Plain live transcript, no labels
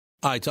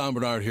Hi, Tom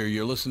Bernard here.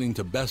 You're listening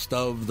to Best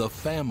of the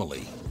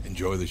Family.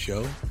 Enjoy the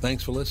show.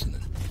 Thanks for listening.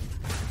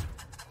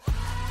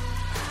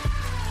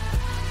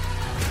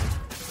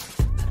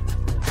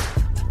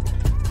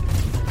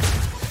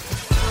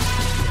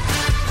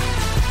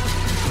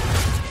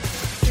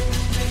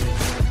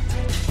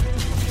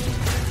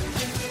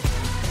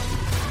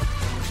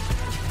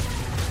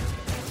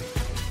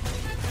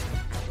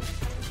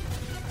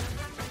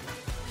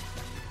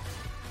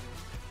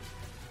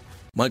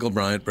 Michael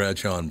Bryant,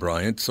 Bradshaw and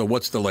Bryant. So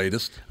what's the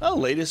latest? Well,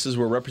 the latest is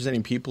we're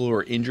representing people who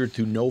are injured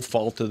through no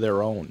fault of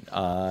their own.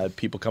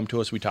 People come to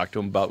us. We talk to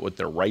them about what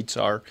their rights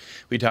are.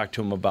 We talk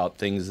to them about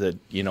things that,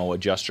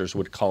 adjusters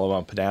would call them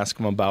up and ask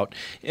them about.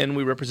 And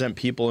we represent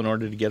people in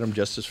order to get them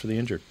justice for the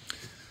injured.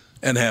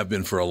 And have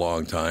been for a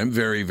long time.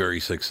 Very, very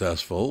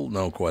successful,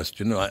 no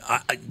question.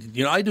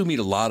 I do meet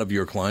a lot of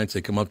your clients.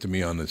 They come up to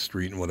me on the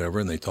street and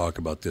whatever, and they talk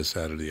about this,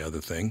 that, or the other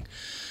thing.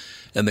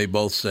 And they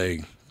both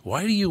say,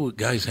 why do you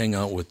guys hang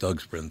out with Doug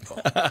Sprinthal?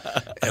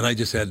 And I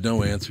just had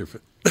no answer for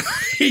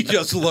He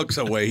just looks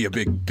away, you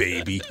big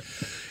baby.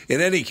 In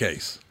any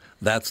case,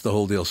 that's the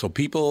whole deal. So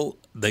people,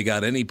 they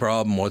got any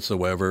problem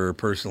whatsoever,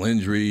 personal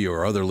injury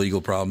or other legal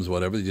problems,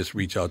 whatever, they just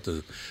reach out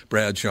to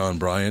Bradshaw and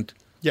Bryant.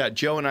 Yeah,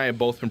 Joe and I have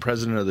both been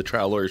president of the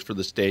trial lawyers for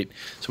the state,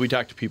 so we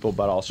talk to people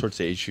about all sorts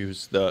of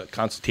issues. The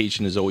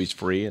consultation is always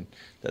free, and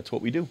that's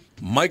what we do.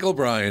 Michael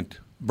Bryant,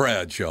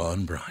 Bradshaw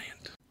and Bryant.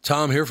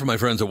 Tom here from my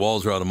friends at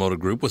Walser Automotive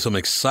Group with some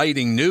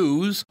exciting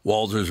news.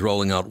 Walser's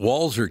rolling out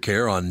Walser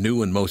Care on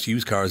new and most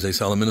used cars they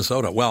sell in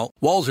Minnesota. Well,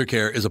 Walser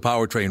Care is a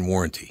powertrain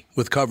warranty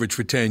with coverage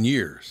for 10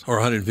 years or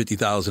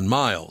 150,000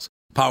 miles.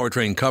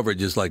 Powertrain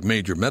coverage is like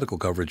major medical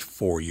coverage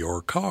for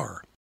your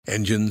car.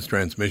 Engines,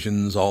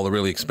 transmissions, all the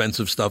really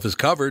expensive stuff is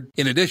covered.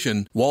 In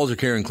addition, Walser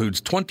Care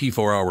includes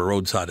 24-hour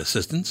roadside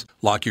assistance.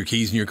 Lock your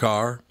keys in your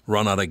car,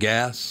 run out of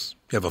gas,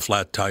 you have a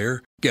flat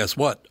tire. Guess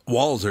what?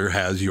 Walser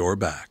has your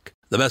back.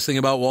 The best thing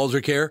about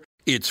Walser Care,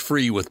 it's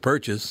free with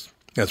purchase.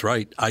 That's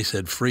right, I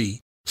said free.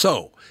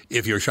 So,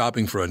 if you're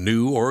shopping for a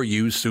new or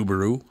used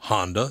Subaru,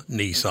 Honda,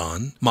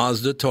 Nissan,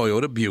 Mazda,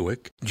 Toyota,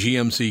 Buick,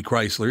 GMC,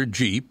 Chrysler,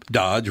 Jeep,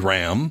 Dodge,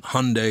 Ram,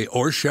 Hyundai,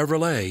 or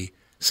Chevrolet,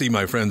 see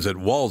my friends at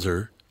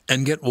Walser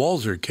and get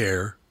Walser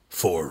Care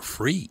for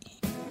free.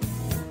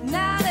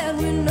 Now that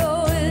we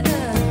know it,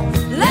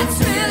 let's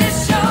really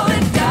show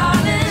it,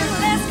 darling.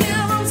 Let's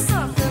give them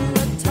something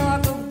to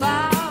talk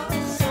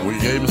about. We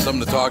gave him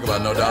something to talk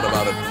about, no doubt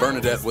about it.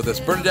 Bernadette with us.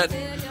 Bernadette,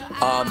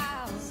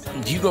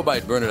 do you go by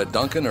Bernadette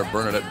Duncan or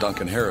Bernadette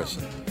Duncan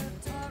Harrison?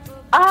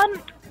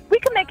 We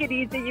can make it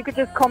easy. You could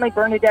just call me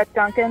Bernadette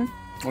Duncan.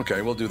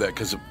 Okay, we'll do that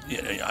because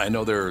I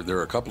know there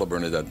are a couple of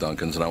Bernadette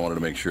Duncans, and I wanted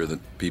to make sure that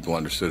people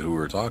understood who we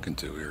were talking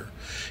to here.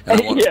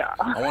 And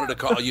I wanted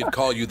to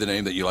call you the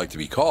name that you like to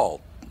be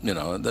called.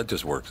 That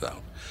just works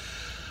out.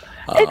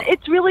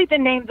 It's really the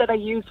name that I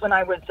used when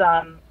I was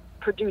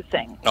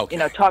producing,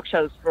 talk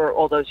shows for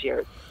all those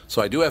years.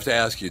 So I do have to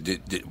ask you,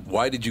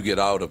 why did you get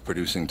out of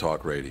producing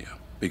talk radio?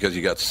 Because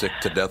you got sick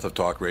to death of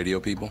talk radio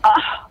people?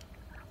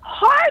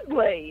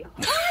 Hardly.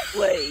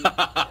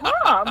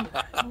 Tom,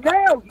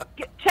 no,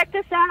 check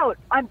this out.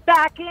 I'm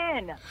back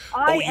in.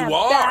 I am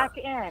back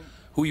in.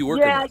 Who are you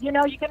working with?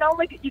 Yeah,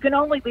 you can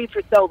only leave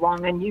for so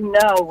long, and you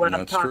know what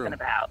I'm talking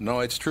about. No,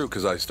 it's true,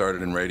 because I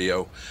started in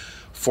radio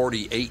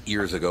 48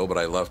 years ago, but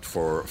I left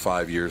for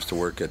 5 years to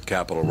work at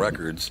Capitol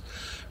Records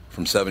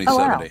from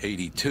 77 to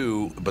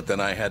 82, but then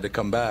I had to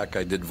come back.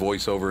 I did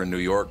voiceover in New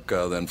York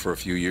then for a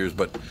few years,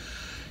 but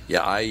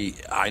yeah,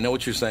 I know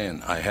what you're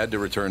saying. I had to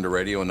return to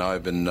radio, and now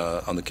I've been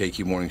on the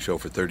KQ Morning Show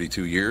for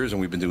 32 years, and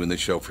we've been doing this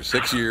show for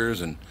 6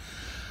 years, and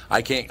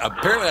I can't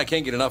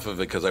get enough of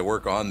it because I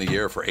work on the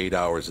air for 8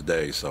 hours a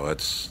day, so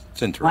it's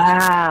interesting.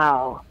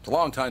 Wow. It's a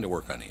long time to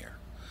work on the air.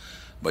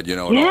 But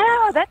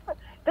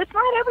that's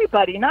not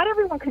everybody. Not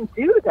everyone can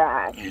do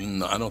that.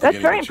 No, I don't think that's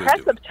very anyone should do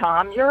impressive, it.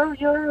 Tom. You're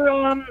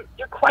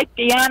quite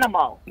the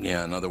animal.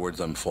 Yeah, in other words,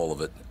 I'm full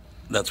of it.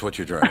 That's what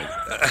you're trying.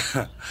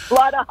 A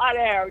lot of hot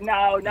air.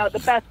 No, the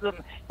best of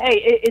them.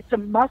 Hey, it's a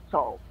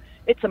muscle.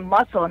 It's a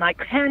muscle, and I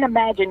can't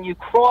imagine you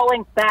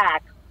crawling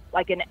back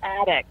like an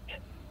addict,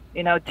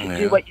 to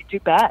do what you do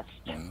best.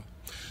 Yeah.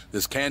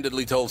 This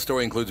candidly told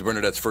story includes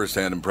Bernadette's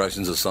first-hand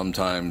impressions of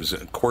sometimes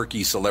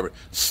quirky celebrity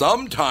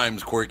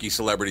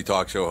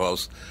talk show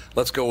host.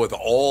 Let's go with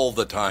all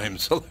the time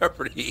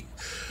celebrity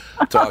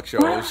talk show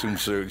host, whom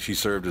she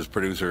served as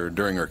producer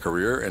during her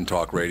career in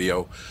talk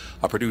radio.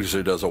 A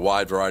producer does a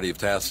wide variety of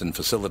tasks in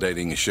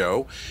facilitating a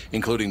show,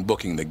 including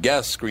booking the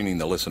guests, screening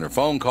the listener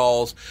phone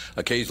calls,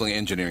 occasionally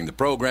engineering the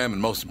program,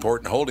 and most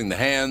important, holding the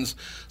hands,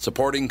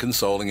 supporting,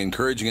 consoling,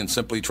 encouraging, and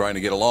simply trying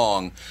to get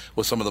along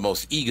with some of the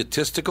most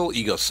egotistical,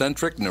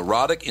 egocentric,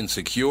 neurotic,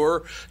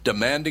 insecure,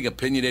 demanding,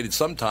 opinionated,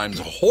 sometimes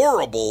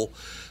horrible,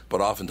 but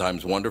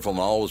oftentimes wonderful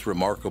and always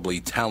remarkably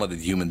talented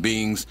human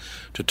beings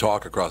to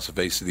talk across the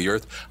face of the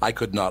earth. I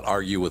could not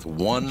argue with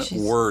one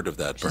word of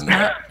that,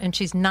 Bernadette. And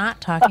she's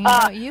not talking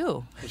about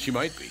you. She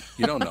might be.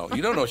 You don't know.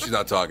 You don't know she's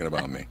not talking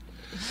about me.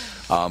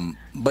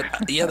 But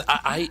yeah,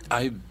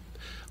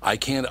 I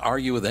can't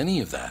argue with any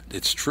of that.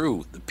 It's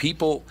true. The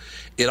people,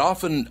 it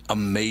often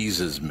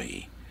amazes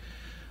me.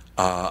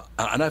 And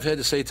I've had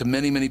to say it to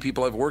many, many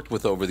people I've worked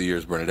with over the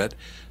years, Bernadette,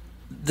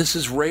 this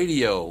is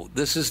radio.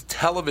 This is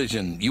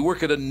television. You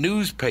work at a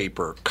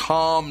newspaper.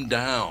 Calm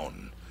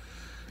down.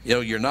 You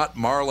know, you're not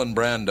Marlon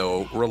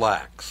Brando.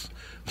 Relax.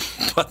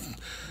 But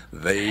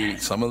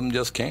some of them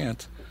just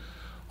can't.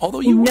 Although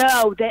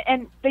No,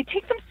 they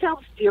take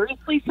themselves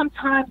seriously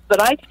sometimes,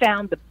 but I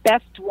found the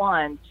best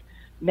ones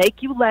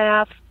make you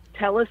laugh,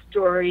 tell a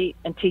story,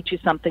 and teach you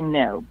something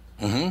new.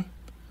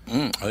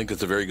 I think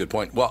that's a very good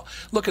point. Well,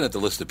 looking at the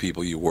list of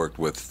people you worked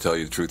with, to tell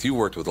you the truth, you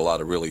worked with a lot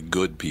of really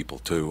good people,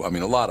 too. I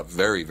mean, a lot of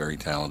very, very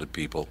talented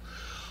people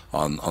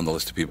on the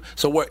list of people.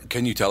 So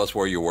can you tell us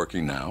where you're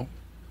working now?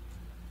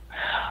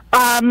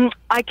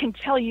 I can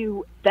tell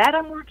you that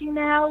I'm working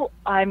now.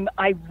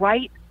 I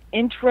write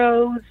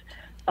intros,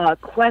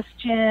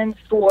 questions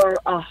for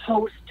a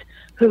host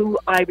who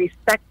I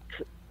respect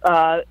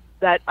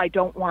that I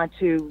don't want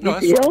to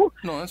reveal.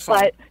 That's fine.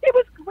 But it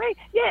was great.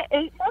 Yeah,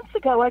 8 months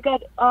ago,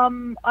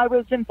 I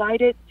was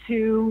invited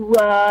to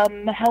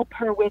help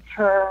her with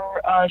her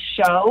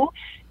show,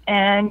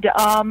 and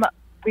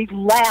we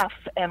laugh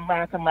and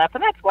laugh and laugh,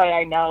 and that's why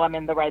I know I'm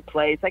in the right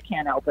place. I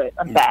can't help it.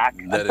 I'm back.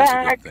 That is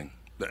a good thing.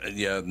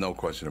 Yeah, no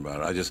question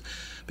about it.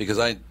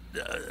 Because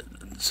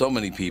so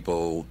many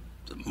people,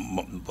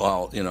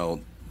 well, you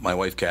know, my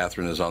wife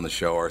Catherine is on the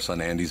show. Our son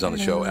Andy's on the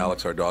show.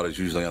 Alex, our daughter, is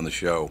usually on the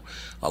show.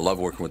 I love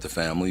working with the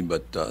family,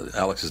 but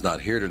Alex is not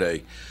here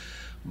today.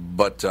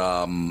 But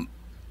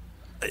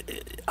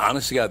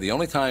honestly, God, the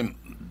only time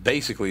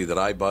basically that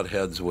I butt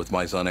heads with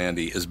my son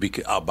Andy is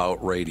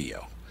about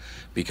radio,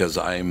 because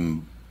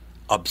I'm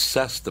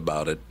obsessed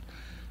about it.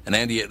 And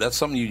Andy, that's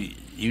something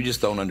you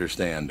just don't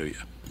understand, do you?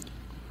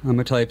 I'm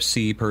a type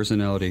C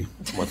personality.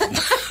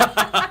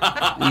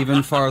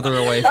 Even farther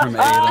away from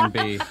A than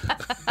B.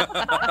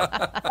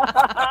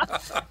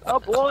 Oh,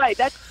 boy,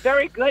 that's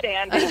very good,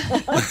 Andy.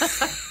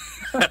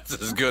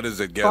 That's as good as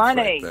it gets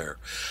right there.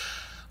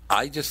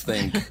 I just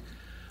think,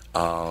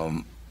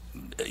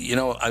 you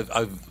know,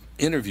 I've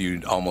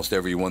interviewed almost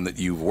everyone that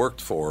you've worked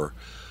for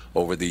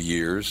over the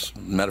years.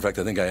 Matter of fact,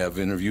 I think I have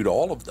interviewed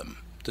all of them,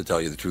 to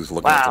tell you the truth,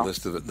 looking at the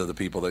list of the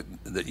people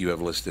that you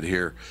have listed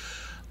here.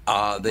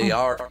 They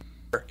are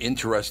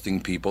interesting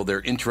people.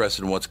 They're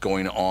interested in what's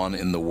going on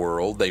in the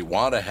world. They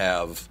want to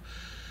have,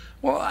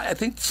 well, I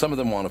think some of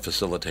them want to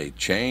facilitate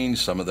change.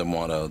 Some of them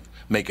want to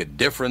make a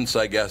difference,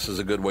 I guess is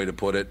a good way to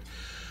put it.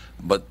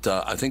 But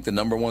I think the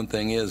number one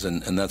thing is,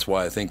 and that's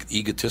why I think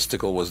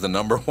egotistical was the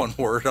number one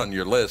word on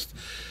your list,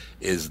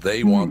 is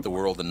they want the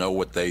world to know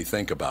what they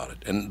think about it.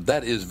 And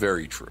that is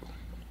very true.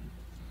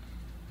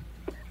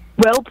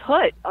 Well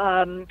put.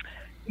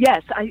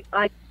 Yes,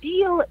 I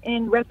feel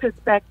in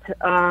retrospect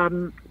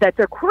that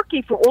they're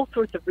quirky for all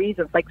sorts of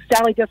reasons. Like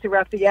Sally Jessy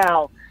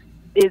Raphael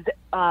is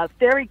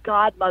fairy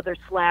godmother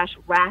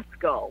 /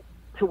 rascal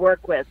to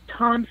work with.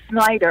 Tom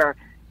Snyder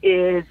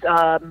is,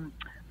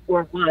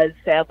 or was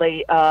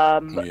sadly,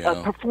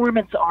 a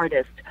performance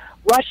artist.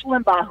 Rush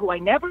Limbaugh, who I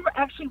never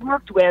actually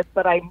worked with,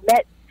 but I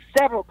met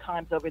several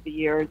times over the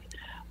years,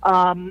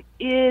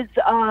 is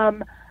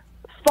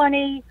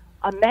funny,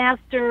 a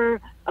master,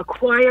 a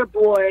choir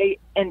boy,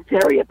 and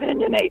very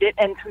opinionated,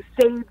 and who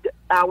saved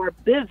our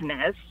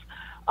business,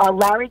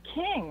 Larry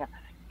King,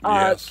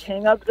 yes.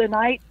 King of the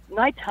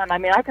Nighttime. I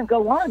mean, I can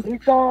go on.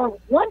 These are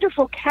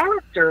wonderful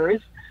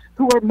characters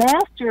who are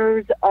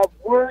masters of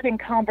word and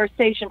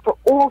conversation for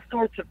all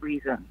sorts of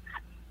reasons.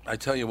 I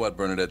tell you what,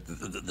 Bernadette,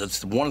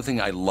 that's one thing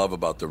I love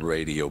about the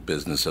radio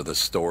business are the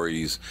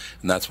stories,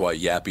 and that's why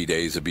Yappy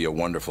Days would be a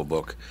wonderful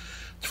book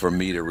for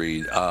me to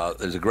read.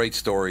 There's a great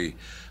story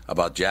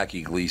about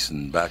Jackie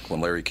Gleason back when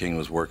Larry King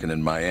was working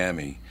in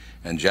Miami,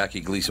 and Jackie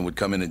Gleason would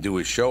come in and do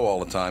his show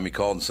all the time. He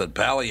called and said,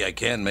 "Pally, I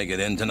can't make it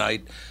in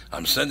tonight.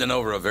 I'm sending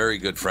over a very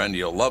good friend.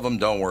 You'll love him.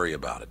 Don't worry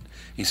about it."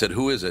 He said,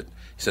 "Who is it?"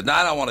 He said, "No,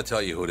 I don't want to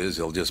tell you who it is.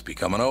 He'll just be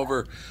coming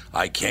over.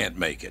 I can't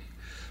make it."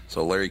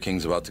 So Larry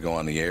King's about to go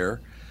on the air,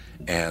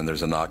 and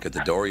there's a knock at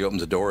the door. He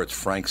opens the door. It's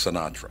Frank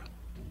Sinatra.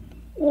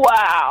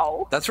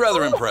 Wow. That's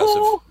rather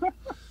impressive.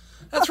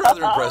 That's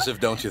rather impressive,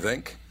 don't you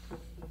think?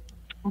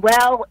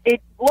 Well,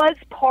 it was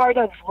part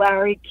of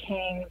Larry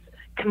King's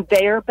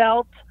conveyor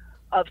belt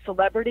of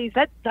celebrities.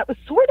 That was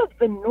sort of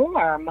the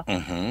norm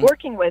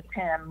working with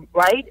him,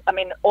 right? I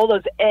mean, all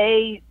those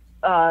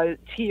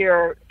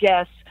A-tier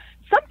guests,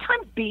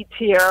 sometimes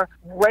B-tier,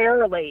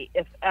 rarely,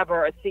 if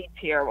ever, a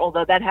C-tier,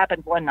 although that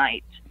happened one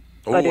night.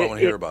 Oh, I want to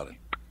hear about it.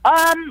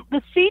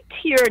 The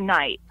C-tier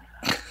night,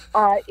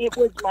 it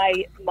was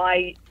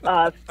my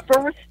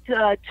first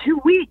 2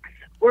 weeks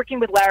working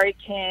with Larry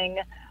King.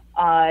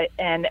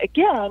 And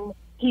again,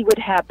 he would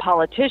have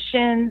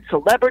politicians,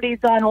 celebrities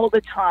on all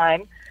the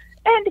time.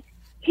 And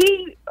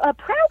he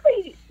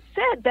proudly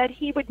said that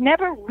he would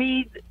never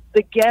read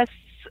the guest's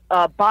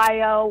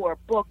bio or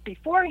book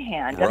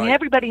beforehand. Right. I mean,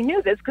 everybody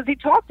knew this because he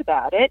talked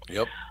about it.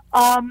 Yep.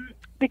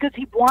 Because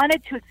he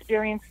wanted to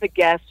experience the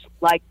guest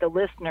like the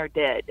listener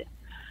did.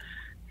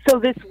 So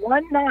this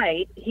one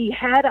night, he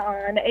had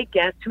on a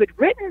guest who had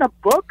written a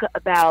book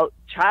about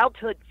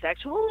childhood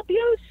sexual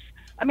abuse.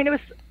 I mean,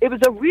 it was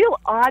a real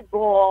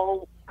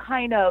oddball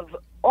kind of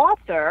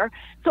author.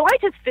 So I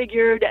just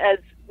figured, as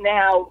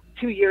now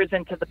 2 years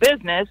into the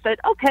business, that,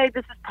 okay,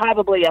 this is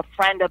probably a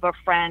friend of a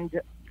friend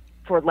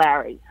for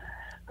Larry,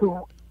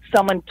 who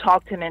someone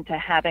talked him into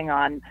having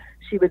on.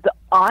 She was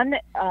on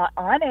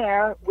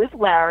air with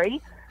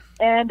Larry,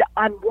 and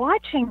I'm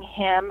watching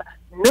him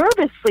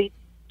nervously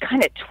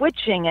kind of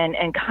twitching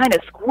and kind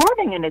of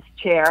squirming in his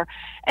chair.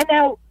 And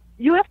now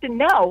you have to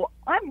know,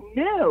 I'm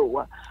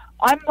new.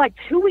 I'm like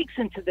 2 weeks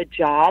into the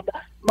job.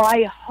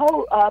 My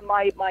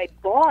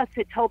boss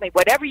had told me,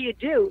 whatever you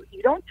do,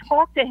 you don't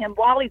talk to him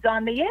while he's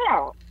on the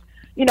air.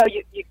 You know,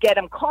 you get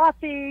him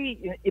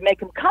coffee, you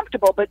make him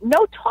comfortable, but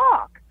no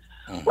talk.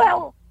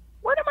 Well,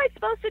 what am I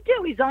supposed to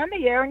do? He's on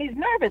the air and he's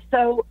nervous.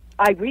 So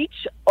I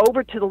reach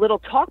over to the little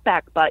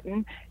talkback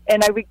button,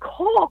 and I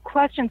recall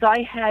questions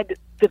I had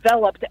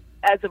developed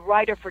as a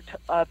writer for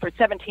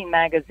 17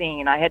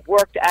 magazine. I had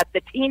worked at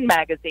the teen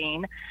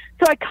magazine,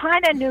 so I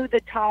kind of knew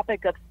the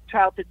topic of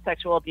childhood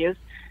sexual abuse.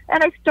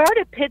 And I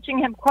started pitching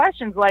him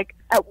questions like,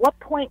 at what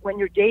point when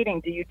you're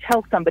dating do you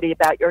tell somebody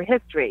about your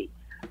history?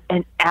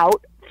 And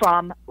out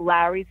from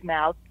Larry's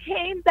mouth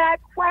came that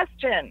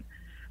question.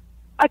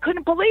 I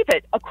couldn't believe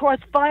it. Across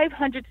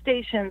 500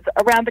 stations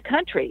around the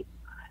country.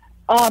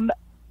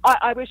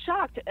 I was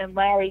shocked, and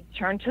Larry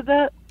turned to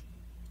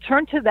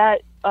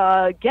that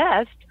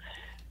guest,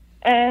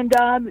 and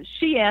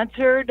she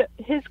answered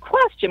his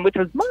question, which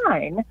was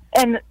mine.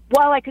 And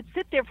while I could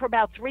sit there for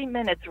about 3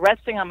 minutes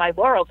resting on my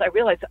laurels, I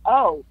realized,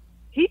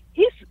 he's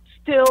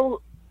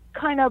still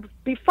kind of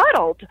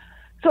befuddled.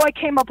 So I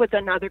came up with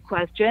another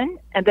question,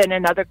 and then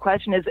another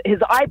question. His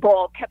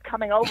eyeball kept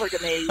coming over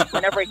to me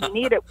whenever he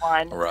needed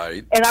one.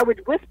 Right. And I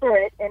would whisper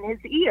it in his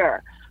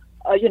ear,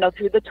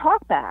 through the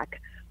talkback.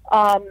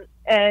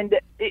 And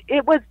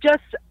it was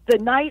just the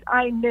night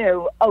I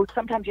knew,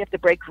 sometimes you have to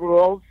break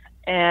rules.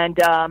 And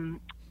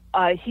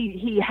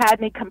he had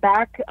me come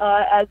back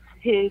as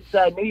his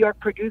New York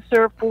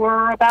producer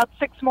for about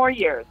 6 more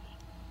years.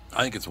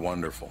 I think it's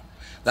wonderful.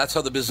 That's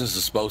how the business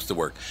is supposed to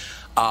work.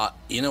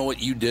 You know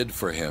what you did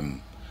for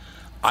him?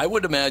 I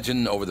would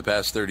imagine over the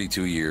past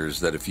 32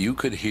 years that if you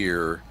could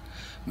hear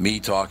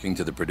me talking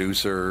to the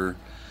producer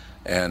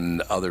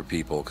and other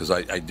people, because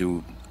I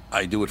do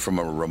it from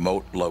a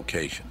remote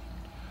location,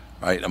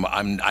 right?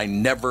 I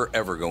never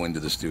ever go into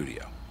the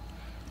studio.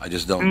 I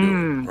just don't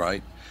do it,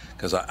 right?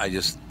 Because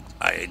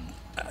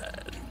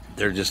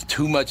they're just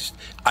too much.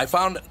 I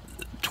found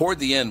toward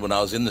the end when I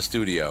was in the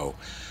studio,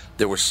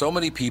 there were so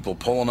many people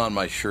pulling on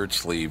my shirt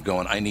sleeve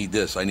going, I need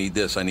this, I need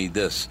this, I need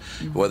this,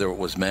 whether it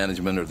was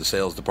management or the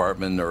sales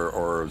department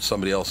or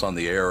somebody else on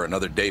the air or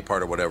another day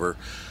part or whatever.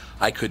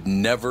 I could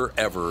never,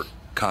 ever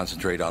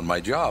concentrate on my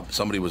job.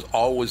 Somebody was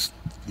always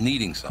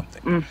needing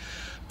something.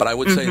 But I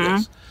would say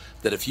this,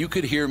 that if you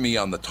could hear me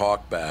on the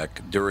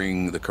talkback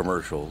during the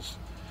commercials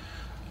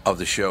of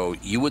the show,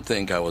 you would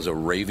think I was a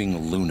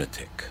raving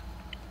lunatic.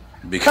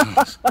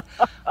 Because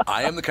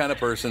I am the kind of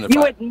person...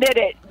 You admit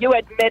it. You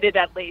admit it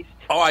at least.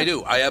 Oh, I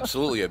do. I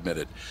absolutely admit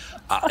it.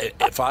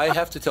 If I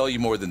have to tell you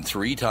more than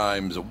 3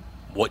 times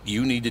what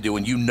you need to do,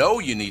 and you know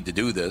you need to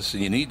do this,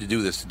 and you need to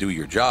do this to do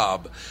your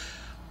job,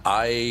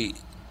 I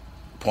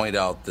point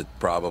out that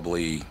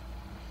probably...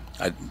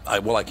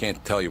 I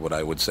can't tell you what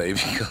I would say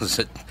because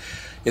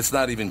it's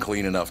not even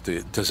clean enough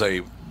to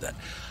say that.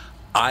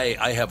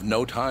 I have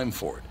no time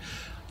for it.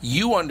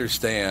 You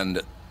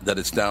understand that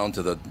it's down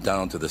to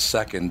the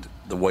second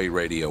the way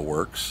radio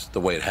works, the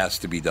way it has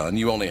to be done.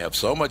 You only have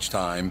so much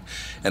time,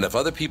 and if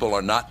other people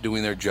are not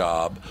doing their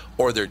job,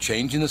 or they're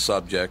changing the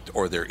subject,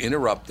 or they're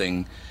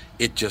interrupting,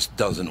 it just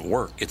doesn't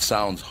work. It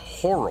sounds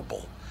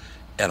horrible,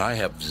 and I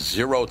have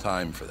 0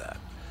 time for that.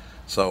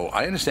 So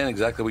I understand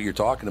exactly what you're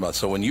talking about.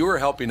 So when you were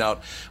helping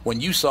out,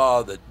 when you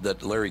saw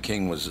that Larry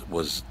King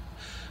was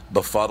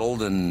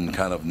befuddled and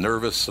kind of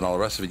nervous and all the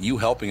rest of it, you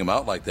helping him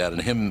out like that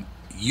and him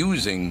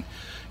using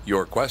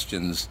your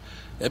questions,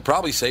 it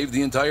probably saved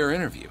the entire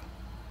interview.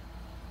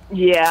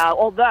 Yeah,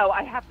 although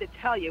I have to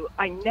tell you,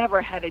 I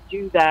never had to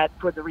do that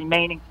for the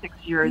remaining 6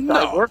 years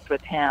I worked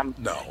with him.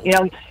 No. You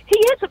know, he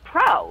is a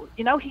pro.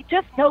 You know, he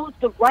just knows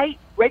the right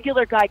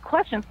regular guy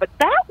questions, but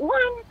that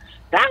one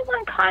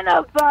kind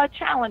of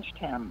challenged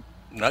him.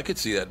 I could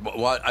see that.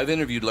 Well, I've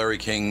interviewed Larry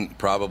King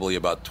probably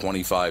about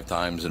 25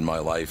 times in my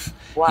life.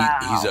 Wow.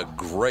 He's a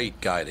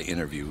great guy to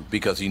interview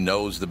because he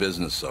knows the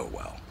business so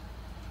well.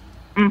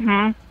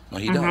 Mm-hmm. Well,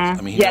 he does.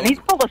 I mean, and he's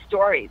full of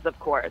stories, of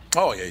course.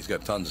 Oh, yeah, he's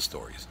got tons of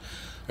stories.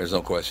 There's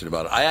no question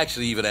about it. I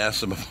actually even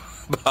asked him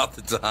about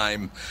the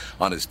time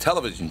on his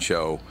television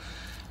show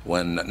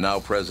when now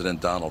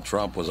President Donald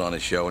Trump was on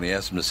his show, and he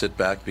asked him to sit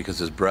back because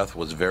his breath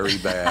was very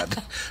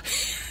bad.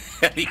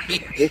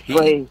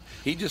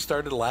 He just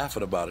started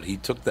laughing about it. He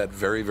took that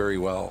very, very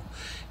well.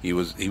 He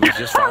was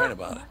just fine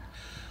about it.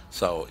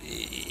 So,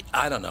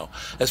 I don't know.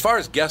 As far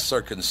as guests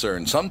are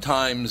concerned,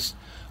 sometimes...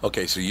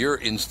 Okay, so you're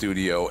in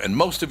studio, and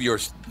most of your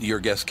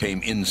guests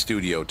came in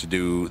studio to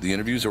do the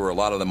interviews, or were a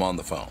lot of them on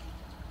the phone?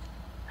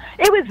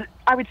 It was,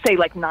 I would say,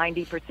 like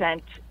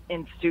 90%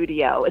 in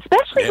studio,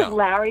 especially Yeah. with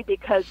Larry,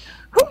 because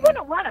who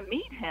wouldn't want to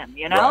meet him,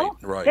 you know?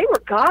 Right. They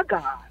were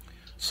gaga.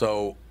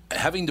 So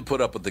having to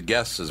put up with the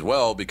guests as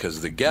well,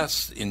 because the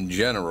guests in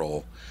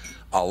general,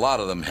 a lot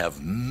of them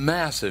have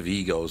massive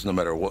egos no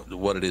matter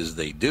what it is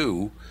they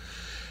do.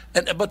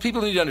 But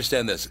people need to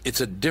understand this.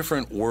 It's a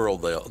different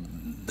world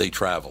they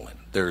travel in.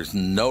 There's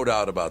no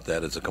doubt about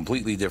that. It's a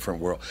completely different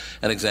world.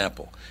 An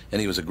example, and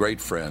he was a great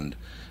friend.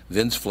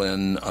 Vince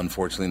Flynn,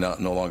 unfortunately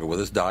no longer with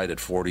us, died at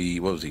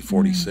 40, what was he,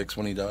 46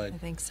 when he died? I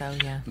think so,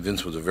 yeah.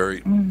 Vince was a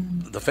very,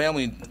 the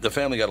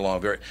family got along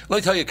very, let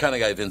me tell you the kind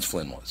of guy Vince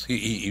Flynn was.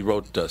 He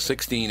wrote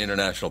 16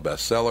 international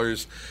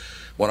bestsellers.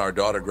 When our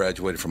daughter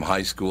graduated from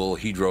high school,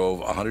 he drove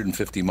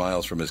 150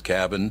 miles from his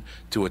cabin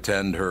to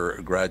attend her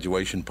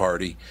graduation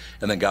party,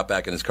 and then got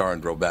back in his car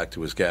and drove back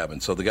to his cabin.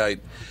 So the guy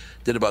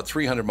did about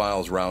 300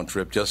 miles round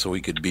trip just so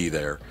he could be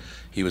there.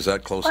 He was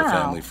that close a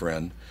family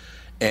friend.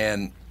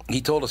 And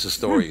he told us a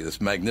story,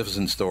 this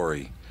magnificent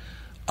story.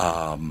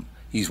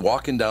 He's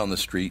walking down the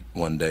street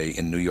one day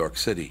in New York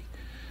City,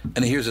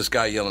 and he hears this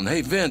guy yelling,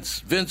 "Hey,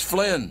 Vince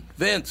Flynn,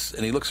 Vince!"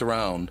 And he looks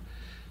around,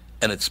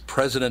 and it's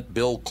President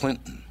Bill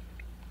Clinton.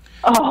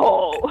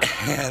 Oh.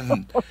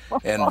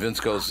 And Vince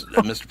goes,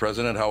 "Mr.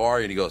 President, how are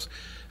you?" And he goes,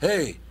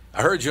 "Hey,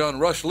 I heard you on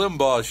Rush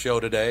Limbaugh's show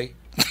today."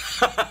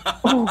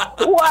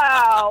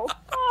 Wow.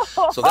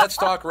 So that's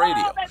talk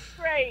radio. Oh, that's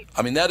great.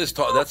 I mean, that is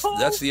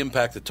that's the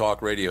impact that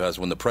talk radio has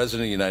when the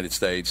President of the United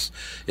States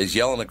is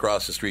yelling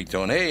across the street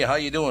going, "Hey, how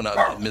you doing,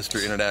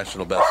 Mr.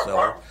 International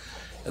Bestseller?"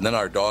 And then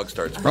our dog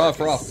starts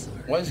barking. Ruff.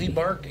 Why is he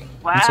barking?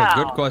 Wow. That's a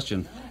good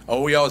question.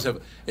 Oh, we always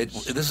have it.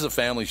 This is a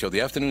family show.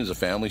 The afternoon is a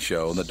family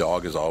show, and the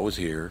dog is always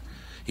here.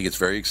 He gets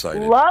very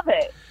excited. Love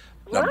it.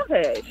 Love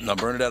it. Now,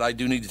 Bernadette, I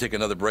do need to take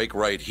another break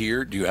right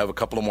here. Do you have a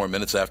couple of more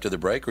minutes after the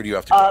break, or do you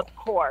have to go? Of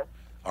course.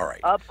 All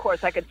right. Of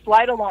course. I could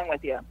slide along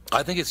with you.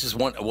 I think it's just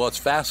one. Well, it's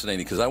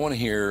fascinating because I want to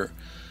hear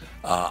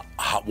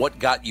what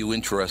got you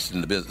interested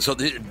in the business. So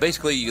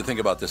basically, you can think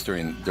about this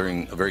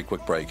during a very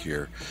quick break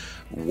here.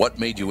 What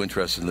made you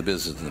interested in the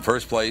business in the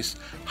first place?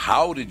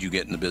 How did you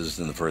get in the business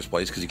in the first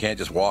place? Because you can't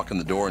just walk in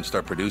the door and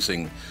start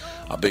producing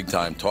a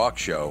big-time talk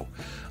show.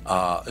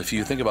 If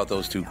you think about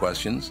those two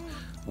questions,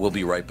 we'll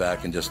be right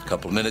back in just a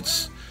couple of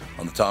minutes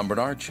on the Tom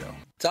Bernard Show.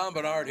 Tom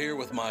Bernard here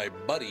with my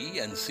buddy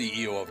and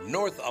CEO of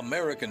North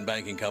American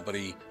Banking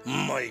Company,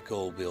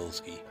 Michael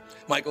Bilski.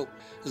 Michael,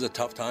 this is a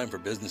tough time for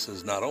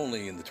businesses not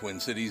only in the Twin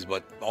Cities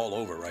but all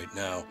over right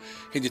now.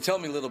 Can you tell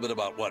me a little bit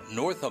about what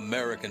North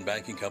American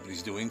Banking Company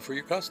is doing for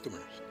your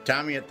customers?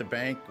 Tommy, at the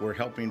bank, we're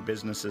helping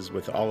businesses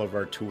with all of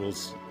our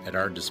tools at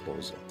our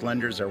disposal.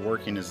 Lenders are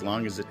working as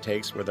long as it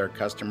takes with our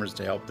customers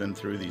to help them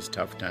through these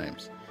tough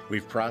times.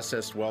 We've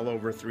processed well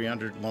over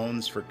 300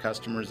 loans for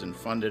customers and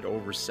funded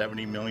over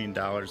 $70 million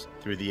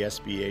through the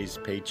SBA's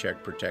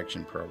Paycheck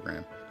Protection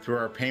Program. Through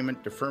our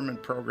payment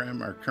deferment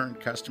program, our current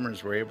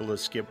customers were able to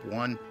skip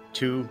 1,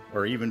 2,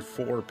 or even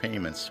 4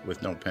 payments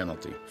with no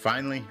penalty.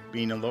 Finally,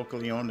 being a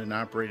locally owned and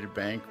operated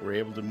bank, we're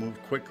able to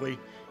move quickly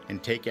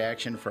and take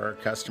action for our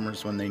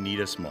customers when they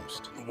need us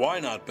most. Why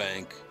not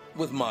bank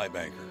with my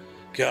banker?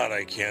 God,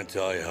 I can't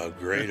tell you how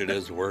great it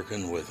is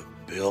working with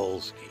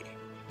Bilski.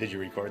 Did you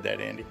record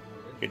that, Andy?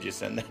 Could you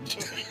send that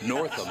to me?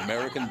 North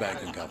American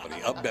Banking Company,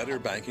 a better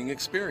banking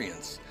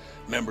experience.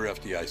 Member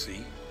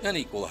FDIC, an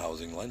equal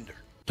housing lender.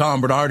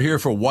 Tom Bernard here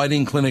for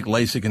Whiting Clinic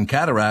LASIK and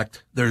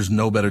Cataract. There's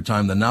no better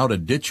time than now to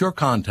ditch your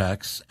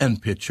contacts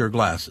and pitch your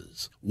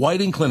glasses.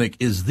 Whiting Clinic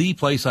is the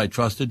place I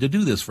trusted to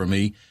do this for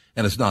me,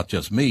 and it's not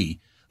just me.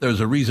 There's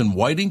a reason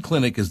Whiting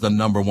Clinic is the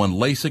 #1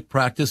 LASIK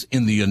practice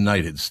in the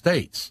United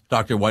States.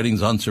 Dr.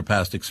 Whiting's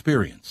unsurpassed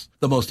experience,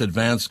 the most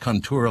advanced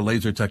Contura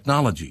laser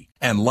technology,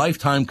 and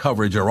lifetime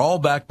coverage are all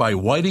backed by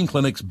Whiting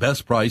Clinic's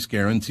best price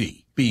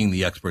guarantee. Being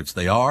the experts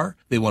they are,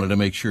 they wanted to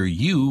make sure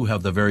you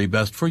have the very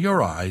best for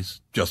your eyes,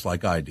 just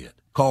like I did.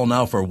 Call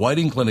now for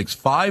Whiting Clinic's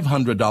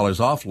 $500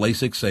 off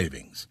LASIK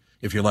savings.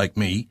 If you're like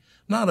me,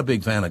 not a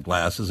big fan of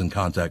glasses and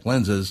contact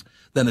lenses,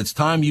 then it's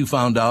time you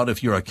found out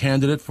if you're a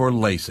candidate for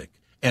LASIK.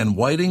 And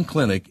Whiting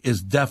Clinic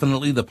is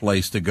definitely the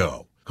place to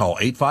go. Call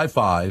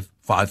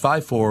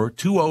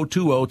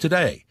 855-554-2020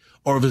 today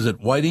or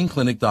visit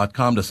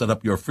whitingclinic.com to set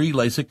up your free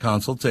LASIK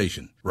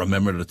consultation.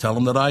 Remember to tell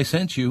them that I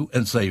sent you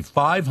and save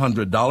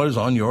 $500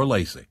 on your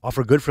LASIK.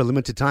 Offer good for a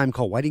limited time.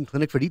 Call Whiting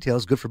Clinic for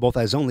details. Good for both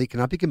eyes only.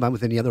 Cannot be combined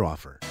with any other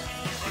offer.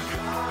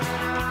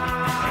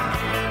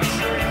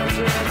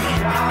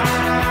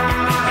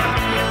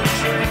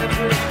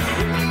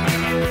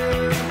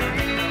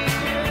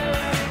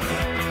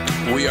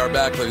 We are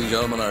back, ladies and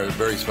gentlemen. Our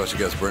very special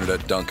guest,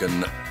 Bernadette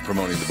Duncan,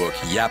 promoting the book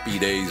Yappy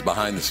Days,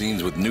 Behind the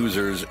Scenes with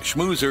Newsers,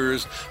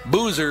 Schmoozers,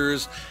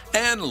 Boozers,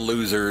 and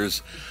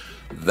Losers.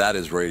 That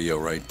is radio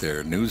right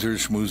there.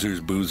 Newsers,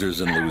 Schmoozers, Boozers,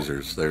 and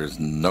Losers. There's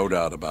no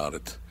doubt about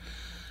it.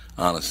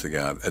 Honest to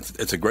God.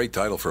 It's a great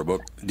title for a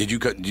book. Did you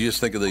just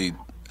think of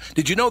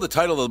did you know the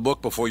title of the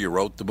book before you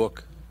wrote the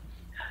book?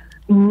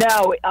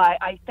 No,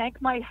 I thank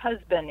my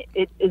husband.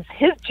 It is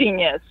his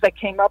genius that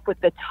came up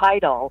with the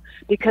title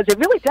because it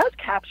really does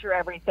capture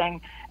everything.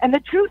 And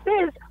the truth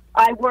is,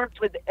 I worked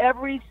with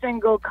every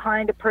single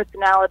kind of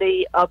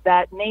personality of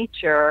that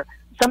nature,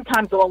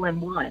 sometimes all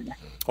in one.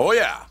 Oh,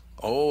 yeah.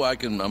 Oh, I'm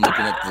looking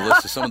at the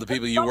list of some of the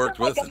people you worked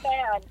with. Like a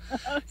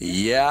man.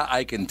 Yeah,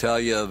 I can tell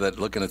you that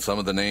looking at some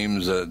of the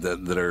names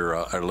that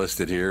are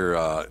listed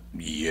here,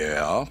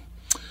 yeah.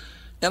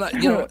 And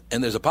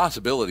and there's a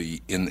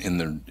possibility in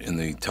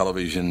the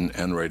television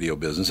and radio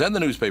business and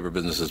the newspaper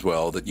business as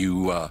well that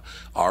you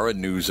are a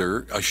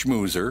newser, a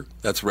schmoozer.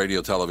 That's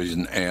radio,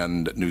 television,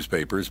 and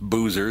newspapers.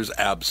 Boozers,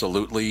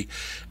 absolutely,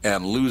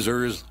 and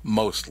losers,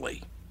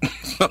 mostly.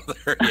 So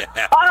there you have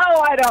it.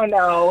 Oh, I don't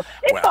know.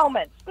 It's Well,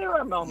 moments. There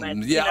are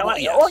moments. yeah, you know, well,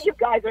 yes. all you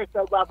guys are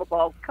so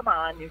lovable. Come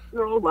on,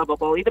 you're all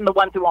lovable. Even the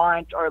ones who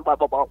aren't are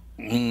lovable.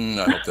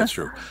 I hope that's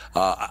true.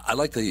 I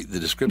like the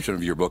description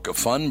of your book, a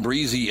fun,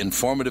 breezy,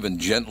 informative, and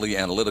gently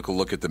analytical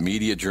look at the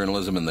media,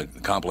 journalism, and the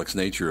complex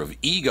nature of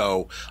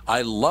ego.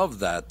 I love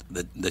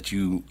that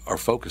you are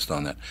focused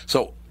on that.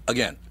 So,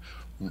 again,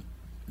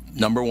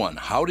 number one,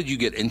 how did you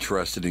get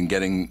interested in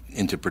getting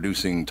into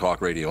producing talk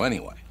radio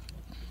anyway?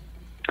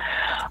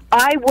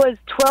 I was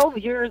 12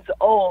 years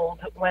old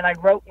when I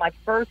wrote my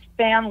first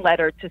fan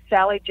letter to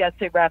Sally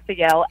Jesse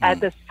Raphael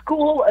as a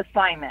school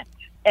assignment.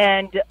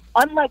 And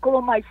unlike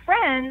all my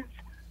friends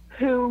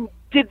who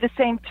did the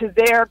same to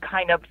their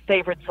kind of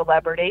favorite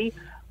celebrity,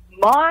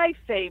 my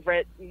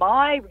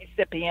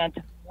recipient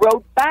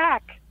wrote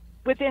back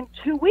within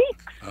 2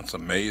 weeks. That's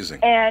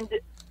amazing. And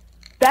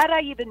that I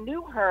even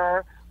knew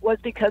her was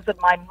because of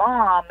my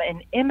mom,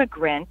 an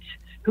immigrant,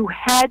 who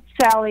had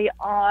Sally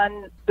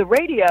on the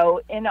radio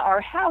in our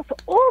house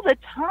all the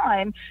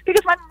time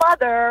because my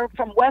mother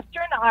from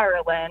Western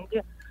Ireland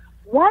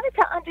wanted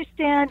to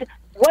understand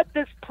what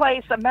this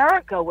place,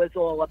 America, was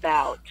all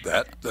about.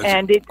 That's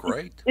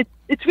great.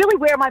 It's really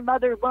where my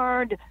mother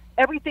learned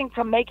everything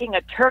from making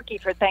a turkey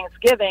for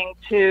Thanksgiving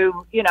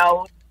to,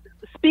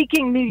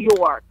 speaking New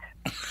York.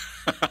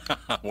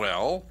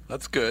 Well,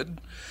 that's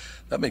good.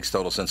 That makes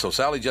total sense. So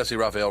Sally Jesse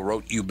Raphael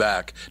wrote you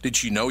back. Did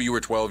she know you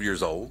were 12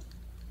 years old?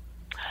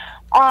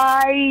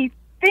 I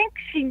think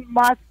she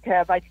must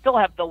have. I still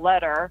have the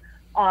letter.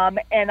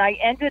 And I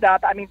ended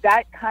up,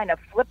 that kind of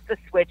flipped the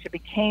switch. It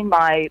became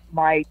my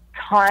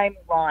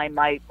timeline,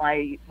 my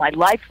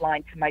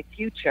lifeline to my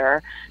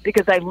future,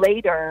 because I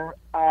later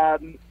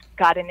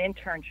got an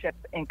internship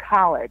in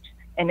college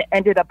and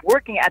ended up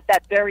working at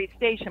that very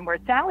station where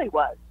Sally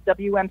was,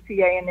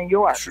 WMCA in New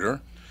York.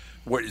 Sure.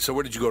 So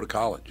where did you go to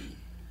college?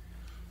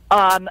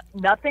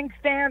 Nothing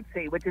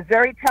fancy, which is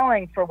very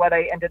telling for what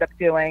I ended up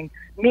doing,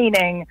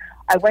 meaning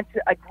I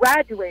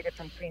graduated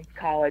from Queens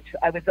College.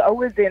 I was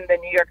always in the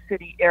New York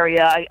City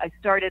area. I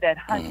started at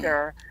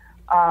Hunter,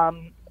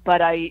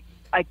 but I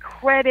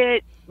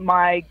credit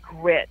my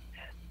grit,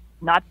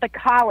 not the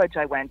college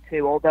I went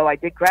to, although I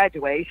did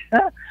graduate.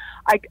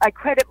 I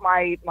credit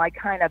my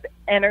kind of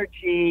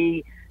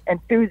energy,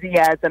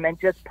 enthusiasm, and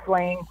just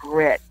plain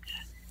grit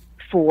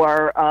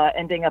for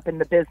ending up in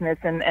the business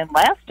and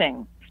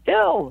lasting.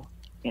 Still,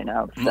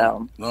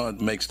 so. No, it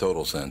makes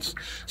total sense.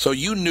 So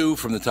you knew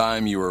from the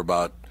time you were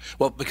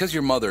because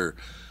your mother,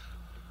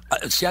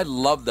 I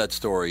love that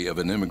story of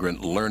an immigrant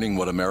learning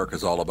what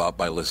America's all about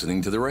by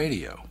listening to the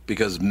radio,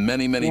 because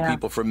many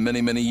people for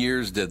many, many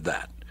years did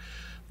that.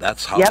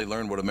 That's how they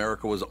learned what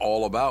America was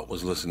all about,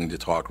 was listening to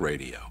talk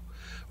radio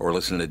or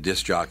listening to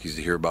disc jockeys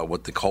to hear about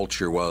what the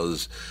culture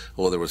was,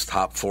 whether it was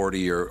top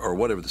 40 or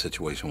whatever the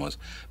situation was.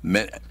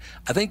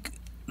 I think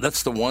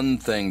that's the one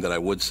thing that I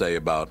would say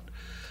about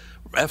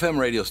FM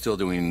radio still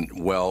doing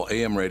well,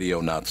 AM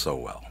radio not so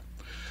well.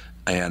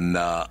 And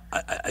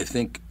I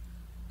think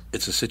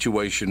it's a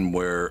situation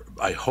where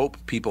I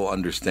hope people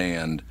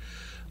understand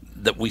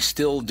that we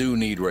still do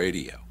need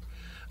radio.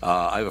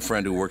 I have a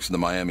friend who works in the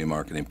Miami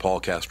market named Paul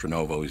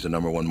Castronovo. He's the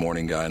number one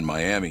morning guy in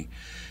Miami.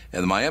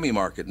 And the Miami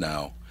market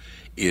now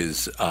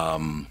is, he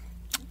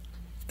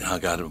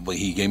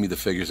gave me the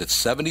figures, it's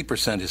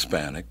 70%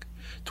 Hispanic,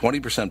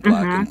 20%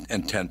 black,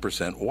 and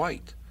 10%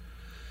 white.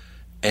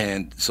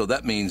 And so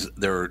that means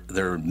there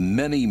are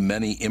many,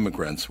 many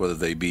immigrants, whether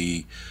they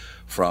be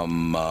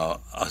from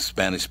a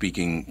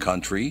Spanish-speaking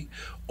country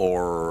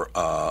or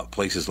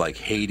places like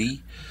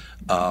Haiti.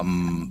 A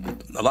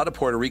lot of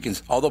Puerto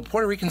Ricans, although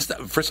Puerto Ricans,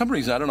 for some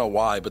reason, I don't know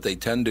why, but they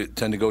tend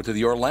to go to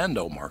the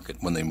Orlando market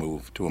when they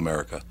move to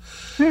America.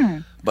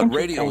 But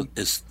radio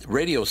is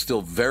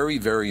still very,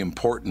 very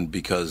important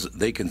because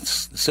they can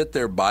sit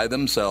there by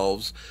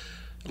themselves,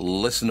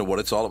 listen to what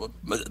it's all about.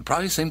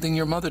 Probably the same thing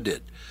your mother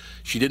did.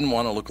 She didn't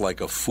want to look like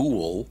a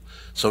fool,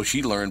 so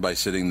she learned by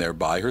sitting there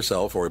by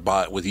herself or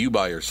with you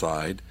by her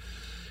side,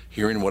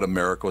 hearing what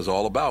America was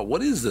all about.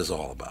 What is this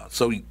all about?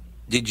 So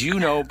did you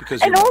know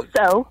because And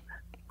also,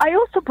 I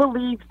also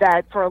believe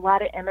that for a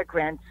lot of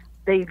immigrants,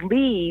 they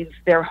leave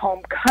their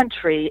home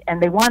country and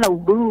they want to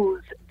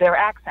lose their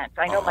accent.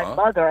 I know my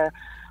mother,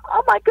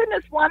 oh my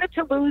goodness, wanted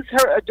to lose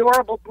her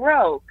adorable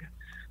brogue.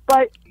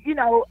 But,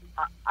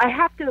 I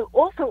have to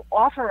also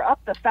offer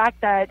up the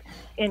fact that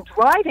in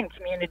drive-in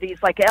communities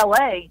like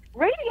L.A.,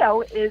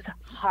 radio is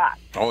hot.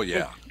 Oh,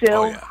 yeah. It's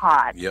still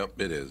hot. Yep,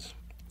 it is.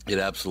 It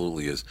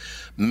absolutely is.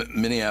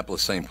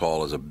 Minneapolis, St.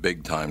 Paul is a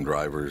big-time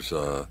drivers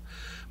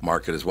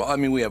market as well. I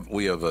mean, we have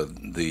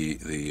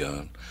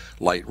the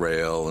light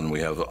rail, and we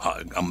have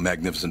a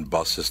magnificent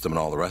bus system and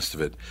all the rest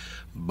of it,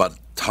 but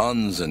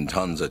tons and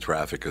tons of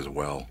traffic as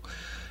well.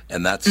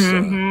 And that's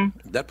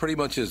that pretty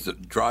much is the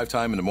drive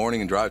time in the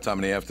morning and drive time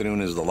in the afternoon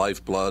is the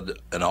lifeblood,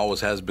 and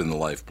always has been the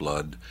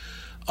lifeblood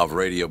of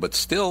radio. But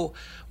still,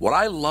 what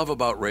I love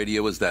about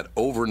radio is that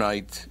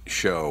overnight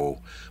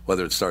show,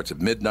 whether it starts at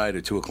midnight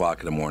or 2 o'clock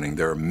in the morning.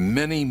 There are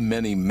many,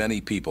 many, many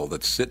people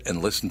that sit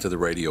and listen to the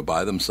radio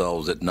by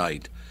themselves at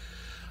night,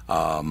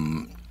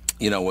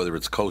 whether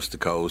it's Coast to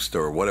Coast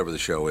or whatever the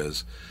show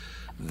is.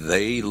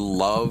 They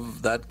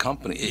love that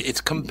company.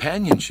 It's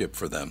companionship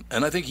for them.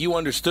 And I think you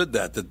understood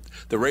that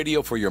the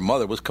radio for your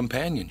mother was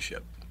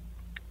companionship.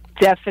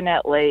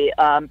 Definitely.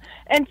 And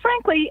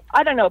frankly,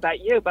 I don't know about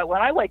you, but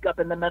when I wake up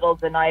in the middle of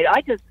the night,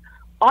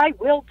 I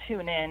will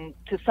tune in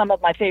to some of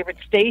my favorite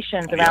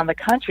stations around the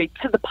country,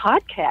 to the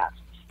podcast.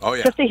 Oh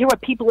yeah, just to hear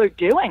what people are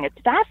doing. It's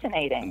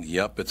fascinating.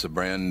 Yep, it's a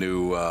brand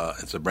new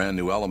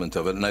element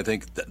of it, and I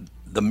think that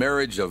the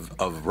marriage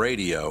of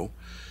radio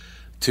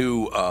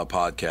to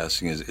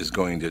podcasting is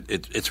going to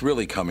it's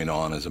really coming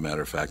on, as a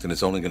matter of fact, and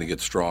it's only going to get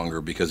stronger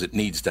because it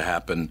needs to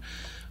happen.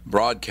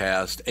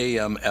 Broadcast,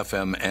 AM,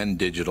 FM, and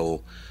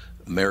digital,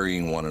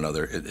 marrying one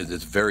another.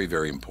 It's very,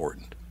 very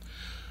important.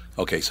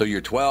 Okay, so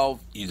you're 12.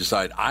 You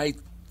decide, I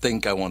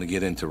think I want to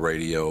get into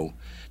radio.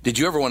 Did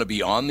you ever want to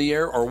be on the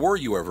air, or were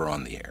you ever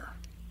on the air?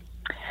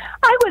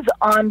 I was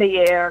on the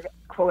air,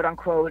 quote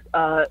unquote,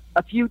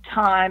 a few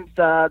times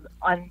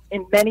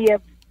in many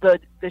of the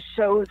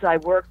shows I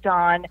worked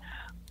on.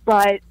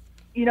 But,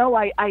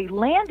 I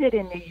landed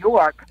in New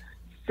York,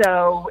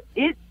 so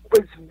it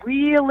was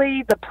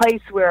really the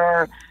place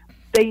where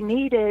they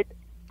needed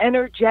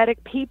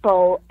energetic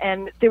people,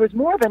 and there was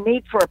more of a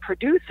need for a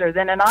producer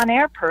than an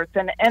on-air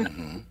person,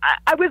 and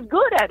I was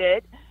good at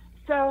it,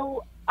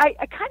 so I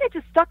kind of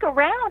just stuck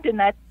around in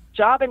that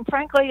job, and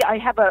frankly, I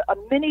have a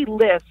mini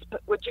lisp,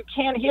 which you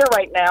can't hear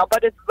right now,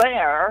 but it's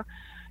there,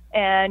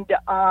 and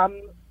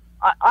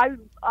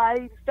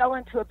I fell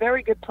into a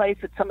very good place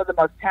with some of the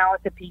most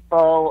talented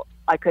people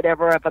I could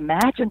ever have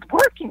imagined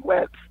working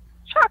with.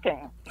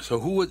 Shocking. So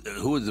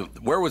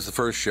where was the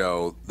first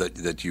show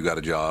that you got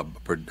a job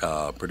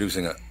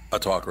producing a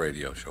talk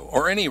radio show,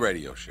 or any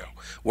radio show?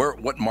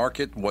 What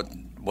market,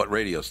 what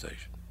radio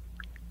station?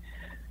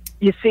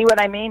 You see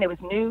what I mean? It was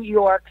New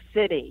York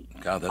City.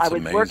 God, that's I was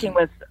amazing. working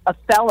with a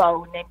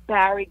fellow named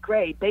Barry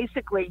Gray,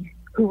 basically,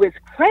 who is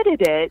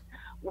credited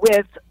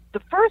with the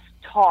first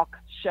talk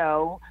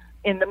show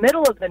in the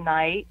middle of the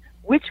night,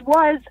 which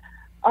was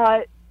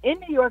in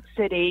New York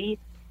City,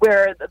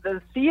 where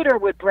the theater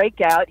would break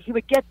out. He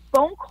would get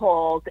phone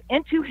calls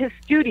into his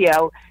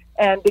studio,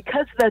 and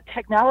because the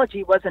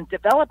technology wasn't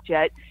developed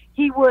yet,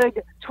 he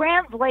would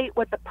translate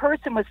what the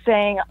person was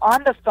saying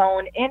on the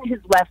phone in his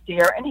left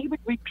ear, and he would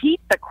repeat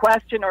the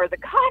question or the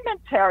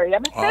commentary. I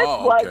mean, this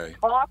was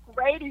talk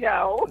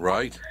radio.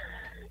 Right.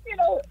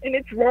 In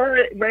its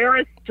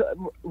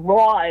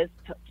rawest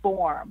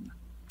form.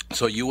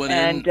 So you went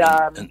in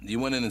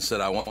and said,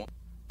 I want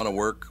to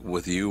work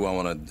with you. I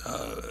want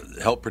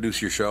to help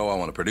produce your show. I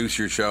want to produce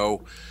your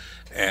show.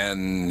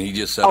 And he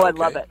just said, okay. I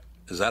love it.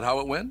 Is that how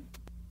it went?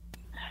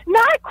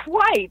 Not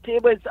quite.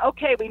 It was,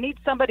 okay, we need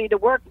somebody to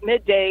work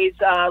middays.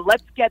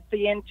 Let's get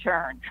the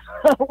intern.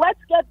 Let's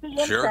get the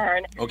intern.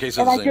 Sure. Okay,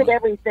 so and I did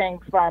everything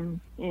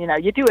from,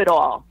 you do it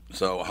all.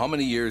 So how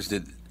many years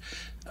did...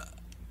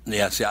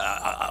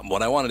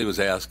 what I wanted to do was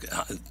ask,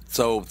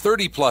 so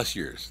 30-plus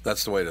years,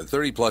 that's the way to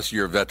 30-plus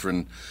year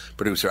veteran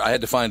producer. I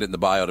had to find it in the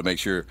bio to make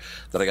sure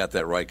that I got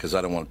that right, because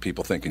I don't want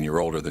people thinking you're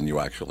older than you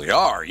actually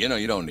are. You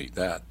don't need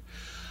that.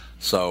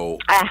 So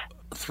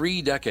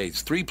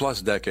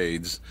 3-plus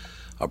decades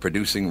of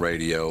producing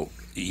radio,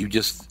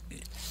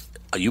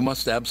 you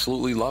must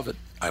absolutely love it,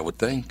 I would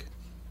think.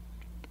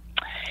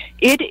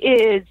 It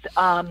is...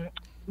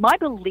 my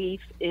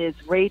belief is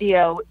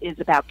radio is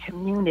about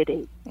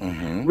community.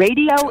 Mm-hmm.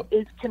 Radio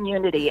is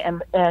community.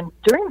 And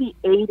during the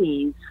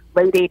 80s,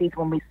 late 80s,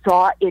 when we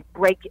saw it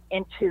break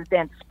into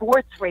then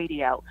sports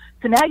radio.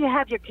 So now you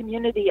have your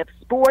community of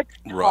sports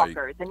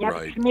talkers, and you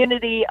have a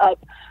community of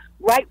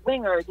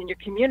right-wingers and your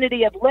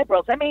community of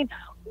liberals. I mean,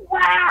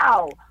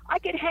 wow! I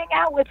could hang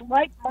out with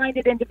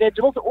like-minded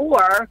individuals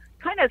or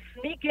kind of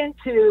sneak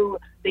into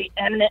the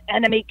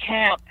enemy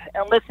camp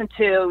and listen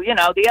to,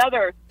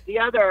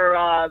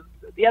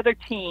 the other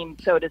team,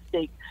 so to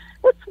speak.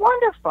 It's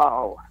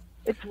wonderful.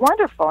 It's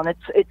wonderful, and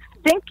it's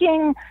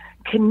thinking,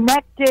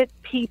 connected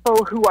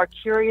people who are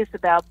curious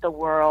about the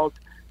world,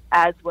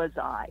 as was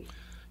I.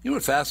 You know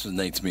what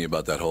fascinates me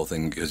about that whole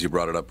thing, because you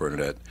brought it up,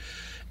 Bernadette,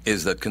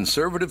 is that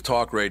conservative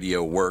talk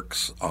radio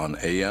works on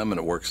AM and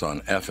it works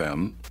on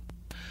FM,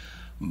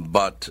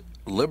 but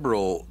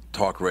liberal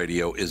talk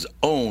radio is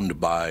owned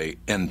by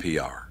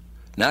NPR.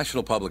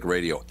 National Public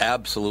Radio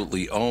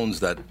absolutely owns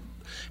that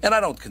And I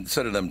don't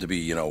consider them to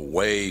be,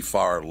 way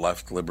far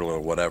left liberal or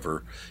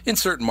whatever. In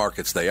certain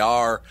markets they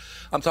are.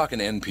 I'm talking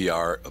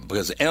NPR,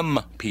 because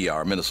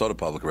MPR, Minnesota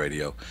Public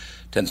Radio,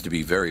 tends to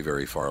be very,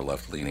 very far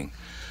left-leaning.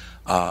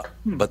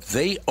 But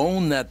they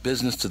own that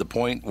business to the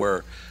point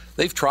where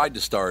they've tried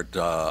to start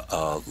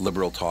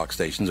liberal talk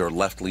stations or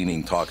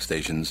left-leaning talk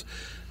stations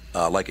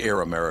like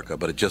Air America,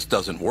 but it just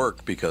doesn't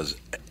work because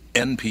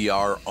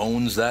NPR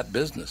owns that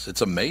business.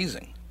 It's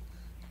amazing.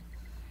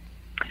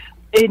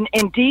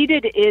 Indeed,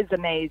 it is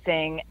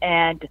amazing,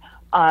 and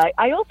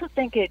I also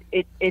think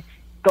it's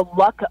the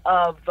luck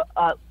of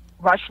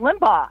Rush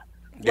Limbaugh.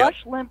 Yep.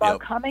 Rush Limbaugh Yep.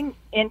 coming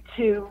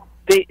into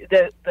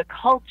the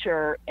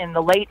culture in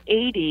the late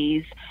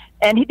 80s,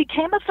 and he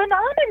became a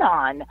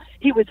phenomenon.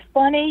 He was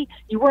funny.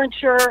 You weren't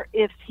sure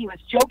if he was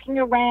joking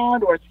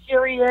around or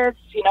serious,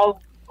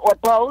 or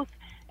both,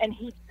 and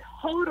he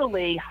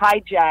totally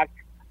hijacked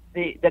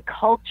the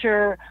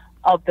culture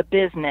of the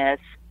business,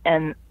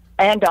 and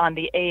on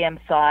the AM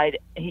side,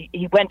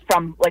 he went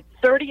from like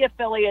 30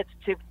 affiliates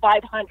to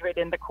 500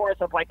 in the course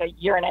of like a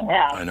year and a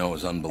half. I know, it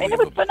was And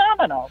unbelievable. it was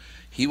phenomenal.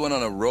 He went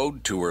on a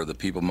road tour that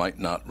people might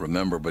not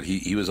remember, but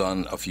he was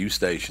on a few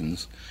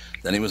stations.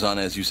 Then he was on,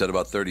 as you said,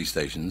 about 30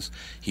 stations.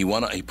 He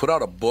put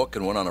out a book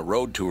and went on a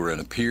road tour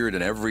and appeared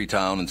in every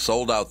town and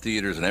sold out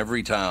theaters in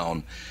every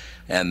town.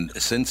 And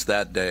since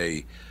that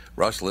day,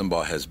 Rush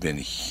Limbaugh has been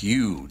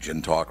huge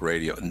in talk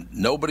radio.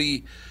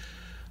 Nobody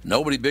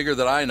bigger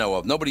that I know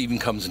of. Nobody even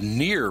comes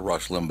near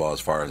Rush Limbaugh as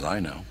far as I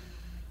know.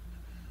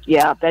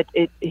 Yeah,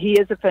 he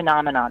is a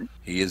phenomenon.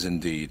 He is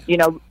indeed.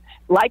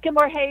 Like him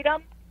or hate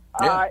him,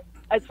 Yeah.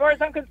 as far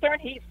as I'm concerned,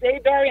 he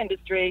saved our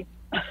industry.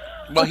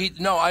 Well,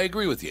 I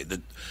agree with you.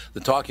 The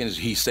talking is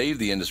he saved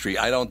the industry.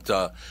 I don't.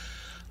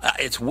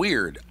 It's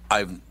weird.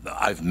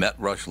 I've met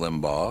Rush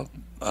Limbaugh,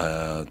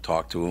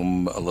 talked to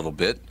him a little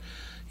bit.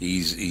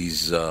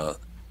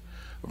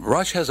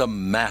 Rush has a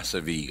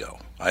massive ego.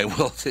 I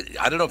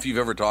don't know if you've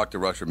ever talked to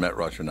Rush or met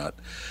Rush or not,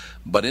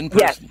 but in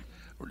person. Yes.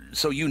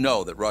 So you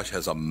know that Rush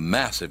has a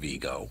massive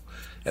ego,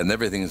 and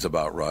everything is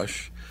about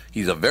Rush.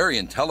 He's a very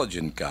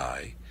intelligent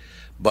guy,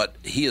 but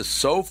he is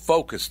so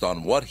focused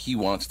on what he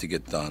wants to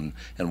get done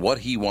and what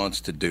he wants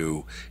to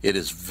do. It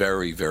is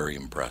very, very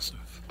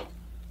impressive.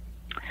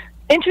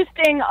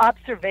 Interesting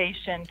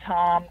observation,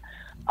 Tom.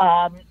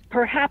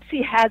 Perhaps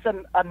he has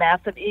a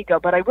massive ego,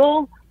 but I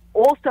will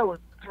also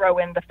throw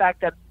in the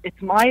fact that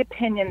it's my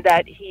opinion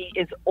that he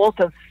is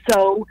also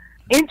so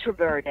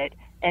introverted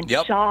and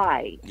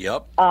shy.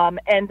 Yep.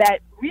 And that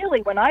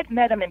really, when I've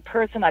met him in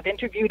person, I've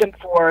interviewed him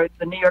for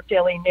the New York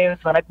Daily News.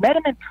 When I've met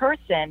him in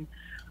person,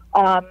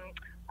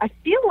 I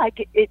feel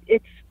like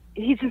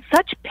he's in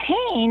such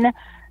pain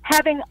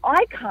having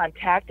eye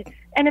contact.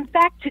 And in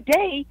fact,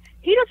 today,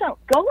 he doesn't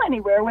go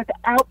anywhere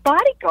without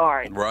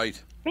bodyguards.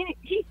 Right. I mean,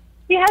 he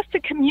has to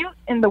commute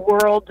in the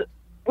world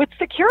with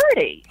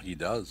security. He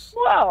does.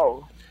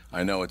 Whoa.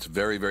 I know, it's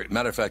very, very...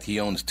 Matter of fact, he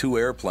owns 2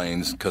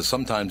 airplanes because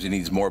sometimes he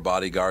needs more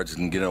bodyguards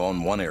than get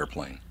on 1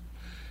 airplane.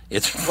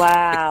 It's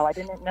wow, I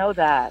didn't know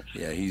that.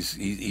 Yeah,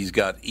 he's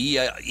got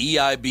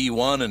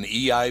EIB-1 and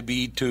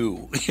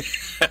EIB-2. He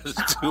has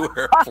 2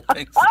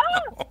 airplanes.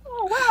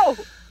 Oh, wow.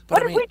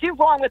 What did we do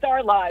wrong with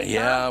our lives?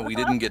 Yeah, we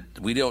didn't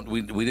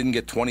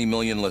get 20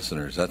 million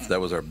listeners.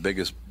 That was our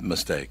biggest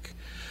mistake.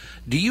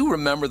 Do you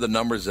remember the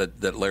numbers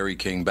that Larry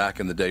King, back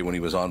in the day when he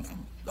was on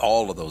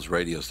all of those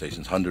radio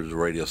stations, hundreds of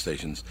radio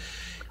stations,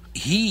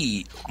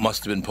 he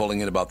must have been pulling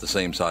in about the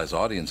same size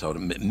audience out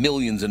of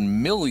millions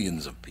and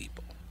millions of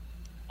people.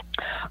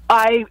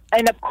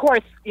 And of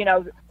course,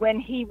 when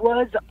he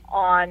was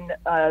on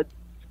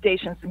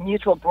stations,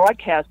 Mutual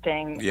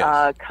Broadcasting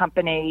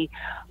Company,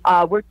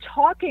 we're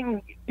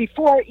talking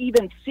before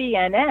even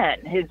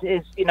CNN.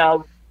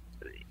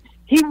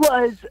 He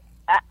was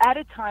at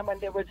a time when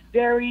there was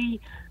very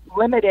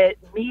limited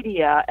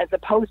media as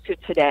opposed to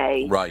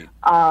today. Right.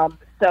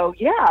 So,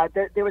 yeah,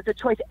 there was a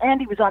choice. And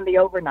he was on the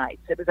overnights.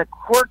 It was a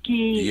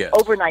quirky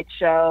overnight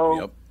show.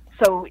 Yep.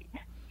 So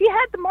he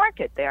had the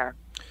market there.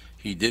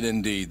 He did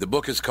indeed. The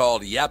book is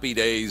called Yappy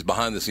Days,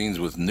 Behind the Scenes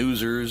with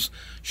Newsers,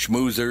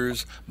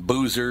 Schmoozers,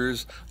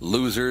 Boozers,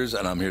 Losers,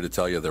 and I'm here to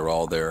tell you they're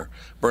all there.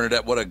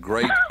 Bernadette, what a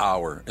great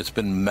hour. It's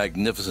been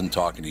magnificent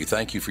talking to you.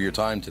 Thank you for your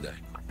time today.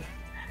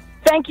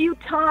 Thank you,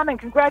 Tom, and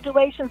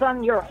congratulations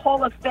on your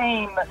Hall of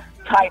Fame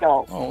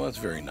title. Oh, that's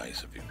very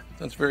nice of you.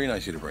 That's very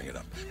nice of you to bring it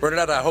up.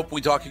 Bernadette, I hope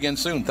we talk again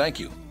soon. Thank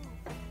you.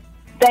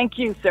 Thank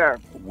you, sir.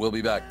 We'll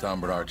be back.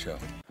 Tom Bernard Show.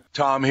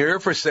 Tom here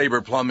for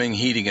Sabre Plumbing,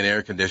 Heating, and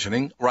Air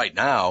Conditioning. Right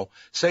now,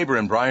 Sabre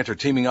and Bryant are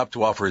teaming up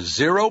to offer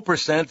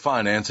 0%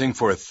 financing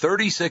for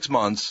 36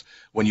 months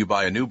when you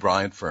buy a new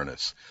Bryant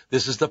furnace.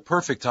 This is the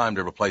perfect time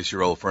to replace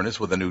your old furnace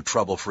with a new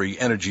trouble-free,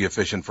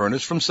 energy-efficient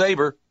furnace from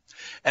Sabre.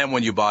 And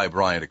when you buy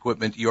Bryant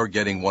equipment, you're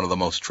getting one of the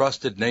most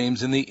trusted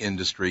names in the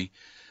industry.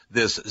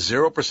 This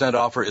 0%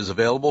 offer is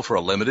available for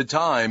a limited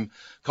time.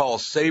 Call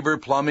Sabre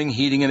Plumbing,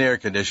 Heating, and Air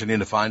Conditioning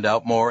to find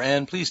out more,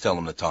 and please tell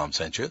them that Tom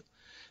sent you.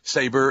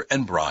 Sabre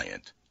and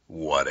Bryant,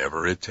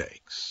 whatever it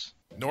takes.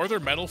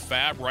 Northern Metal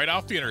Fab, right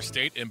off the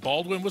interstate in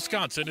Baldwin,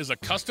 Wisconsin, is a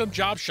custom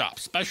job shop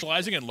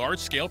specializing in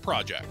large-scale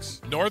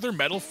projects. Northern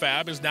Metal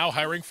Fab is now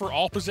hiring for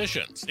all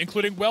positions,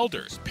 including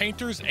welders,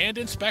 painters, and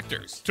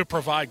inspectors, to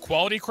provide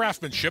quality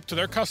craftsmanship to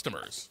their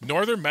customers.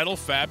 Northern Metal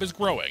Fab is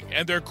growing,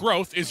 and their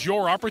growth is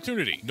your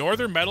opportunity.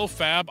 Northern Metal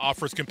Fab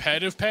offers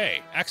competitive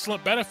pay,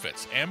 excellent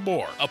benefits, and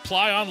more.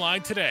 Apply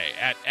online today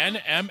at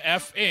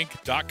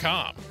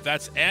nmfinc.com.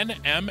 That's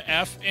nmfinc.com.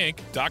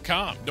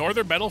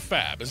 Northern Metal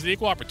Fab is an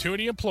equal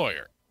opportunity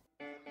employer.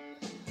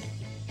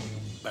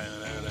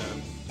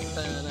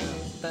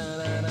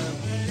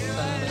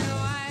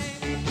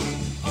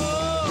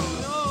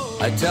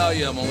 I tell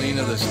you,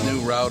 Molina, this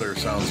new router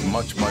sounds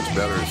much, much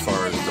better as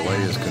far as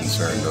delay is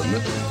concerned, doesn't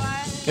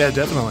it? Yeah,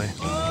 definitely.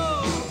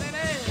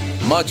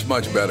 Much,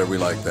 much better. We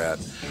like that.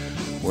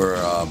 We're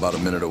about a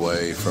minute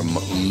away from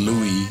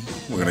Louis.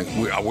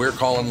 We're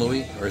calling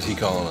Louis, or is he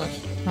calling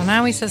us? Well,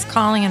 now he says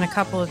calling in a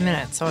couple of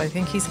minutes, so I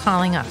think he's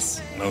calling us.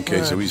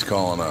 Okay, so he's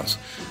calling us.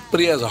 But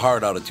he has a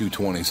hard out of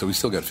 2:20, so we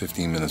still got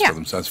 15 minutes with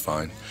him, so that's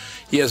fine.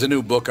 He has a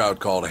new book out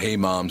called Hey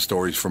Mom,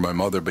 Stories for My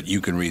Mother, but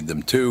you can read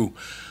them too.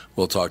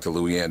 We'll talk to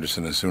Louis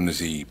Anderson as soon as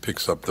he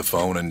picks up the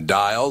phone and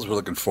dials. We're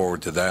looking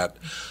forward to that.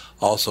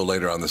 Also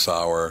later on this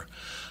hour,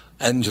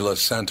 Angela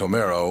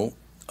Santomero,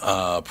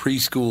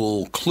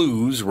 Preschool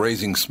Clues,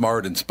 Raising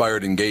Smart,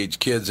 Inspired, Engaged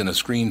Kids in a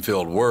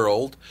Screen-Filled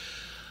World,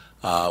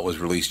 was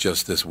released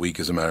just this week,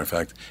 as a matter of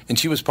fact. And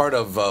she was part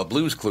of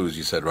Blues Clues,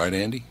 you said, right,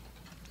 Andy?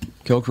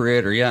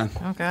 Co-creator, yeah.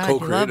 Oh, God, you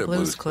love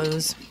Blues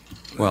Clues.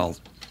 Well,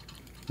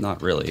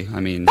 not really. I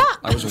mean,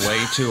 I was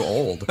way too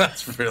old.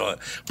 That's real.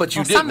 But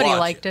you did somebody watch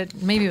liked it.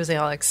 Maybe it was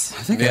Alex.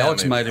 I think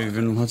Alex might have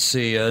even,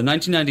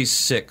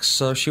 1996,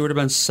 so she would have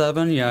been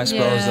 7. Yeah, I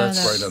suppose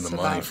that's right on the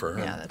money for her.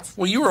 Yeah, that's,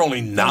 well, you were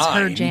only 9. That's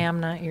her jam,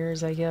 not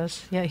yours, I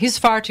guess. Yeah, he's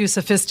far too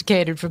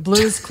sophisticated for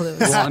Blues Clues.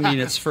 Well, I mean,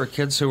 it's for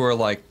kids who are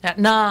like... At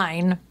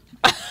 9.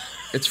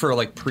 It's for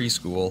like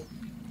preschool.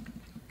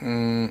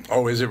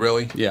 Oh, is it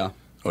really? Yeah.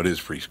 Oh, it is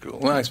preschool.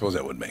 Well, I suppose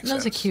that would make sense. That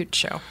was a cute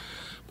show.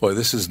 Boy,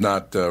 this is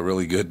not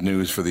really good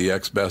news for the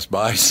ex-Best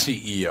Buy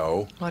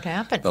CEO. What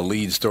happened? The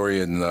lead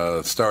story in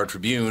the Star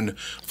Tribune.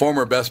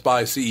 Former Best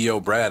Buy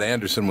CEO Brad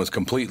Anderson was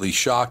completely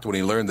shocked when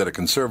he learned that a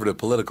conservative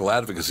political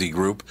advocacy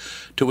group,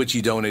 to which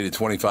he donated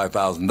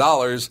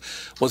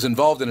 $25,000, was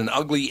involved in an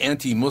ugly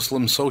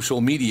anti-Muslim social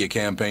media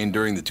campaign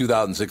during the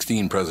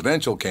 2016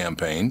 presidential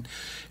campaign.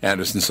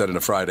 Anderson said in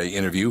a Friday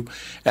interview.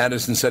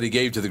 Anderson said he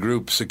gave to the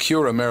group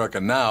Secure America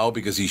Now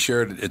because he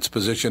shared its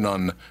position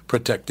on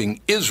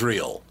protecting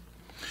Israel.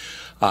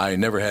 I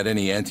never had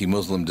any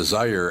anti-Muslim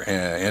desire,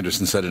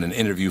 Anderson said in an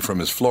interview from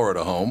his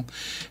Florida home.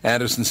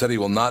 Anderson said he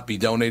will not be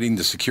donating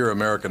to Secure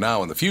America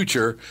Now in the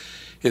future.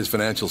 His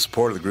financial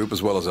support of the group,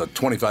 as well as a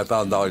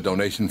 $25,000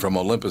 donation from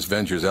Olympus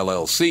Ventures,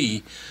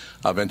 LLC,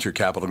 a venture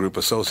capital group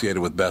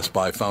associated with Best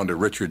Buy founder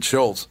Richard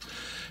Schultz,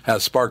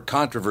 has sparked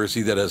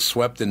controversy that has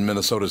swept in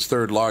Minnesota's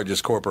third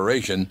largest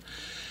corporation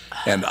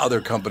and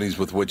other companies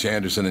with which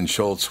Anderson and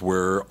Schultz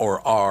were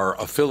or are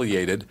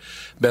affiliated.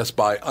 Best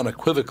Buy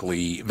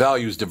unequivocally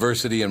values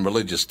diversity and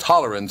religious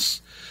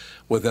tolerance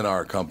within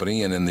our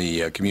company and in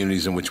the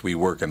communities in which we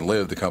work and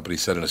live, the company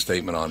said in a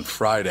statement on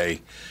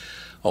Friday.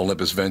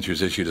 Olympus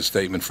Ventures issued a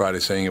statement Friday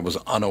saying it was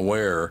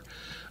unaware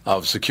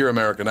of Secure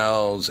America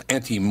Now's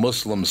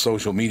anti-Muslim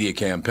social media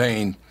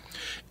campaign.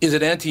 Is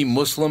it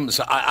anti-Muslim?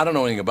 So I don't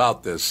know anything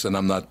about this, and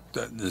I'm not.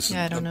 I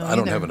don't know. I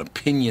don't have an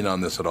opinion on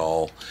this at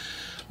all.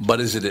 But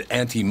is it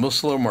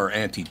anti-Muslim or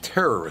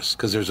anti-terrorist?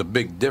 Because there's a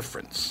big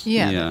difference.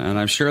 Yeah, and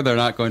I'm sure they're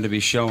not going to be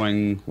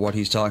showing what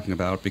he's talking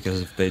about, because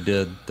if they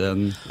did,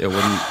 then it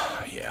wouldn't.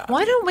 Yeah.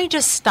 Why don't we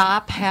just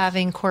stop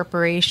having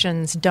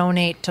corporations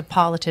donate to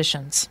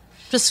politicians?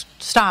 Just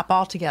stop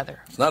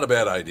altogether. It's not a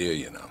bad idea,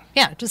 you know.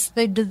 Yeah,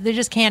 they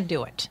just can't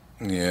do it.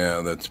 Yeah,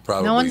 that's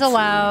probably no one's true.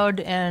 allowed,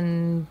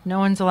 and no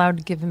one's allowed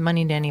to give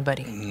money to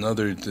anybody.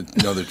 Another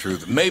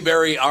truth.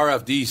 Mayberry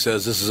RFD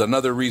says this is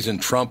another reason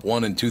Trump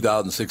won in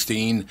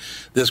 2016.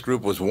 This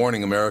group was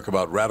warning America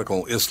about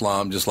radical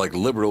Islam, just like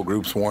liberal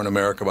groups warn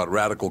America about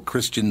radical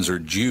Christians or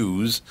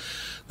Jews.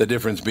 The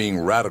difference being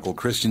radical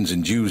Christians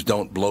and Jews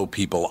don't blow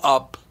people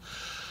up.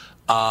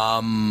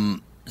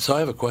 So I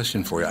have a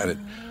question for you.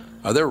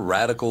 Are there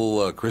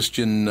radical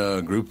Christian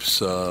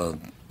groups?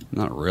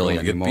 Not really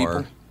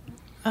anymore.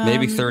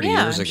 Maybe 30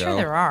 years ago. I'm sure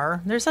there are.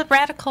 There's a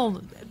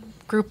radical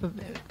group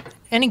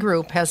any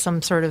group has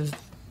some sort of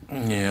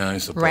I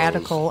suppose.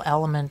 Radical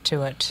element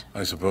to it.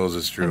 I suppose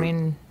it's true. I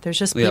mean, there's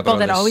just people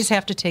that always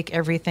have to take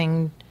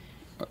everything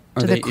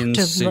to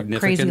the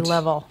crazy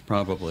level.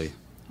 Probably.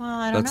 Well,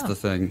 I don't know. That's the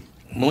thing.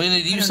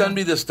 Melina, do you send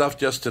me this stuff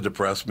just to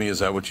depress me? Is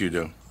that what you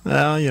do?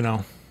 Well, you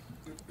know.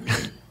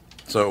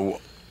 So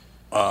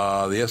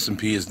the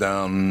S&P is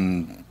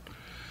down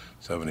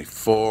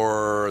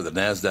 74. The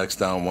Nasdaq's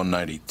down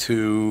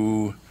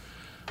 192.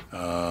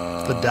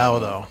 The Dow,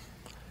 though.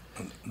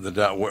 The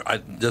Dow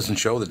it doesn't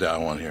show the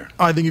Dow on here.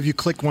 I think if you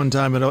click one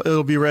time,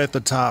 it'll be right at the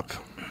top.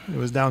 It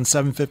was down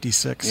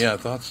 756. Yeah, I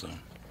thought so.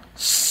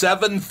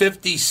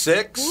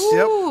 $7.56.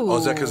 Yep. Oh,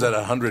 is that because that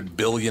 $100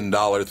 billion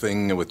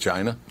thing with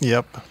China?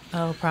 Yep.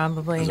 Oh,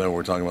 probably. Is that what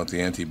we're talking about?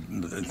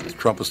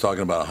 Trump was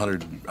talking about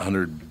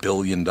 $100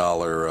 billion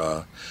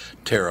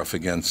tariff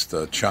against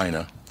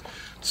China.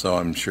 So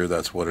I'm sure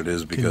that's what it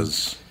is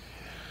because.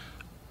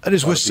 I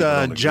just a lot of wish people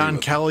don't agree John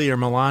with it. Kelly or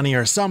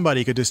Melania or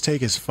somebody could just take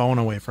his phone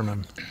away from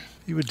him.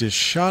 He would just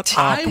shut up.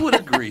 I would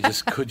agree.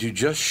 Could you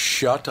just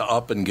shut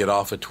up and get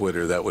off of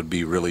Twitter? That would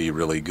be really,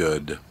 really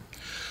good.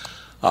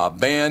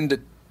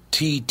 Banned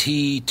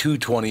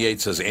TT228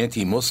 says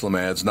anti-Muslim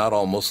ads. Not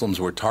all Muslims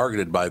were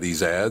targeted by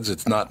these ads.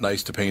 It's not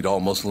nice to paint all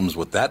Muslims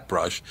with that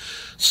brush.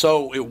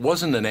 So it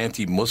wasn't an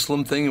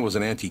anti-Muslim thing. It was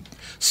an anti.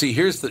 See,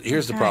 here's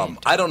the problem.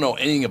 I don't know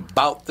anything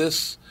about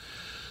this.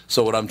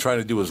 So what I'm trying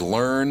to do is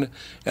learn.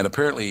 And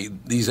apparently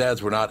these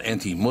ads were not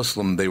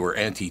anti-Muslim. They were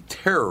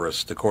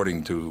anti-terrorist,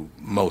 according to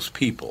most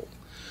people.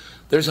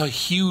 There's a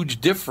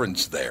huge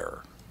difference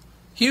there.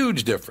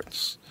 Huge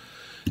difference.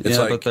 It's yeah,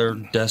 like, but they're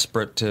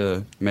desperate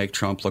to make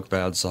Trump look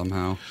bad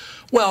somehow.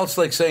 well, it's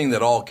like saying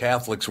that all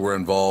Catholics were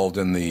involved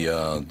in the,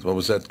 what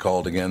was that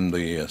called again,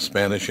 the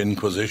Spanish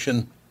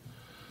Inquisition?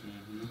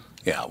 Mm-hmm.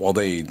 Yeah, well,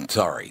 it's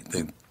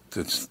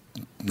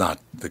not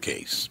the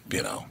case,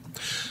 you know.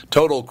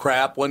 Total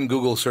crap. One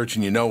Google search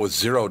and you know with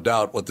zero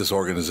doubt what this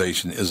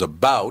organization is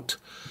about.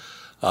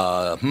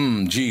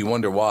 Gee,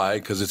 wonder why,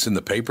 because it's in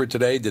the paper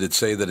today. Did it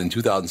say that in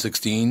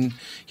 2016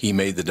 he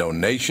made the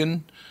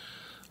donation?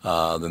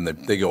 Then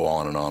they go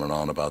on and on and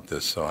on about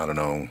this, so I don't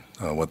know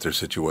what their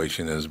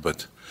situation is.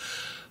 But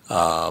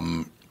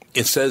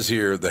it says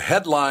here, the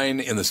headline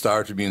in the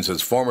Star Tribune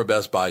says, former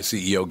Best Buy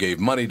CEO gave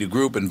money to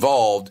group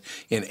involved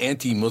in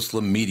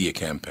anti-Muslim media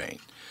campaign.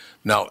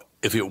 Now,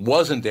 if it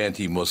wasn't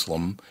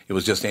anti-Muslim, it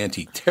was just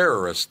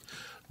anti-terrorist,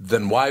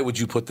 then why would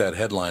you put that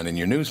headline in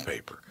your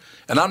newspaper?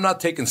 And I'm not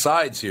taking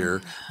sides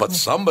here, but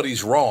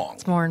somebody's wrong.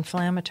 It's more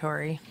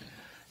inflammatory.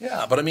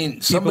 Yeah, but I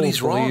mean, somebody's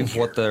People wrong believe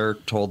here. what they're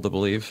told to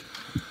believe.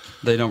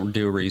 They don't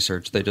do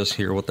research. They just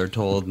hear what they're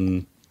told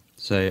and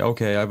say,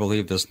 okay, I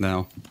believe this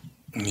now.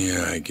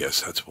 Yeah, I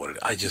guess that's what it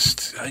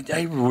is.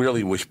 I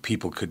really wish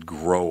people could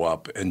grow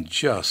up and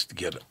just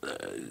get.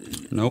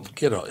 Nope.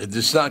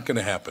 It's not going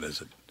to happen,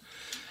 is it?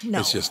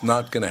 No. It's just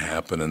not going to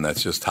happen, and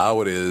that's just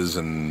how it is.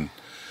 And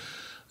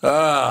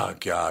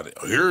God,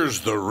 here's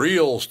the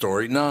real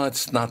story. No,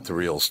 it's not the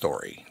real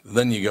story.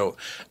 Then you go,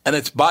 and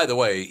it's, by the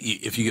way,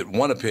 if you get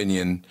one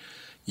opinion,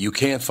 you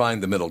can't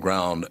find the middle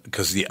ground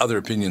because the other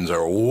opinions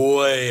are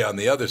way on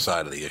the other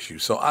side of the issue.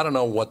 So I don't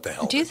know what the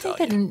hell. Do you think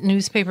that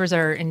newspapers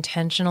are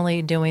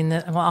intentionally doing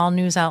that? Well, all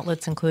news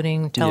outlets,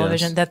 including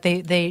television, Yes. that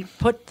they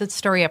put the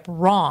story up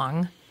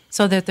wrong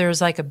so that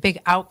there's like a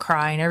big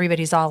outcry and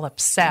everybody's all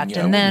upset,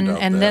 Yeah, I and then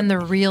wouldn't doubt that. then the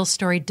real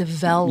story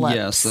develops.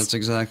 Yes, that's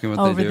exactly what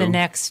over they do. the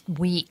next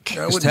week. I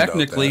Because wouldn't doubt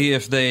technically,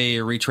 if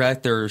they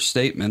retract their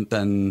statement,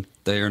 then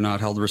they are not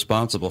held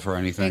responsible for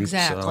anything.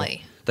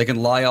 Exactly. So they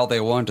can lie all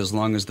they want as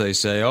long as they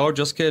say, oh,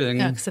 just kidding.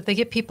 Yeah, because if they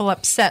get people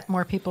upset,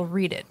 more people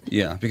read it.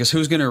 Yeah, because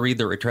who's going to read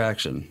the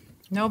retraction?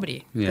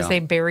 Nobody, because Yeah. they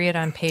bury it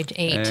on page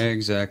 8.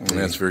 Exactly.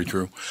 That's very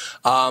true.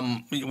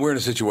 We're in a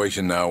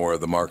situation now where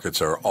the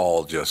markets are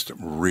all just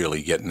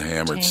really getting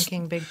hammered.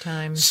 Tanking big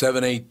time.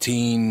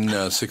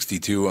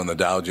 718.62 on the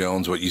Dow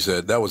Jones. What you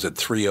said, that was at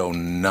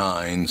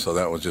 309, so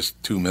that was just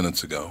 2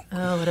 minutes ago.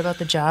 Oh, what about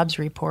the jobs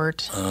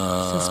report?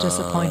 This is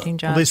disappointing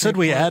jobs Well, they said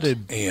we report.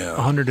 added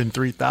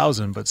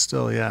 103,000, but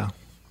still, yeah.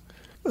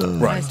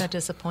 Why is that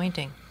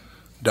disappointing?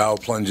 Dow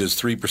plunges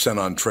 3%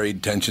 on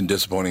trade tension,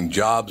 disappointing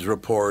jobs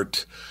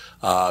report.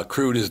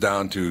 Crude is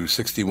down to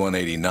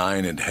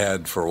 61.89. It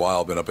had for a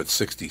while been up at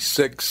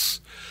 66.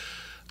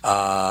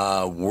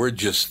 We're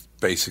just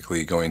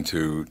basically going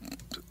to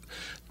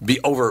be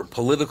over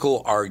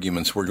political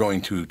arguments. We're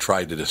going to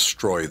try to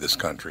destroy this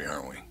country,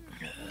 aren't we?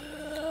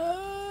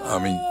 I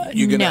mean,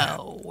 you're gonna.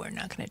 No, we're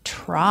not going to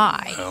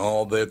try.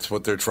 Well, that's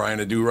what they're trying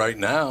to do right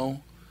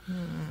now.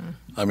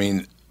 I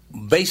mean,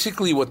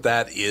 basically what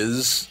that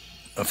is,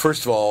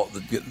 first of all,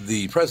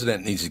 the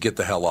president needs to get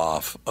the hell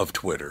off of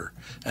Twitter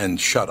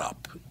and shut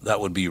up. That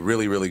would be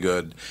really, really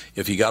good.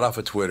 If he got off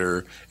of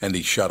Twitter and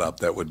he shut up,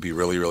 that would be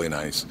really, really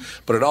nice.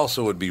 But it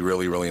also would be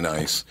really, really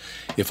nice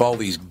if all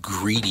these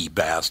greedy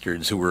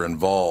bastards who were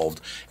involved,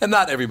 and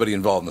not everybody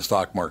involved in the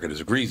stock market is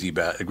a greedy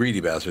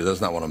bastard,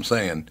 that's not what I'm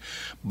saying,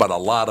 but a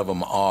lot of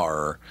them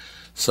are.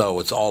 So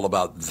it's all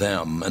about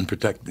them and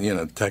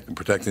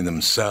protecting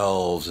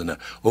themselves. And I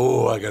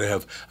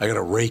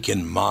gotta rake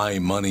in my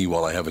money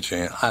while I have a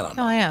chance. I don't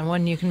know. Oh, yeah, and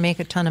when you can make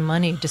a ton of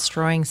money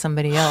destroying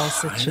somebody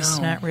else, it's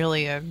just not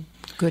really a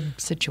good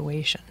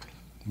situation.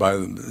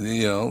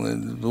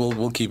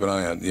 We'll keep an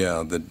eye on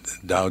the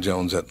Dow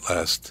Jones at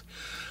last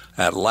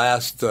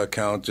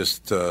count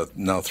just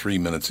now 3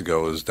 minutes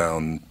ago is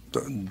down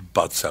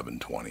about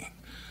 720.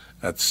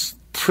 That's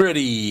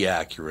pretty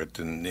accurate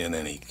in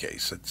any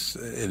case.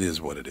 It is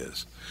what it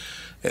is.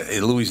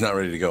 Louis not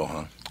ready to go,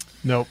 huh?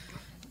 Nope.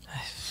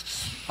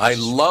 I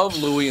love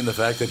Louis in the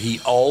fact that he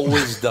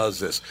always does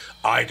this.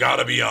 I got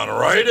to be on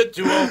right at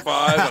 2:05,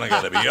 and I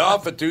got to be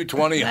off at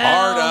 2:20,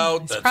 hard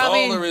out. That's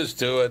all there is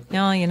to it.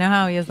 No, you know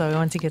how he is, though,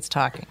 once he gets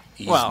talking.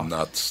 He's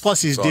nuts.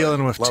 Plus, he's Sorry.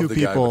 dealing with Love two the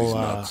guy, but people. he's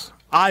nuts.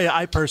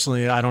 I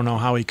personally, I don't know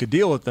how he could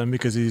deal with them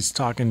because he's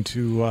talking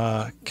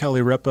to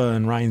Kelly Ripa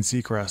and Ryan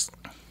Seacrest.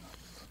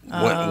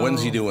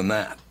 When's he doing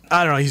that?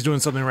 I don't know. He's doing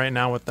something right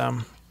now with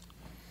them.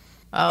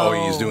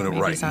 Oh, he's doing it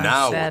maybe right he's on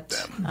now set.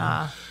 with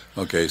them.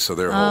 Okay, so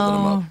they're holding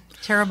him up.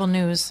 Terrible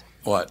news.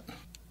 What?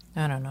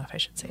 I don't know if I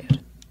should say it.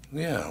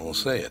 Yeah, we'll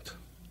say it.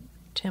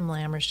 Tim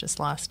Lammers just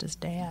lost his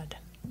dad.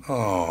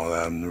 Oh,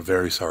 I'm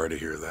very sorry to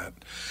hear that.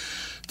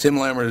 Tim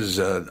Lammers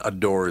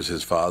adores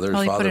his father.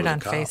 Well, His he father put it was a on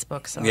cop.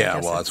 Facebook, so I yeah,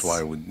 guess well, that's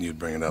it's- why you'd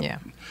bring it up. Yeah.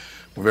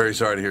 We're very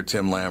sorry to hear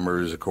Tim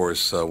Lammers, of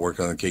course, worked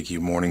on the KQ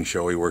Morning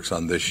Show. He works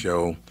on this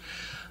show.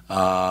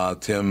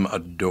 Tim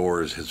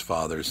adores his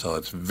father, so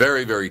it's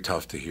very, very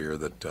tough to hear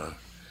that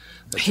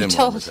He Tim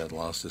told- Lammers had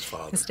lost his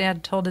father. His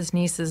dad told his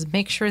nieces,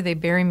 make sure they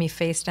bury me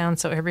face down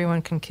so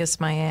everyone can kiss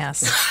my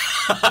ass.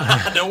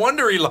 No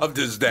wonder he loved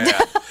his dad.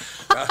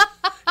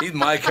 He's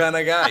my kind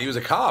of guy. He was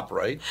a cop,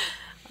 right?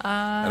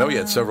 I know he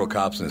had several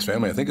cops in his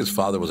family. I think his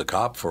father was a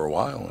cop for a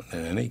while,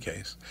 in any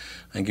case.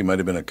 I think he might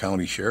have been a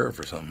county sheriff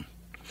or something.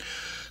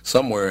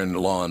 Somewhere in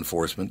law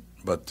enforcement.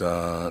 But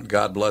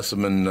God bless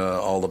him and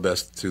all the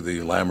best to the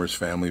Lammers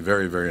family.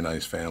 Very, very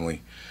nice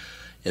family.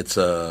 It's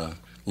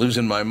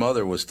losing my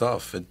mother was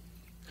tough.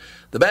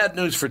 The bad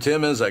news for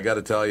Tim is, I got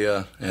to tell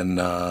you, and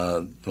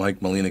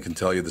Mike Molina can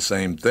tell you the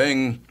same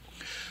thing,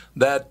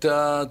 that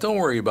don't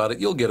worry about it.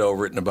 You'll get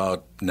over it in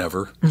about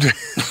never.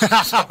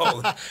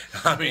 So,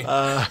 I mean,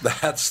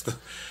 that's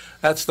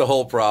the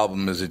whole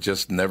problem. Is it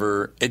just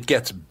never? It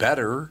gets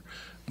better,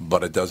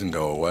 but it doesn't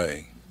go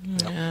away.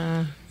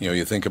 Yeah. You know,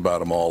 you think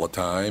about him all the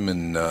time,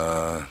 and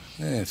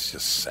it's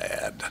just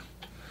sad.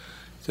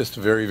 Just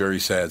a very, very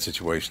sad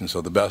situation. So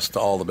all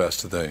the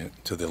best to the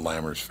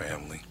Lammers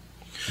family.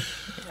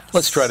 Yes.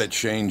 Let's try to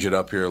change it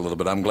up here a little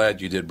bit. I'm glad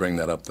you did bring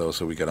that up, though,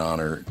 so we could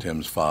honor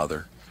Tim's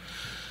father.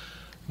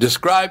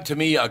 Describe to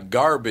me a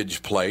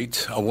garbage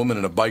plate a woman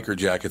in a biker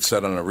jacket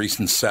said on a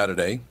recent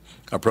Saturday,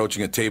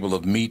 approaching a table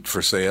of meat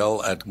for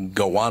sale at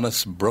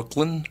Gowanus,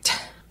 Brooklyn.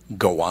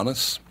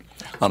 Gowanus.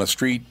 On a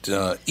street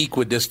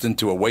equidistant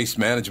to a waste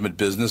management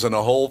business and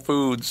a Whole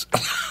Foods.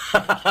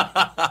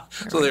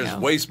 So there's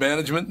waste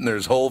management and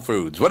there's Whole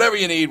Foods. Whatever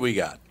you need, we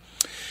got.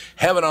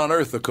 Heaven on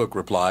earth, the cook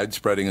replied,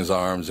 spreading his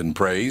arms in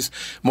praise.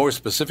 More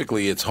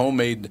specifically, it's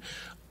homemade.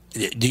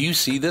 Do you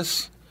see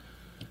this?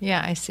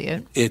 Yeah, I see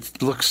it.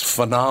 It looks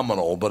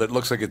phenomenal, but it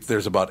looks like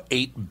there's about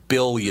 8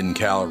 billion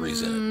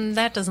calories in it.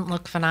 That doesn't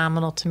look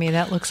phenomenal to me.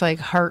 That looks like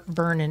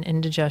heartburn and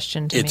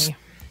indigestion to me.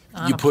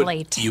 On a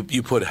plate.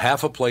 You put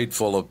half a plate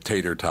full of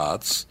tater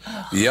tots.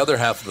 The other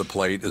half of the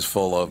plate is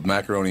full of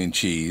macaroni and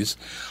cheese.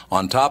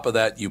 On top of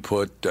that, you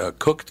put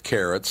cooked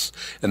carrots,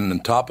 and on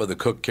top of the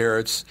cooked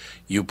carrots,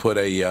 you put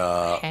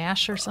a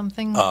hash or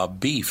something.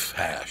 Beef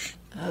hash.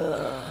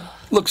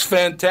 Looks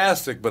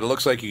fantastic, but it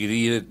looks like you could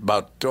eat it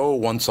about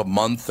once a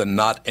month and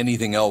not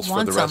anything else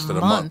for the rest of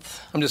the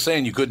month. I'm just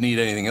saying you couldn't eat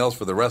anything else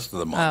for the rest of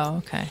the month. Oh,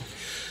 okay.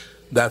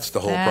 That's the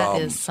whole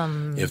problem. Is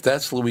some... If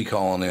that's Louis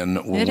calling in,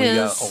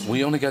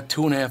 we only got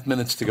 2.5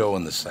 minutes to go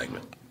in this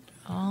segment.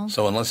 Oh.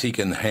 So unless he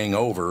can hang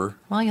over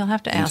you'll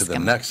have to ask into the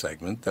him. next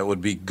segment, that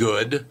would be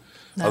good.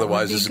 That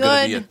Otherwise, would be this is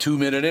going to be good. a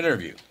 2-minute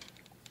interview.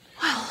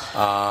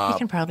 We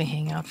can probably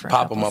hang out for a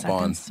pop couple him up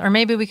seconds. Or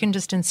maybe we can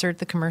just insert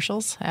the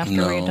commercials after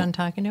we're done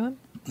talking to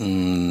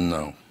him.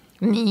 No.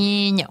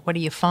 No. What are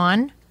you,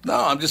 fawn? No,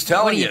 I'm just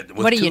telling you.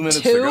 With 2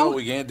 minutes to go,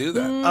 we can't do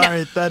that. All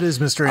right, that is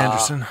Mr.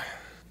 Anderson.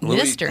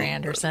 Mr.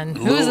 Anderson.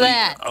 Who's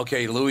that?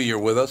 Okay, Louis, you're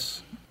with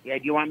us? Yeah,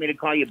 do you want me to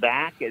call you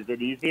back? Is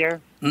it easier?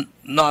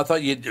 No, I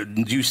thought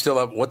you still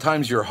have... What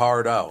time's your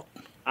hard out?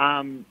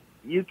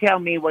 You tell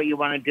me what you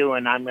want to do,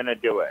 and I'm going to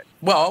do it.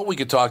 Well, we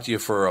could talk to you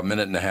for a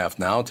minute and a half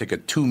now, take a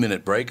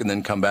 2-minute break, and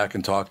then come back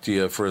and talk to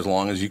you for as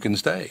long as you can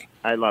stay.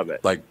 I love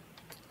it. Like,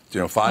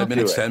 5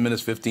 minutes, 10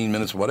 minutes, 15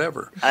 minutes,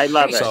 whatever. I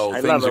love it. So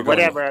I things love are it. going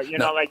Whatever,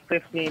 well. like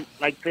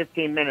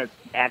 15 minutes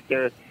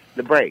after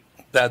the break.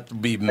 That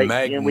would be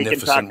magnificent. We can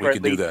talk for we at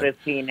could do least that.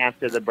 15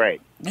 after the break.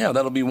 Yeah,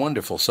 that'll be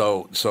wonderful.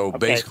 So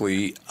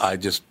basically, I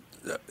just...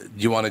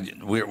 you want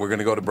to? We're going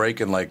to go to break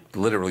in like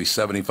literally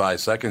 75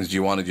 seconds. Do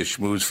you want to just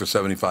schmooze for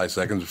 75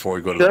 seconds before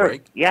we go to the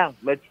break? Yeah,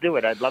 let's do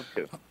it. I'd love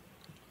to.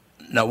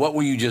 Now, what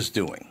were you just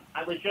doing?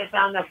 I was just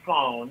on the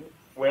phone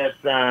with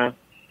the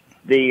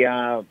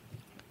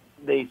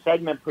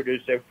segment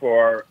producer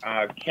for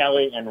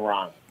Kelly and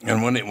Ryan.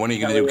 And when are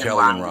you going to do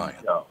Kelly and Ryan?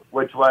 Show,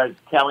 which was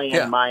Kelly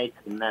Yeah. and Mike,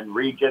 and then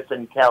Regis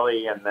and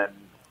Kelly, and then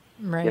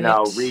Right.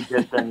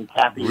 Regis and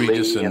Kathy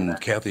Regis Lee, and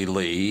Kathy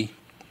Lee.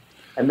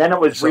 and then it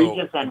was So-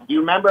 Regis and. Do you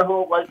remember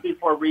who it was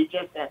before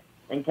Regis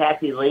and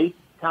Kathy Lee?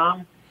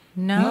 Tom,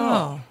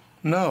 No.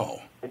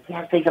 No. I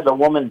can't think of the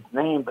woman's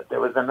name, but there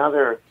was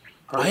another.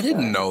 person. I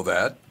didn't know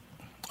that.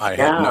 I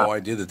Yeah. had no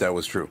idea that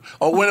was true.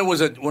 Oh, when it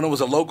was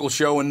a local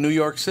show in New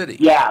York City.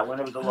 Yeah, when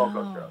it was a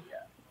local show. Yeah.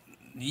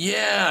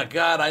 Yeah,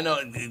 God, I know,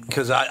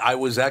 because I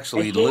was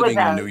actually And she living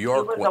was in New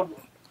York.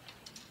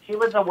 She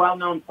was a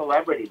well-known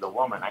celebrity, the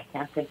woman. I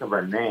can't think of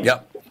her name.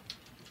 Yep,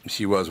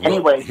 she was.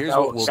 Anyway, here's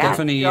so what we'll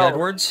Stephanie do.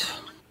 Edwards.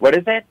 What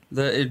is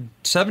it?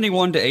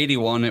 71 to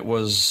 81, it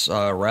was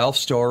Ralph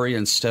Story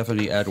and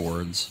Stephanie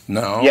Edwards.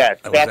 No. Yes,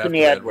 that was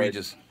Stephanie after that.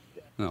 Edwards.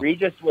 No.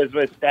 Regis was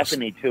with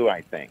Stephanie, too,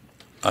 I think.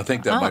 I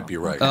think that might be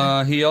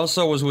right. He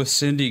also was with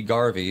Cindy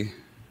Garvey.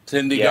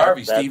 Cindy Yeah,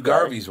 Garvey, that's Steve right.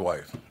 Garvey's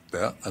wife.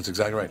 Yeah, that's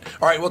exactly right.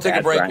 All right, we'll take a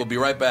That's break. right. We'll be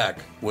right back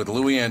with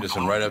Louis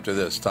Anderson right after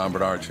this Tom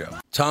Bernard Show.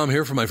 Tom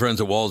here from my friends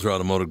at Walzer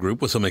Automotive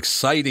Group with some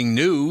exciting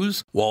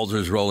news.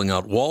 Walzer's rolling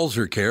out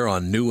Walzer Care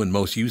on new and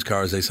most used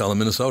cars they sell in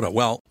Minnesota.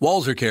 Well,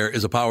 Walzer Care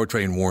is a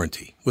powertrain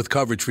warranty with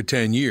coverage for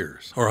 10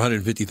 years or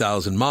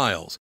 150,000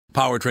 miles.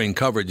 Powertrain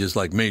coverage is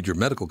like major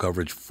medical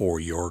coverage for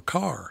your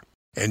car.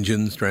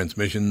 Engines,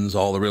 transmissions,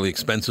 all the really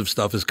expensive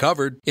stuff is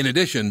covered. In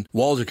addition,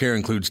 Walzer Care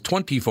includes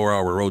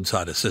 24-hour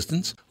roadside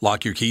assistance,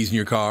 lock your keys in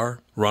your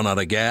car, run out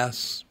of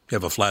gas, you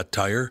have a flat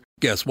tire.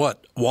 Guess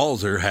what?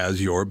 Walzer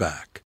has your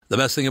back. The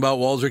best thing about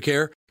Walzer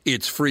Care?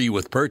 It's free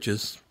with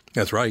purchase.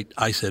 That's right,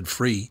 I said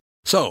free.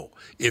 So,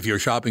 if you're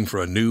shopping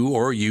for a new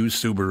or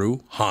used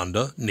Subaru,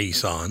 Honda,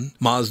 Nissan,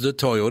 Mazda,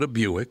 Toyota,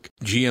 Buick,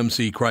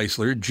 GMC,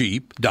 Chrysler,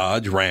 Jeep,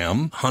 Dodge,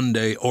 Ram,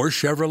 Hyundai, or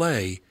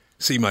Chevrolet,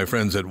 see my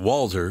friends at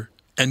Walzer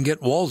and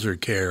get Walzer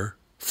Care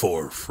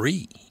for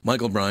free.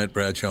 Michael Bryant,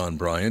 Bradshaw and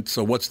Bryant.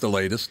 So what's the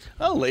latest?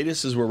 Well, the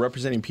latest is we're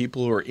representing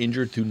people who are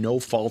injured through no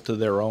fault of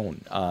their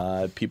own.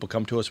 People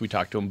come to us. We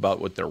talk to them about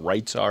what their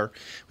rights are.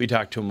 We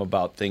talk to them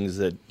about things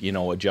that,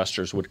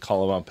 adjusters would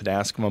call them up and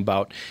ask them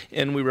about.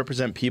 And we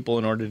represent people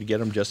in order to get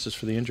them justice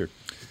for the injured.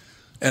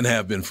 And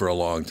have been for a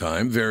long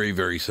time. Very,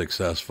 very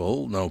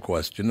successful, no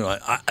question.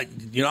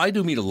 I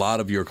do meet a lot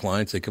of your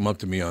clients. They come up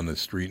to me on the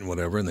street and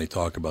whatever, and they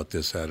talk about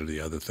this, that, or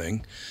the other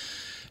thing.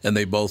 And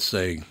they both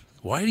say,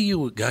 why do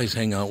you guys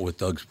hang out with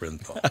Doug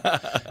Sprinthal?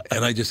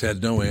 And I just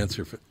had no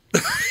answer for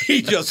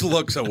He just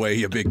looks away,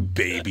 you big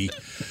baby.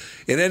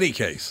 In any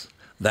case,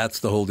 that's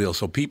the whole deal.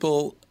 So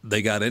people,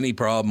 they got any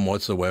problem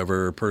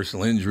whatsoever,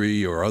 personal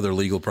injury or other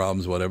legal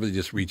problems, whatever, they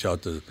just reach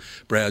out to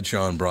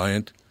Bradshaw and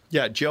Bryant.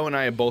 Yeah, Joe and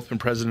I have both been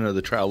president of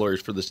the trial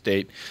lawyers for the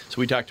state,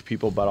 so we talk to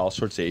people about all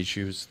sorts of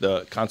issues.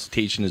 The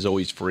consultation is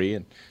always free,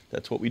 and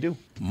that's what we do.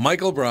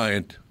 Michael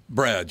Bryant,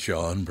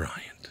 Bradshaw and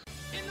Bryant.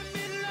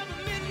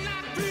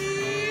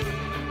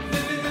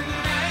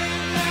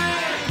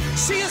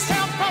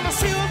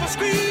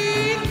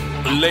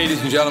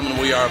 Ladies and gentlemen,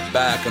 we are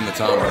back on the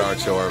Tom Bernard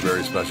Show. Our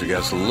very special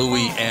guest,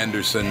 Louis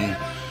Anderson,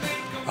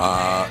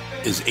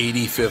 his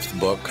 85th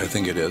book, I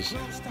think it is.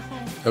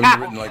 Have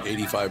you written like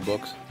 85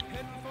 books?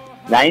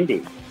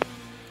 90.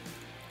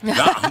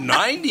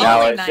 90?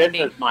 No,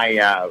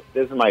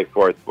 this is my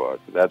fourth book.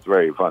 That's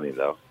very funny,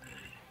 though.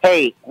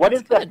 Hey, what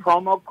is the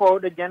promo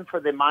code again for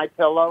the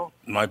MyPillow?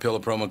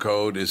 MyPillow promo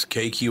code is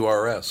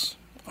KQRS.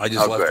 I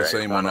just left the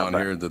same one on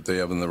here that they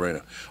have in the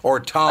radio. Or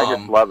Tom. I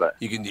just love it.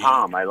 You can,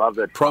 Tom, I love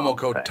the promo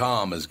code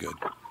Tom is good.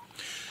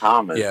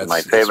 Tom is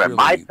my favorite. Really,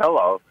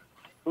 MyPillow.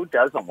 Who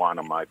doesn't want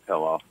a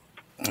MyPillow?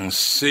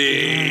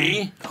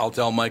 See? I'll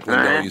tell Mike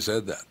Lindell you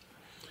said that.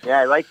 Yeah,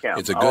 I like him.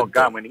 It's a good Oh,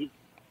 God,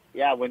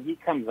 when he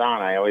comes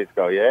on, I always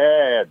go,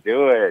 yeah,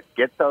 do it.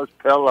 Get those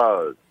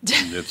pillows.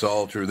 It's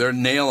all true. They're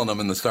nailing him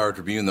in the Star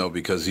Tribune, though,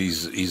 because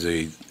he's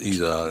a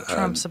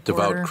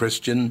devout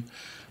Christian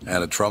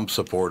and a Trump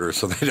supporter,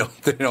 so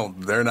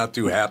they're not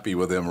too happy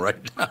with him right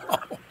now.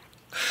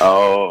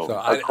 Oh, so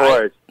of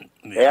course.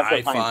 They have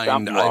to find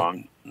something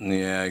wrong.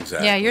 Yeah,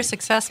 exactly. Yeah, you're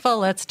successful.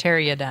 Let's tear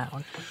you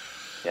down.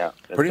 Yeah,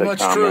 pretty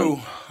much true.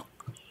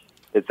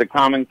 It's a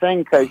common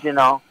thing because you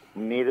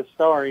need a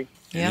story.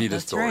 Yeah,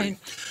 that's story. right.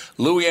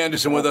 Louis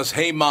Anderson with us.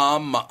 Hey,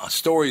 Mom,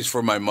 stories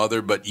for my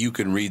mother, but you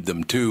can read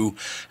them too.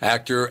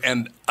 Actor,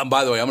 and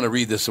by the way, I'm going to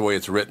read this the way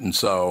it's written,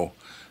 so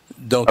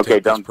don't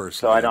take this personally.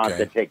 So I don't have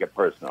to take it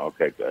personal.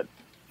 Okay, good.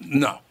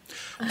 No.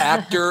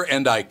 Actor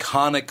and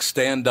iconic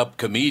stand-up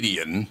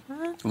comedian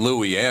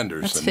Louis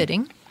Anderson. That's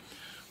fitting.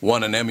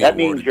 Won an Emmy That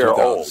Award in means you're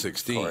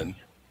 2016.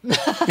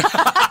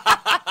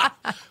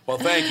 Well,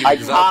 thank you.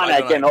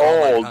 Iconic and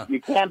old. You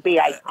can't be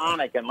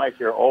iconic unless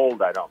you're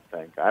old, I don't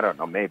think. I don't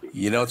know, maybe.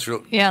 You know, it's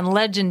real. Yeah, and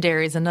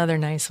legendary is another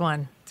nice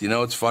one. Do you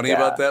know what's funny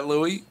about that,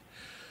 Louis?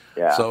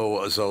 Yeah.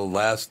 So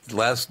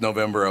last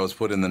November, I was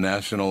put in the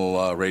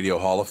National Radio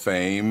Hall of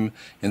Fame.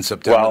 In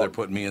September, they're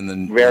putting me in the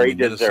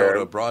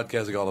Minnesota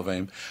Broadcasting Hall of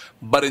Fame.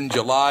 But in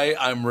July,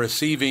 I'm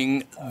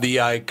receiving the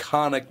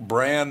Iconic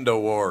Brand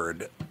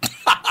Award.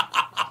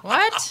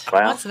 What?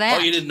 Well, What's that?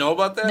 Oh, you didn't know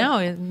about that?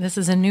 No, this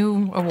is a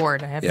new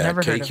award. I have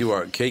never heard of.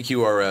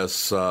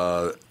 KQRS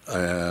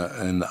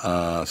and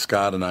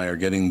Scott and I are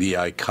getting the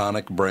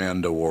Iconic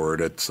Brand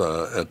Award. It's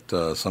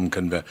at some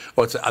convention.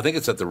 Well, I think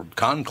it's at the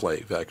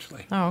Conclave,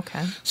 actually. Oh,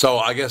 okay. So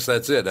I guess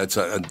that's it.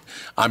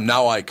 I'm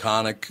now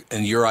iconic,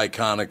 and you're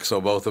iconic, so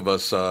both of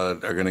us are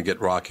going to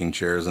get rocking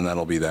chairs, and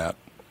that'll be that.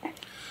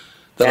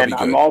 That'll be good.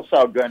 I'm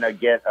also going to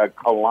get a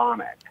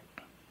colonic.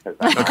 A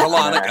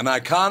colonic, an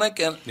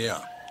iconic, and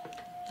yeah.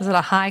 Is it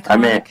a high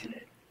comic?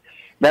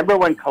 Remember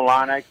when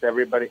Colonics,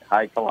 everybody,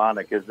 hi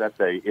Colonic, is that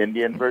the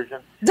Indian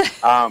version?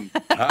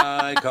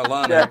 Hi,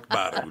 Colonic.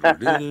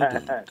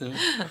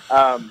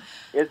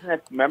 Isn't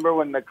it, remember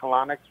when the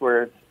Colonics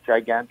were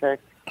gigantic?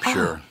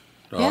 Sure.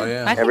 Oh,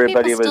 yeah. I think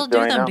Everybody people was still do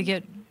doing them them? to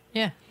get.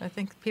 Yeah, I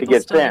think To people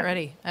get still thin. get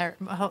ready.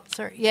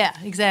 Sorry. Yeah,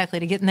 exactly.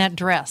 To get in that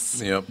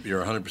dress. Yep,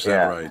 you're 100%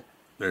 Yeah. right.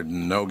 There's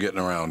no getting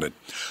around it.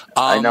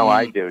 I know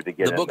I do to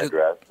get the in book the is-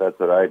 dress. That's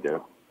what I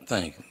do.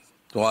 Thank you.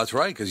 Well, that's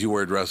right, because you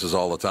wear dresses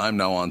all the time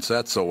now on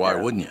set, so why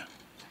wouldn't you?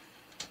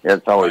 Yeah,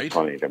 it's always Right.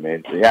 funny to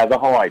me. Yeah, the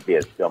whole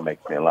idea still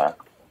makes me laugh.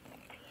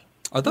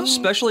 Are those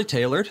specially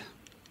tailored?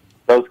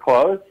 Those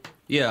clothes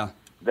Yeah.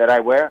 that I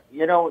wear,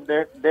 you know,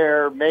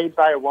 they're made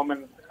by a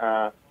woman.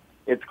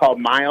 It's called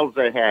Miles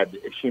Ahead.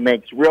 She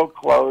makes real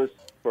clothes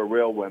for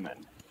real women.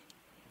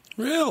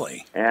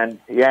 Really? And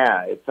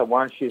yeah,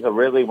 she's a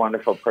really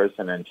wonderful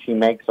person, and she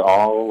makes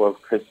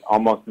almost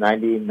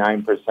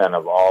 99%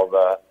 of all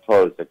the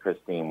clothes that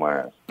Christine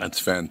wears. That's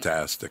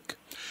fantastic.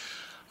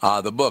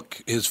 The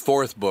book, his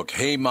fourth book,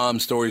 Hey Mom,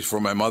 Stories for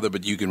My Mother,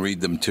 but you can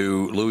read them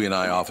too. Louie and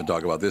I often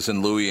talk about this,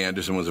 and Louie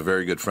Anderson was a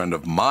very good friend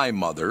of my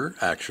mother,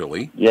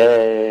 actually.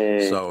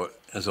 Yay! So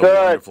it's a Toots.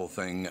 wonderful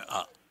thing.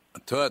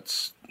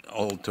 Toots,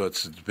 old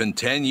Toots, it's been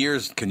 10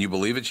 years. Can you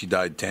believe it? She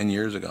died 10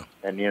 years ago.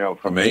 And, you know,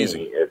 for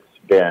Amazing. me, it's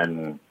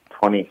been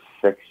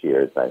 26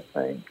 years, I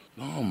think.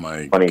 Oh,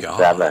 my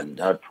 27. God.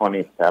 No,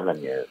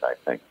 27 years, I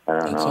think. I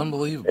don't That's know.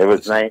 unbelievable. It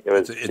was It's- it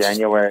was it's-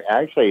 January.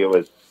 Actually, it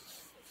was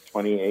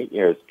 28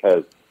 years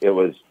because it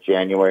was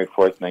January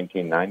 4th,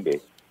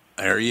 1990.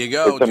 There you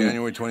go, It's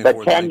January 24th,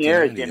 But 10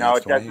 years, 1990, you know,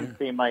 that's it 20 doesn't years.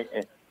 seem like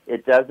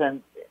it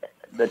doesn't.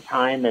 The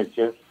time is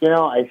just, you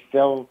know, I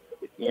still,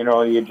 you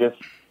know,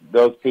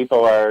 those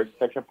people are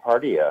such a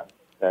part of you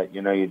that,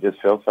 you know, you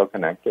just feel so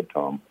connected to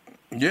them.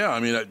 Yeah, I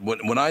mean,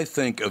 when I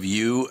think of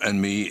you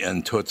and me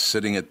and Toots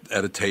sitting at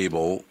a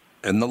table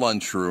in the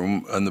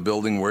lunchroom in the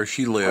building where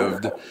she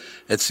lived,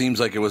 it seems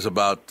like it was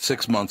about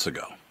 6 months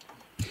ago.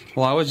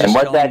 Well, I was And just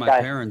what telling that my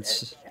guy-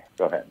 parents.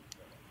 Go ahead.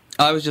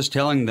 I was just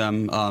telling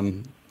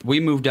them we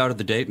moved out of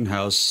the Dayton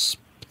house,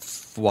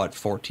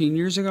 14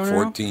 years ago now?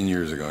 14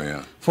 years ago,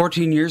 yeah.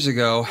 14 years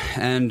ago,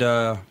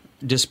 and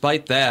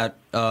despite that,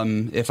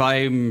 if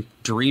I'm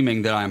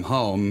dreaming that I'm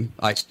home,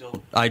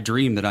 I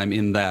dream that I'm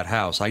in that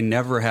house. I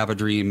never have a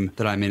dream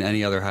that I'm in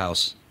any other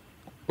house.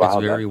 Wow,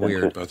 It's very that's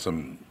weird. That's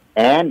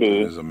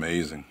Andy, that is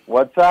amazing.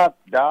 what's up,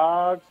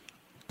 dog?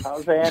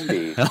 How's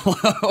Andy?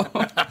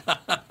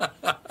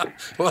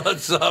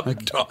 What's up,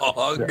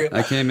 dog?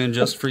 I came in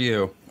just for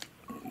you.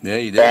 Yeah,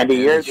 you did. Andy,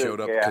 Yeah, you're you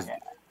showed up. yeah. 'cause-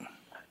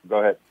 Go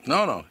ahead.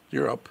 No,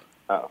 you're up.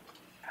 Oh,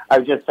 I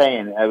was just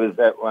saying. I was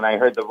when I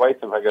heard the voice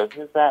of. I go,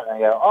 "Who's that?" And I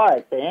go, "Oh,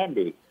 it's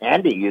Andy."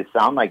 Andy, you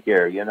sound like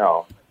you're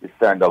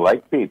starting to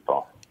like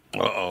people.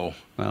 Uh-oh.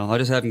 Well, I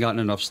just haven't gotten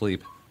enough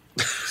sleep,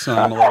 so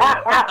I'm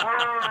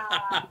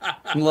a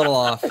little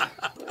off.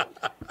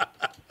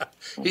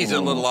 He's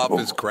a little off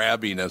his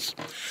crabbiness.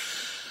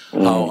 How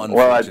Well,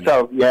 unfortunate.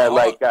 so yeah, How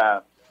like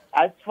about-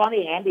 it's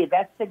funny, Andy.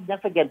 That's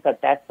significant that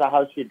that's the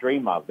house you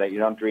dream of. That you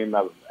don't dream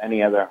of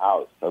any other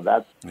house. So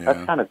that's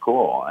kind of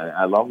cool.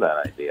 I love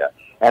that idea.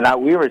 And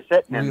we were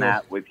sitting in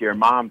that with your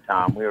mom,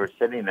 Tom. We were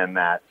sitting in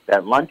that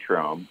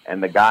lunchroom,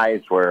 and the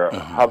guys were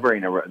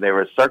hovering. They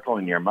were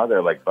circling your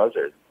mother like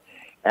buzzards.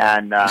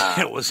 And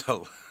it was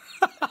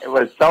it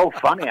was so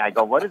funny. I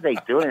go, what are they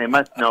doing? They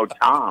must know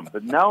Tom.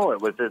 But no,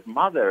 it was his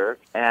mother.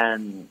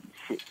 And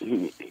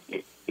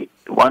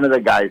one of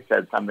the guys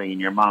said something, and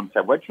your mom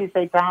said, what'd she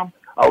say, Tom?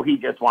 Oh, he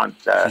just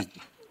wants to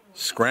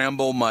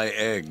scramble my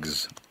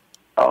eggs.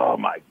 Oh,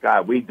 my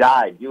God. We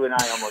died. You and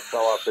I almost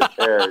fell off the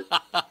chairs.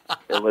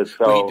 It was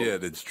so... We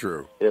did. It's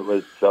true. It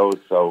was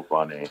so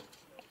funny.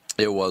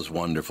 It was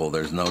wonderful.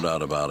 There's no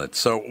doubt about it.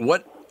 So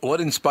what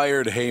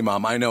inspired Hey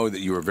Mom? I know that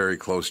you were very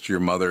close to your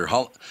mother.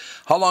 How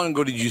long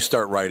ago did you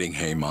start writing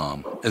Hey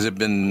Mom? Has it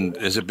been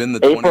the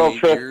April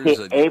 28 years?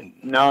 15th.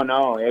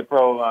 No.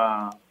 April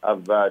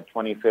of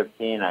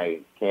 2015, I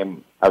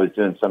was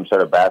doing some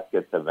sort of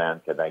baskets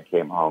event, and I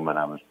came home, and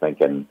I was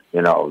thinking,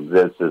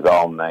 this is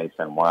all nice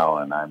and well,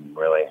 and I'm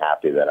really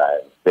happy that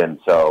I've been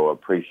so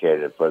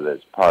appreciated for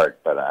this part,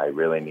 but I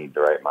really need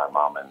to write my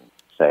mom and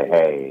say,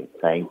 hey,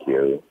 thank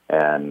you,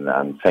 and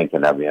I'm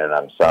thinking of you, and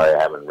I'm sorry I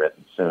haven't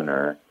written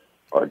sooner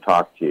or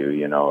talked to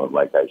you,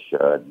 like I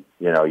should.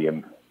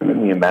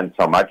 You meant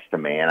so much to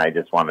me, and I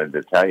just wanted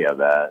to tell you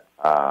that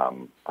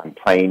I'm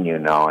playing you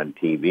now on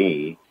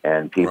TV,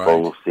 and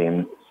people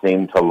seem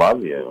to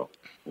love you,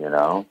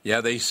 Yeah,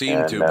 they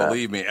seem to.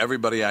 Believe me,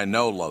 everybody I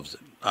know loves it.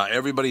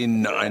 Everybody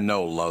I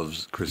know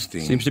loves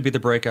Christine. Seems to be the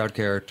breakout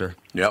character.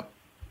 Yep.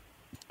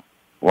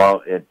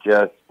 Well,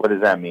 what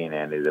does that mean,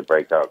 Andy, the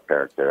breakout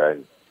character?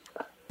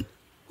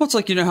 Well, it's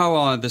like,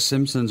 how The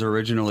Simpsons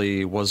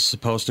originally was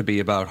supposed to be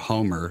about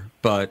Homer,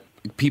 but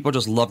people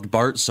just loved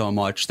Bart so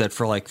much that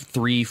for like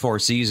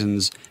 3-4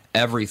 seasons,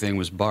 everything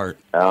was Bart.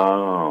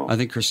 Oh. I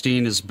think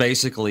Christine is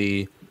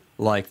basically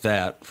like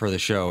that for the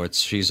show.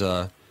 She's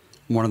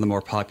one of the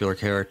more popular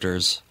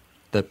characters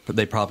that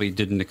they probably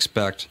didn't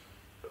expect.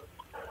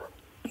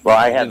 Well,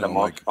 I had You the know,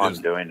 most like, fun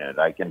there's- doing it.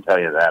 I can tell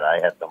you that. I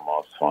had the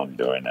most fun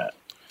doing it.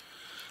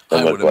 It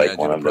I was would like imagine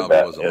one it of the probably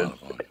best. was a lot of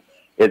fun.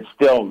 It's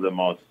still the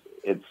most.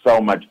 It's so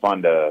much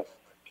fun to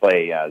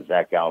play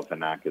Zach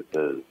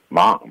Galifianakis'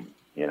 mom.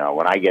 You know,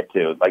 when I get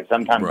to like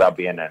sometimes Right. I'll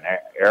be in an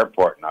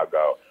airport and I'll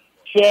go,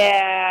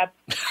 Chip,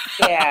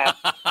 Chip,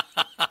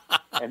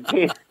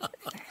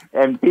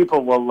 and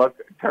people will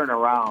turn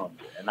around,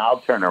 and I'll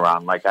turn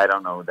around like I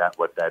don't know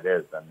what that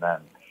is, and then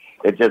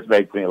it just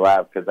makes me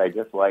laugh because I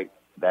just like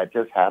that.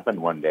 Just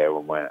happened one day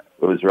when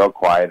it was real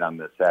quiet on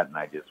the set, and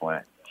I just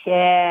went,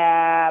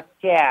 Chip,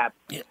 Chip.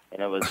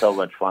 And it was so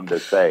much fun to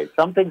say.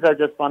 Some things are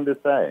just fun to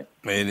say.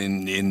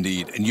 And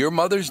indeed. And your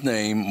mother's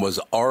name was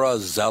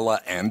Arazella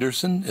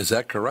Anderson, is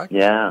that correct?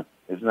 Yeah.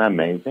 Isn't that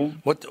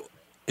amazing? What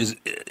is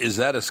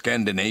that a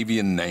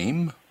Scandinavian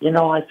name? You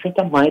know, I think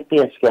it might be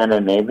a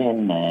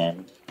Scandinavian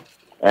name.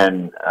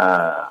 And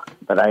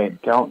but I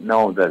don't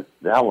know the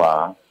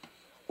Zella,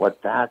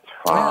 what that's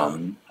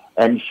from.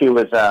 And she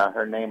was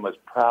her name was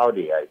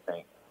Proudy, I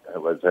think.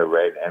 It was her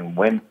right, and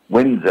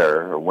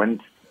Windsor or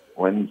Wins,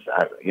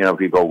 you know,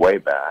 if you go way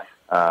back,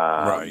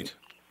 Right.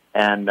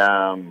 And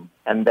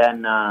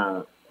then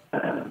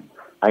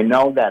I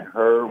know that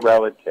her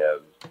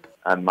relatives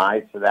on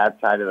that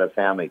side of the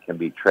family can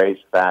be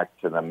traced back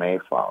to the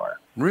Mayflower.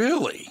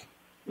 Really?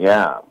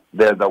 Yeah,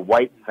 they're the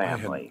White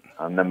family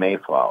on the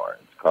Mayflower.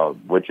 It's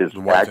called, which is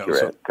White family,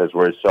 accurate because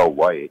we're so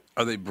white.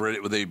 Are they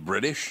Were they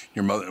British?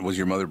 Your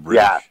mother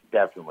British? Yeah,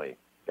 definitely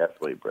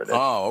British.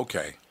 Oh,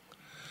 okay.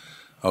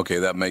 Okay,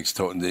 that makes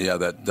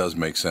that does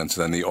make sense.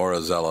 Then the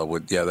Arazella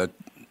would that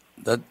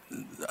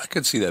I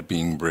could see that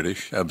being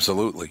British.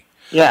 Absolutely.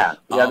 Yeah,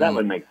 that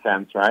would make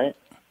sense, right?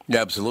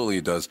 Yeah, absolutely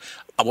it does.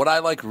 What I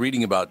like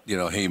reading about,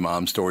 Hey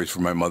Mom stories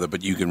from my mother,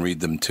 but you can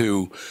read them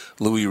too.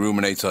 Louis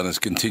ruminates on his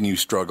continued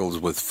struggles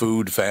with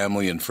food,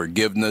 family, and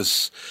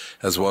forgiveness,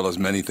 as well as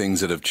many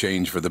things that have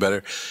changed for the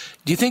better.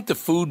 Do you think the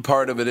food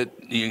part of it,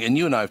 and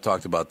you and I have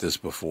talked about this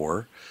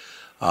before,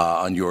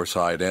 on your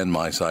side and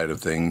my side of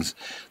things,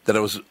 that it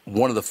was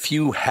one of the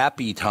few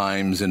happy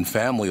times in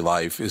family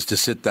life is to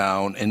sit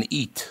down and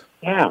eat.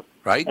 Yeah.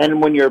 Right?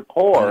 And when you're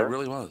poor, And it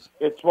really was.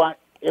 It's what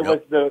it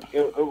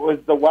was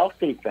the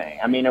wealthy thing.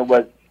 I mean, it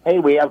was, hey,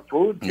 we have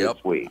food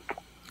this week.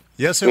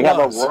 Yes, we have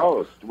a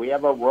roast. We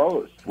have a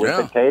roast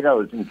with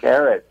potatoes and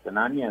carrots and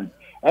onions.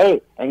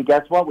 Hey, and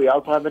guess what? We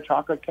also have a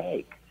chocolate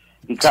cake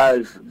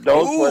because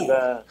those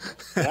were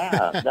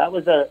that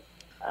was that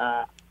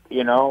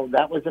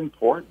was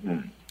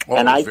important. Oh,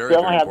 and it was I very,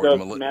 still very have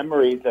important. those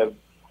memories of.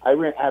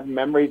 I have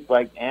memories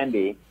like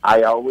Andy.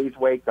 I always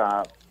wake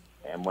up,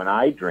 and when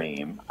I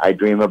dream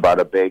about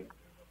a big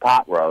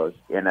pot roast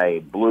in a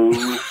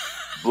blue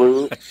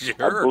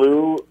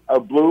a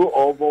blue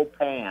oval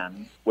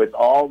pan with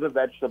all the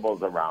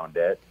vegetables around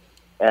it,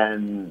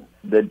 and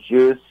the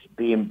juice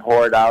being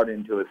poured out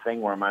into a thing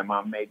where my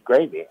mom made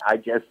gravy.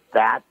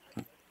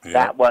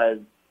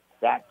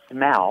 That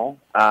smell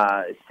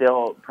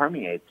still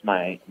permeates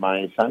my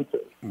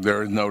senses.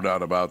 There is no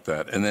doubt about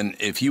that. And then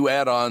if you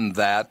add on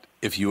that,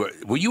 you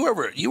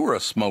were a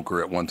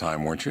smoker at one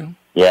time, weren't you?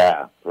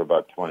 Yeah, for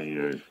about 20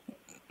 years.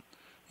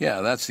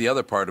 Yeah, that's the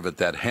other part of it,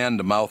 that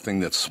hand-to-mouth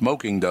thing that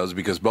smoking does,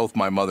 because both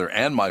my mother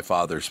and my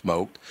father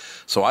smoked.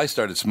 So I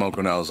started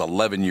smoking when I was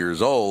 11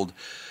 years old.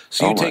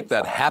 So you take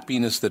that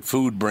happiness that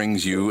food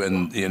brings you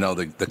and,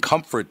 the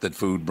comfort that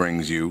food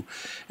brings you,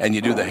 and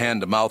you do the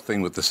hand-to-mouth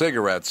thing with the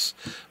cigarettes,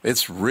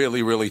 it's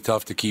really, really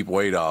tough to keep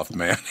weight off,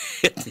 man.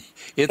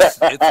 It's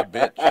a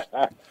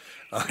bitch.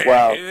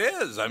 Well, it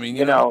is. I mean,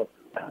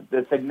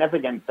 the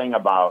significant thing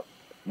about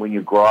when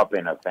you grow up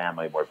in a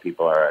family where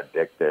people are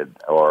addicted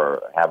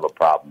or have a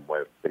problem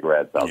with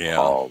cigarettes,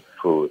 alcohol,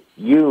 food,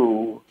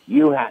 you're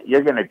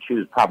going to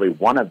choose probably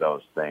one of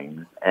those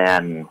things,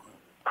 and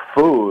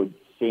food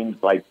seems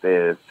like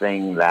the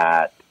thing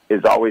that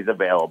is always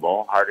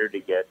available, harder to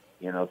get,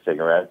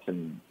 cigarettes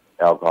and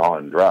alcohol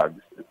and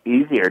drugs,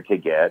 easier to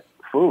get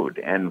food,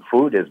 and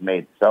food is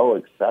made so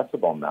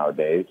accessible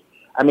nowadays.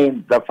 I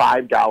mean, the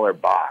 $5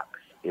 box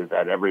is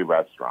at every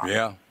restaurant.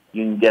 Yeah.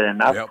 You can get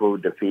enough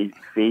food to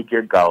feed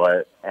your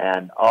gullet,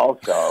 and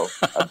also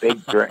a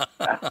big drink,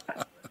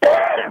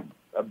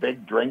 a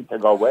big drink to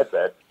go with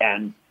it.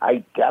 And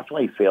I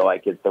definitely feel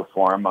like it's a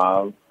form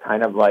of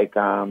kind of like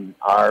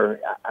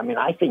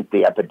I think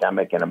the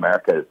epidemic in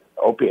America is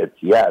opiates,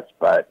 yes,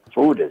 but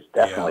food is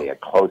definitely a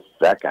close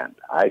second,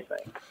 I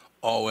think.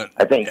 Oh,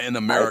 I think in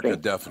America,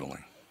 definitely.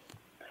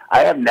 I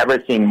have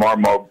never seen more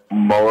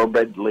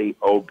morbidly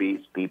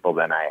obese people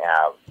than I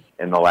have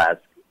in the last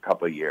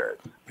couple of years.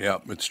 Yeah,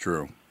 it's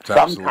true. It's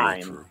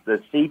Sometimes true.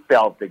 the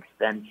seatbelt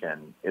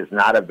extension is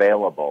not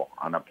available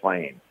on a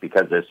plane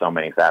because there's so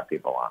many fat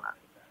people on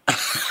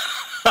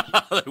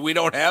it. We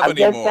don't have I'm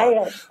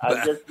anymore.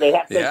 Just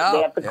saying. They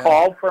have to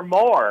call for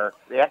more.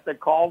 They have to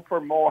call for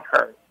more,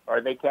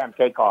 or they can't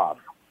take off.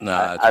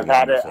 Nah, I've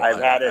had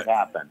it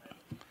happen.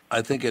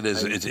 I think it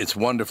is. It's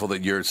wonderful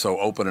that you're so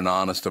open and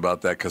honest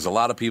about that, because a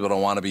lot of people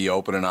don't want to be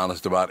open and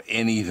honest about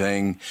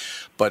anything,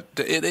 but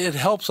it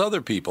helps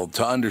other people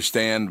to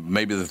understand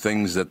maybe the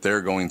things that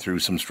they're going through,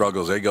 some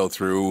struggles they go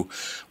through,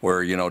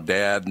 where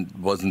Dad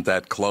wasn't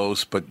that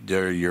close, but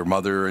your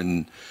mother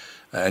and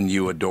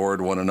you adored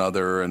one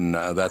another, and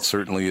that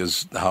certainly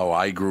is how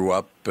I grew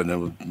up, and it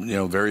was,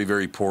 very,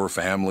 very poor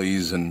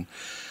families, and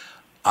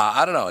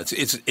I don't know.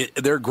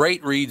 They're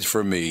great reads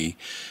for me.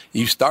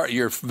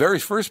 Your very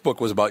first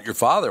book was about your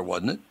father,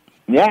 wasn't it?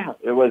 Yeah,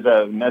 it was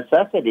a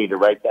necessity to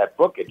write that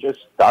book. It just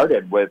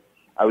started with,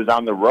 I was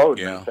on the road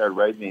and I started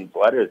writing these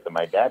letters to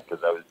my dad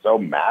because I was so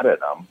mad at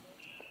him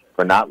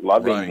for not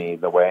loving me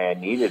the way I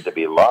needed to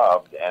be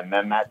loved. And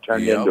then that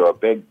turned into a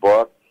big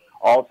book.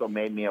 Also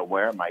made me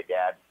aware my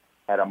dad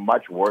had a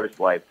much worse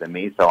life than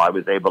me, so I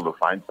was able to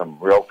find some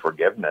real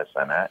forgiveness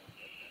in it.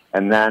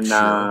 And then,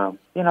 I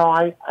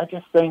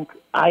just think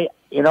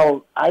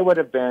it would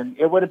have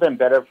been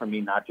better for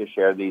me not to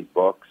share these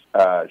books,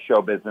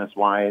 show business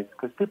wise,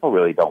 because people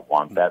really don't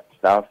want that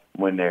stuff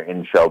when they're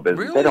in show business.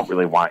 Really? They don't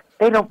really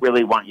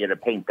want you to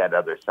paint that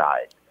other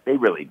side. They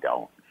really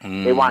don't.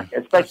 They want,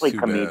 especially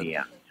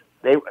comedians.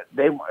 They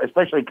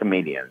especially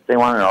comedians. They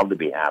want it all to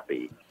be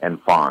happy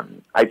and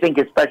fun. I think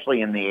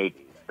especially in the 80s.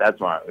 That's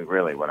what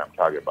I'm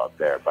talking about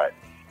there.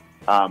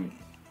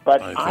 But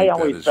I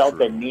always felt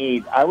the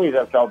need. I always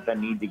have felt the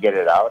need to get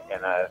it out,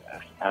 and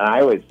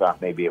I always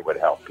thought maybe it would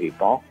help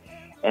people.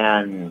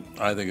 And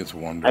I think it's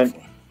wonderful.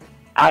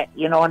 And I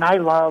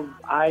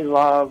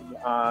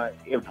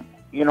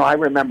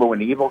remember when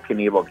Evel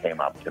Knievel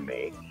came up to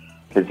me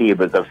because he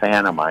was a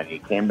fan of mine. He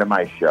came to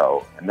my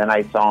show, and then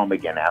I saw him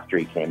again after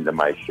he came to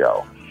my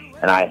show,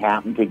 and I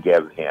happened to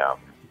give him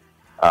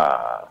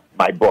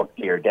my book,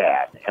 Dear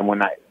Dad, and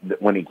when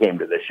he came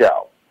to the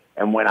show.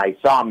 And when I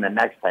saw him the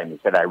next time, he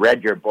said, I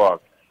read your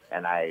book,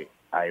 and I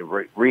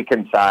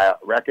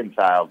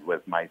reconciled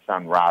with my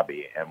son,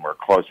 Robbie, and we're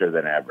closer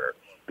than ever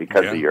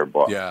because of your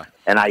book. Yeah.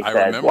 And I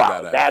said, remember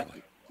wow, that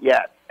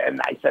and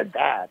I said,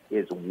 that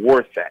is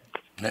worth it.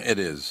 It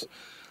is.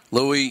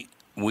 Louis,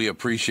 we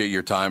appreciate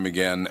your time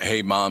again.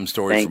 Hey, Mom,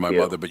 stories for my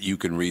mother, but you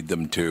can read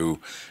them too.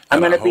 I'm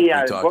going to be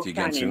a book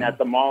signing at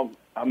the Mall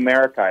of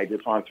America. I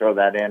just want to throw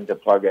that in to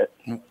plug it.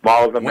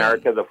 Mall of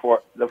America, the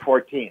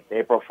 14th,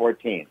 April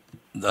 14th.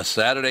 The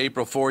Saturday,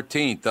 April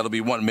 14th. That'll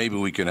be one. Maybe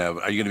we can have.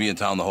 Are you going to be in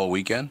town the whole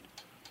weekend?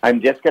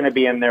 I'm just going to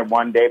be in there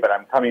one day, but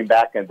I'm coming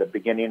back at the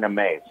beginning of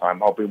May, so I'm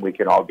hoping we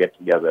can all get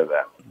together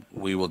then.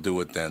 We will do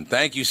it then.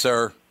 Thank you,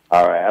 sir.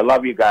 All right. I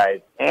love you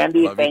guys.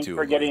 Andy, thanks too,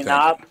 for getting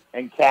thank up.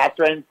 And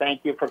Catherine,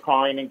 thank you for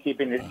calling and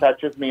keeping in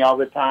touch with me all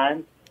the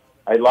time.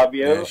 I love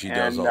you. Yeah, she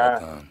does all the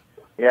time.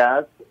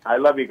 Yes, I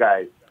love you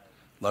guys.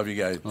 Love you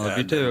guys. Love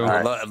you too.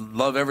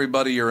 Love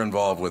everybody you're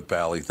involved with,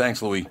 Pally.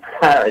 Thanks, Louis.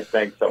 All right.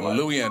 Thanks so much.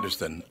 Louis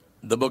Anderson.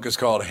 The book is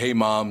called Hey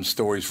Mom,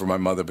 Stories for My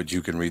Mother, but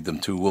you can read them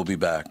too. We'll be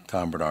back.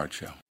 Tom Bernard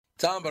Show.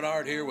 Tom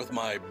Bernard here with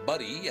my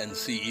buddy and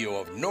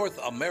CEO of North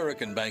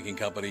American Banking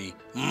Company,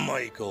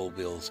 Michael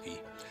Bilski.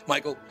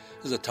 Michael,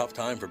 this is a tough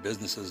time for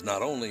businesses,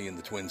 not only in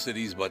the Twin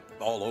Cities, but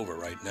all over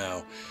right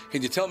now.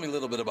 Can you tell me a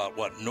little bit about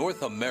what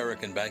North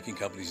American Banking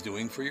Company is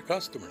doing for your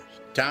customers?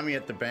 Tommy,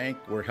 at the bank,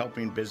 we're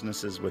helping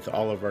businesses with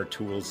all of our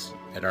tools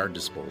at our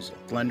disposal.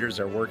 Lenders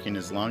are working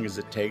as long as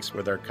it takes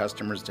with our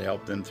customers to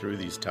help them through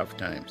these tough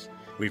times.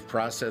 We've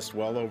processed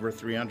well over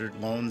 300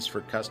 loans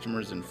for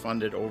customers and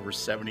funded over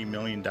 $70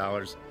 million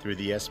through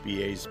the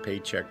SBA's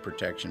Paycheck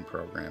Protection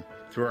Program.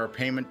 Through our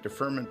payment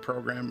deferment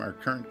program, our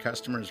current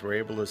customers were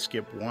able to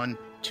skip 1,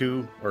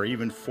 2, or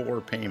even 4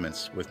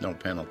 payments with no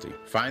penalty.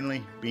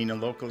 Finally, being a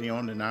locally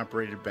owned and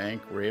operated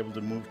bank, we're able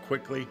to move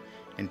quickly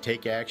and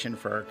take action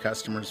for our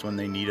customers when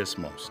they need us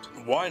most.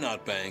 Why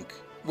not bank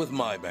with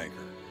my banker?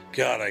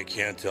 God, I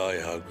can't tell you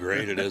how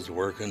great it is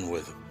working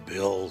with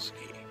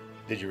Bilski.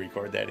 Did you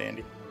record that,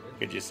 Andy?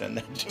 Could you send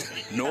that to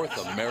me? North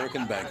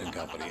American Banking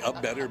Company, a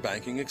better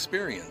banking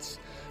experience.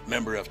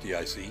 Member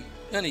FDIC,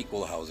 an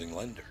equal housing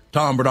lender.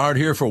 Tom Bernard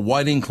here for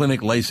Whiting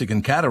Clinic LASIK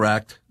and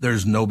Cataract.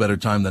 There's no better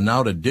time than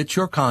now to ditch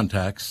your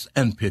contacts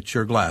and pitch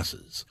your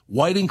glasses.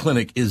 Whiting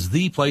Clinic is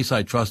the place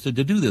I trusted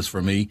to do this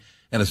for me,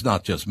 and it's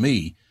not just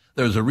me.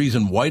 There's a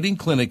reason Whiting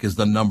Clinic is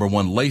the #1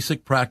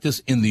 LASIK practice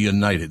in the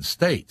United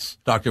States.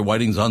 Dr.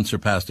 Whiting's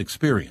unsurpassed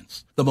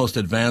experience, the most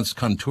advanced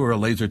Contura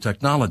laser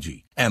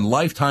technology, and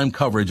lifetime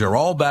coverage are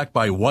all backed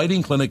by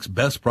Whiting Clinic's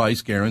best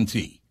price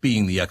guarantee.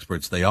 Being the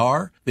experts they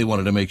are, they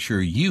wanted to make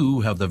sure you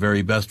have the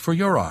very best for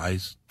your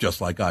eyes, just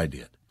like I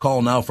did.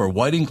 Call now for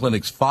Whiting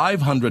Clinic's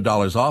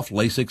 $500 off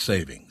LASIK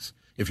savings.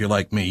 If you're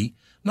like me,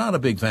 not a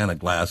big fan of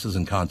glasses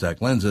and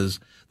contact lenses,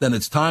 then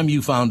it's time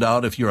you found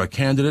out if you're a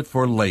candidate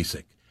for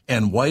LASIK.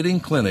 And Whiting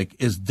Clinic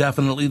is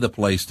definitely the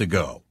place to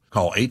go.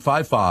 Call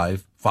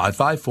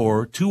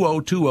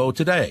 855-554-2020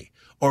 today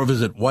or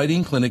visit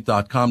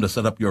whitingclinic.com to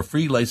set up your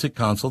free LASIK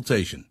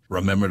consultation.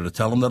 Remember to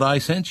tell them that I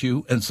sent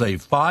you and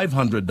save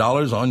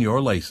 $500 on your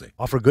LASIK.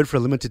 Offer good for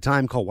a limited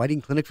time. Call Whiting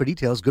Clinic for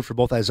details. Good for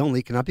both eyes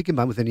only. Cannot be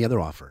combined with any other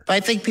offer.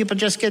 I think people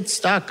just get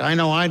stuck. I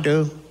know I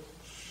do.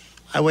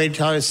 I waited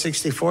till I was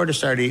 64 to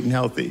start eating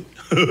healthy.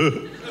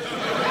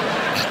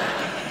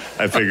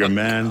 I figure,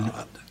 man,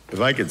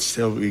 if I could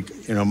still be,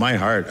 my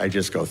heart, I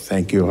just go,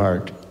 thank you,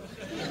 heart.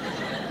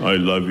 I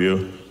love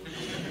you.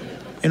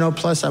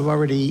 Plus I've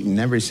already eaten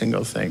every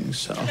single thing,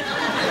 so.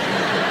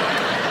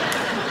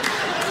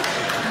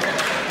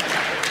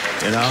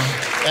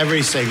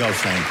 Every single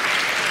thing.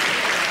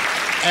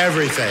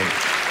 Everything.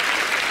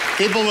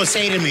 People will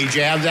say to me, "Do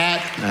you have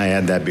that?" I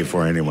had that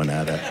before anyone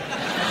had it.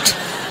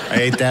 I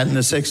ate that in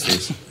the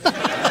 60s.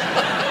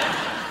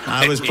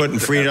 I was putting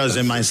Fritos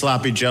in my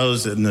Sloppy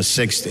Joes in the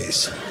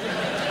 60s.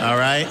 All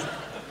right?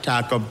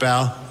 Taco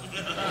Bell.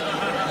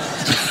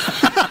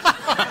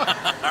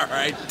 All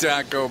right,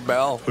 Taco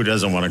Bell. Who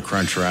doesn't want a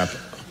Crunch Wrap?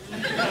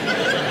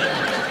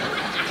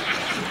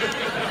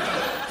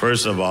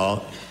 First of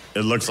all,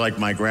 it looks like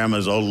my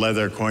grandma's old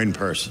leather coin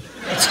purse.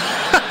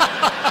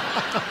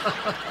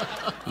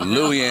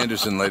 Louis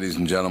Anderson, ladies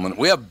and gentlemen.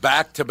 We have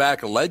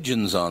back-to-back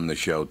legends on the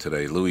show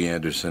today. Louis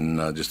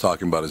Anderson just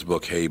talking about his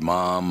book, Hey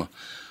Mom,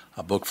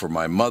 a book for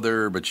my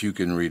mother, but you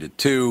can read it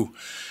too.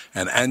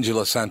 And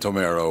Angela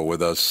Santomero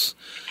with us.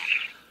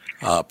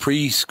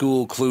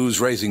 Preschool Clues,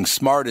 raising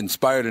smart,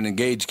 inspired, and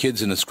engaged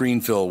kids in a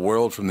screen-filled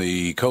world, from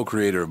the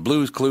co-creator of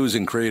Blue's Clues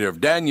and creator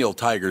of Daniel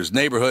Tiger's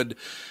Neighborhood.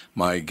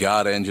 My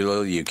God,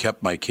 Angela, you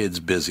kept my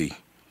kids busy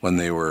when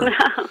they were...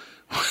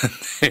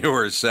 They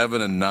were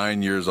 7 and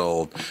 9 years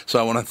old. So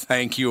I want to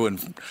thank you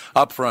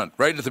up front,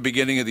 right at the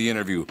beginning of the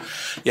interview.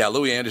 Yeah,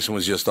 Louis Anderson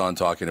was just on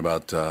talking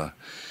about,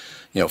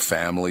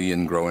 family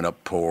and growing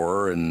up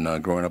poor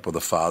and growing up with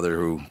a father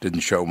who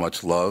didn't show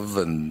much love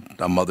and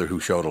a mother who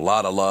showed a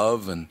lot of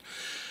love. And,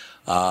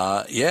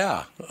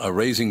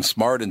 raising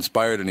smart,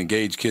 inspired, and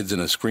engaged kids in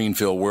a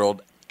screen-filled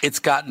world. It's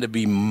gotten to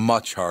be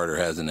much harder,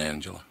 hasn't it,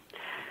 Angela?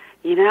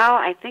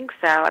 I think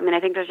so. I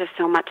think there's just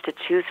so much to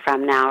choose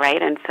from now,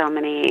 right? And so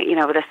many,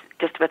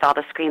 just with all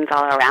the screens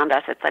all around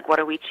us, it's like, what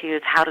do we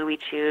choose? How do we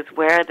choose?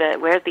 Where's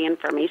the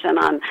information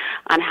on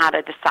how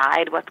to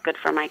decide what's good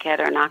for my kid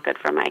or not good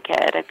for my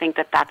kid? I think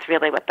that's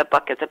really what the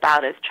book is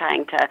about, is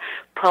trying to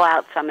pull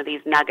out some of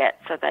these nuggets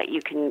so that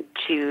we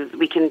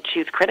can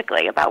choose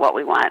critically about what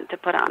we want to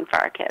put on for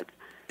our kids.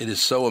 It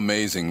is so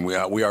amazing.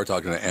 We are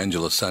talking to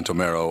Angela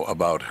Santomero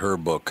about her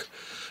book,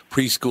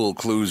 Preschool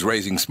Clues,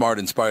 raising smart,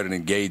 inspired, and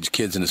engaged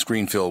kids in a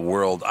screen-filled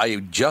world.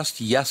 Just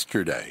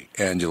yesterday,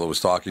 Angela was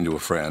talking to a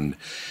friend,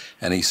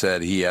 and he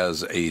said he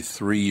has a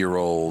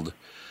 3-year-old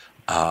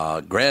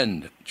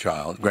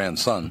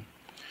grandson,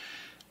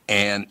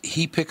 and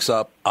he picks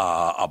up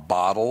a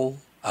bottle,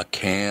 a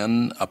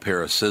can, a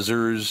pair of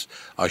scissors,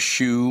 a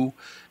shoe,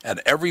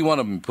 and every one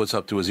of them puts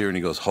up to his ear, and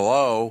he goes,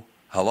 hello,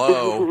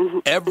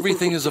 hello.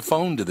 Everything is a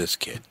phone to this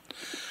kid.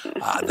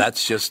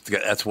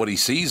 That's what he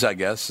sees, I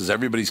guess, is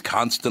everybody's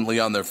constantly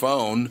on their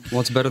phone.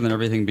 Well, it's better than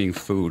everything being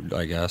food,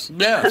 I guess.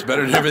 Yeah, it's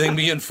better than everything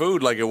being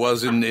food like it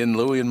was in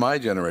Louis and my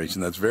generation.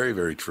 That's very,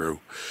 very true.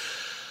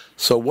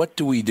 So what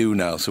do we do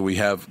now? So we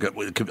have,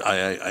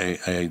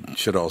 I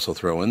should also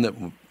throw in that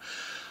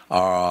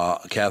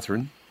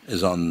Catherine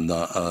is on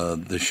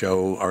the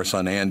show. Our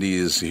son Andy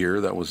is here.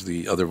 That was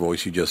the other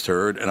voice you just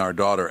heard. And our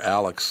daughter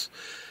Alex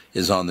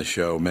is on the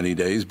show many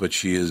days, but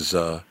she is...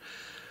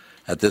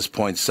 at this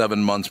point,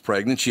 7 months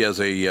pregnant. She has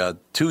a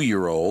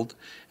 2-year-old,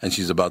 and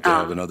she's about to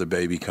have another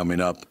baby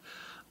coming up.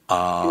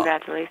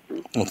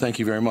 Congratulations. Well, thank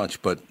you very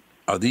much. But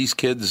are these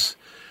kids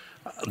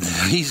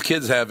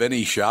have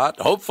any shot?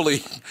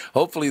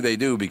 Hopefully they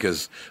do,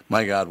 because,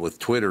 my God, with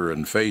Twitter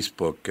and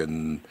Facebook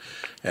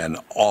and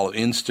all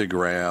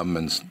Instagram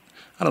and,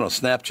 I don't know,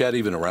 Snapchat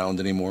even around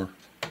anymore?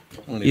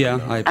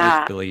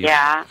 I believe.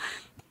 Yeah.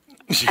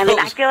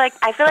 I feel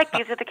like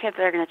these are the kids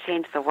that are going to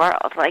change the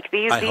world. Like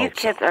these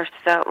kids are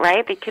so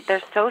right.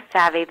 They're so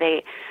savvy.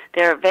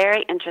 They're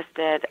very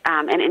interested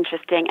and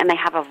interesting, and they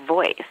have a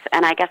voice.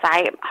 And I guess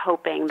I'm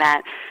hoping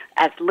that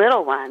as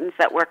little ones,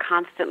 that we're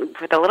constantly,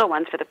 for the little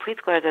ones, for the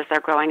preschoolers as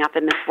they're growing up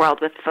in this world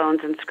with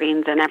phones and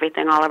screens and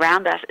everything all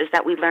around us, is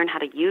that we learn how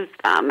to use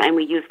them, and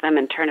we use them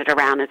and turn it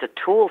around as a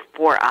tool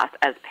for us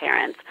as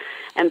parents.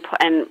 And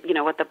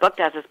what the book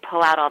does is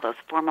pull out all those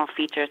formal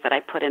features that I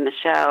put in the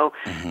show,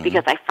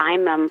 because I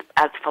find them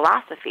as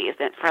philosophies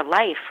for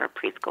life for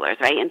preschoolers,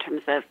 right, in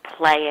terms of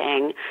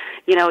playing.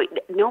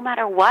 No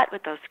matter what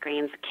with those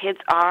screens, kids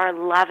are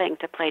loving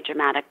to play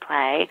dramatic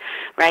play,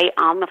 right,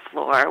 on the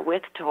floor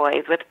with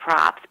toys, with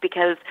props,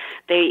 because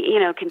they,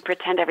 can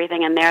pretend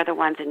everything and they're the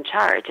ones in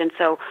charge. And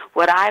so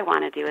what I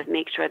want to do is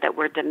make sure that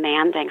we're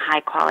demanding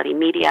high-quality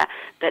media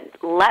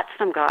that lets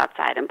them go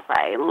outside and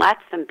play, and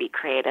lets them be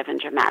creative and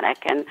dramatic.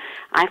 And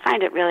I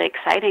find it really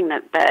exciting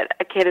that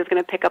a kid is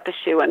going to pick up a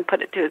shoe and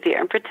put it to his ear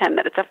and pretend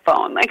that it's a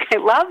phone. Like, I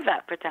love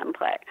that pretend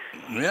play.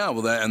 Yeah,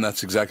 well,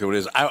 that's exactly what it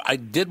is. I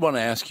did want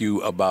to ask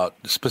you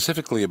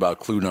specifically about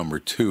clue number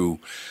 2.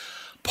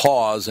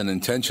 Pause, an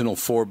intentional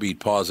 4-beat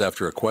pause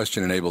after a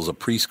question enables a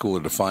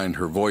preschooler to find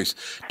her voice.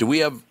 Do we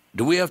have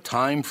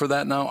time for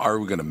that now? Are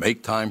we going to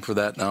make time for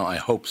that now? I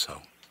hope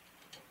so.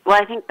 Well,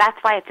 I think that's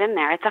why it's in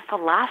there. It's a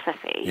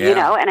philosophy, Yeah, you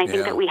know, and I think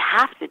yeah. that we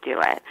have to do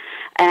it.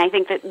 And I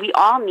think that we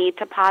all need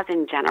to pause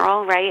in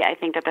general, right? I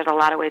think that there's a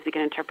lot of ways we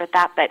can interpret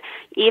that. But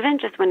even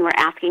just when we're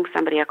asking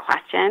somebody a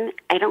question,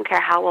 I don't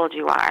care how old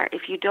you are,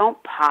 if you don't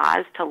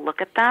pause to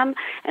look at them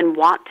and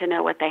want to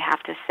know what they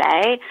have to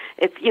say,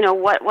 it's, you know,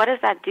 what does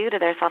that do to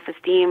their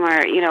self-esteem?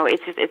 Or, you know,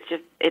 it's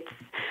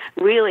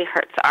really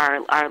hurts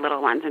our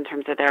little ones in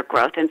terms of their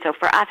growth. And so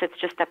for us, it's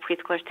just that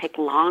preschoolers take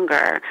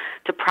longer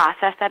to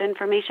process that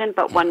information.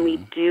 But when we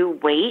do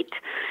wait,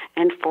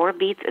 and 4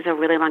 beats is a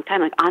really long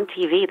time. Like on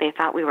TV, they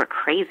thought we were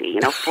crazy, you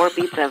know, 4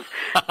 beats of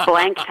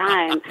blank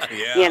time,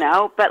 you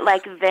know, but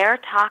like they're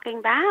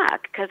talking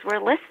back because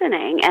we're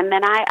listening. And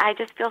then I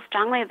just feel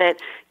strongly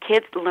that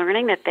kids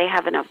learning that they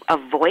have a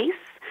voice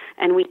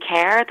and we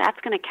care, that's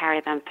going to carry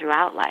them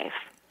throughout life.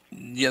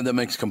 Yeah, that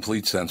makes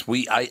complete sense.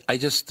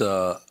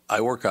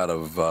 I work out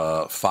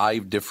of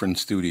 5 different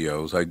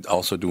studios. I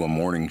also do a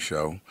morning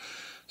show,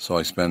 so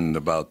I spend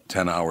about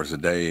 10 hours a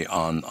day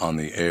on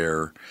the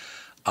air.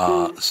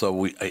 So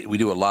we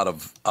do a lot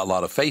of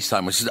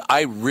FaceTime, which is,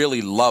 I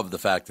really love the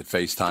fact that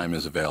FaceTime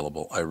is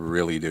available. I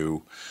really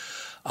do.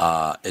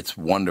 It's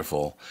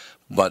wonderful.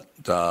 But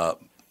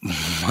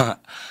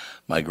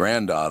my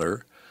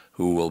granddaughter,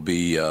 who will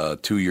be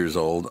 2 years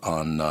old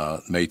on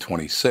May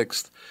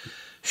 26th,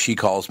 she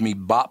calls me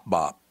Bop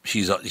Bop.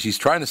 She's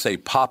trying to say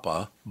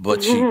Papa,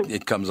 but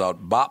it comes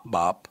out Bop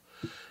Bop.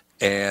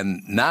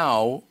 And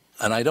now,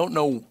 and I don't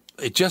know,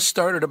 it just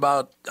started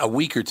about a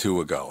week or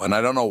 2 ago, and I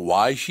don't know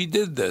why she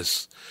did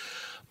this,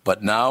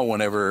 but now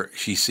whenever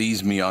she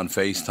sees me on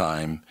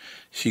FaceTime,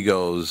 she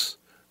goes,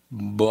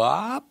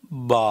 Bop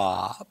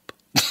Bop.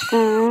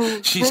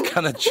 She's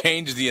kind of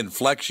changed the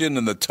inflection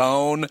and the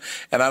tone,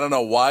 and I don't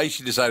know why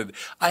she decided,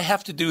 I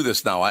have to do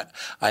this now.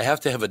 I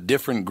have to have a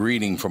different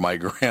greeting for my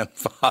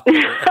grandfather.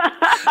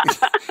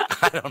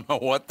 I don't know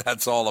what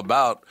that's all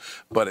about,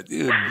 but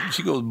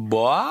she goes,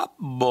 Bop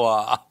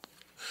Bop.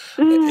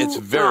 It's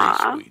very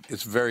sweet.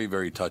 It's very,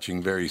 very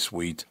touching, very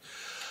sweet.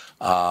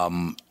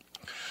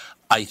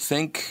 I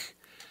think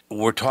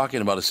we're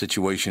talking about a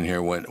situation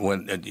here when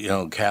you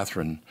know,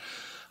 Catherine,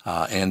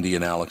 Andy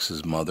and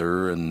Alex's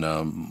mother, and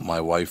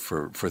my wife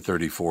for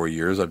 34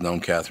 years. I've known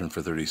Catherine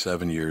for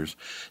 37 years.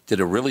 Did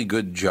a really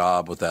good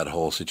job with that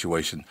whole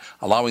situation,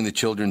 allowing the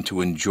children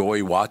to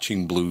enjoy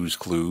watching Blue's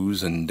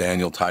Clues and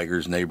Daniel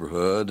Tiger's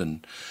Neighborhood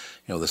and,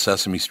 you know, the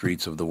Sesame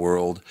Streets of the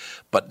world,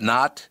 but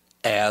not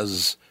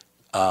as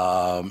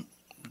downtime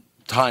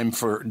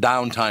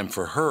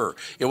for her.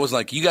 It was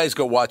like, you guys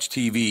go watch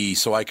TV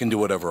so I can do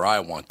whatever I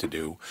want to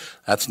do.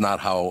 That's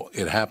not how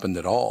it happened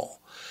at all.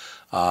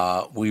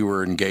 We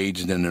were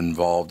engaged and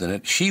involved in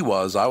it. I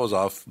was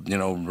off, you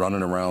know,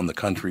 running around the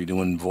country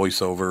doing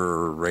voiceover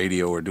or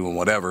radio or doing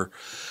whatever.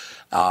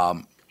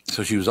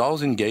 So she was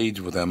always engaged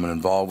with them and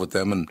involved with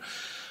them. And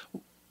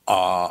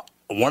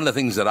one of the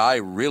things that I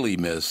really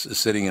miss is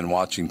sitting and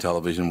watching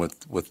television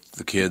with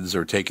the kids,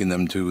 or taking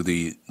them to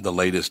the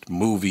latest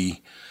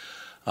movie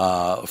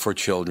for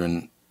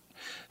children.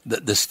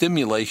 The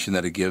stimulation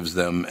that it gives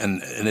them,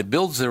 and it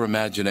builds their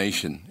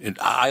imagination.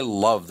 I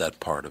love that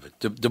part of it.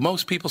 Do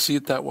most people see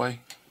it that way?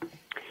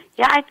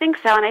 Yeah, I think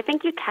so. And I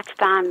think you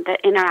touched on the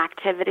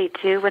interactivity,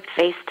 too, with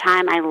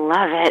FaceTime. I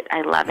love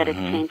it. It's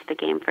changed the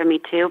game for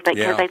me, too.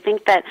 Because I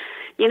think that,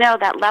 you know,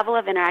 that level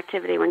of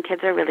interactivity when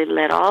kids are really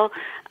little,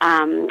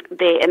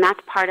 and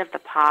that's part of the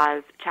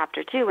pause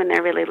chapter, too, when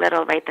they're really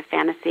little, right? The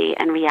fantasy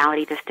and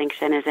reality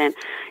distinction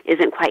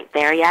isn't quite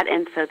there yet,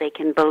 and so they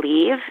can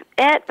believe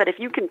it. But if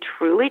you can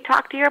truly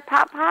talk to your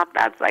pop-pop,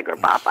 or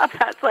pop-pop,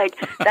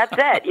 that's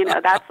it, you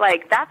know, that's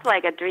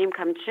like a dream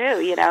come true,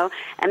 you know?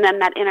 And then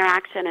that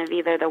interaction of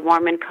either the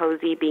warm and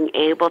cozy, being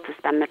able to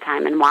spend the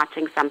time and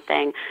watching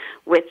something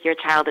with your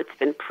child. It's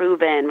been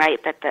proven,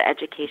 right, that the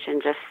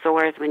education just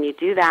soars when you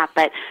do that.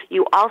 But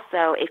you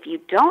also, if you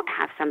don't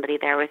have somebody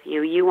there with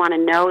you, you want to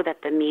know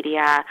that the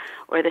media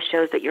or the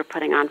shows that you're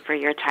putting on for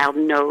your child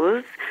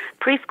knows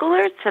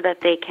preschoolers, so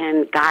that they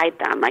can guide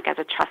them, like as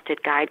a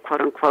trusted guide,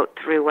 quote unquote,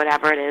 through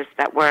whatever it is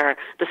that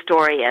the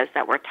story is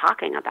that we're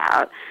talking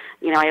about.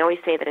 You know, I always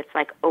say that it's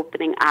like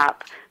opening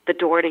up the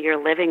door to your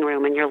living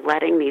room and you're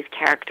letting these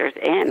characters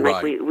in.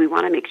 Like we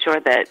want to make sure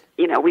that,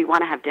 you know, we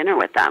want to have dinner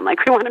with them.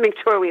 Like we want to make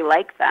sure we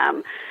like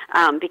them,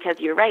 because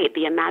you're right,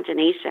 the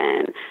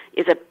imagination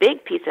is a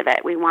big piece of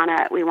it. We want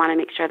to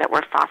make sure that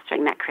we're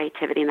fostering that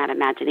creativity and that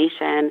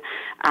imagination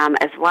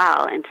as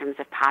well, in terms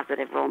of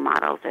positive role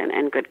models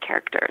and good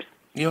characters.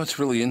 You know, it's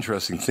really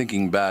interesting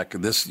thinking back.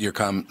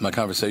 My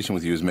conversation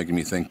with you is making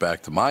me think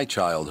back to my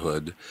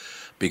childhood,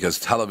 because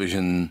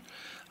television.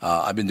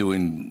 I've been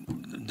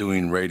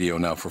doing radio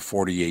now for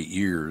 48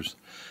 years,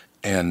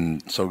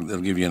 and so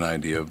they'll give you an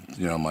idea of,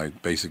 you know, my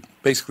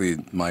basically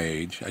my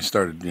age. I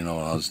started, you know,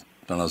 when I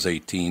when I was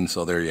 18,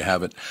 so there you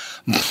have it.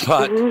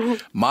 But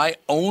my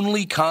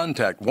only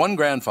contact, one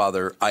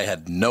grandfather I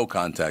had no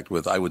contact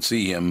with. I would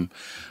see him,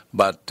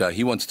 but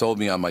he once told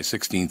me on my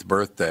 16th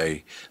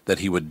birthday that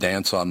he would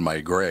dance on my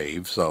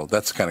grave, so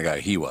that's the kind of guy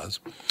he was.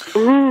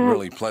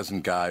 Really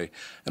pleasant guy.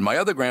 And my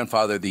other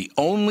grandfather, the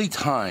only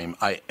time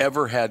I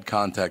ever had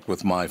contact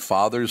with my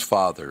father's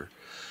father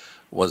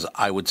was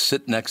I would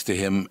sit next to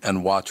him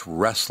and watch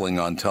wrestling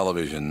on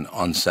television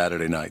on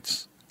Saturday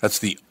nights. That's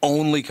the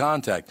only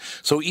contact.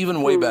 So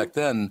even way back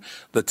then,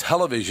 the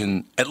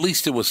television, at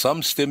least it was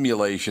some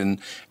stimulation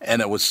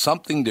and it was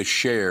something to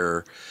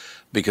share,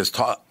 because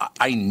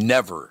I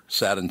never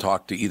sat and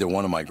talked to either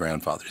one of my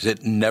grandfathers.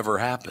 It never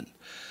happened.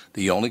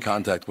 The only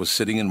contact was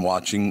sitting and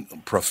watching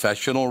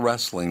professional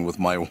wrestling with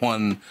my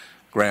one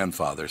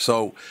grandfather.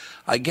 So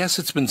I guess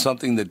it's been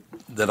something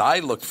that I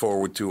looked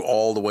forward to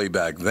all the way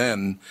back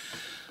then.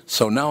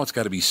 So now it's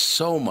got to be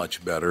so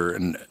much better,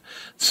 and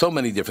so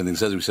many different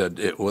things. As we said,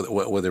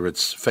 whether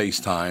it's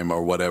FaceTime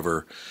or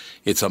whatever,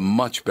 it's a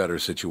much better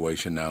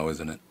situation now,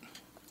 isn't it?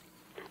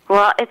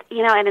 Well, it's,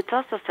 and it's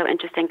also so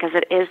interesting because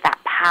it is that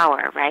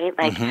power, right?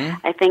 Like,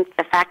 I think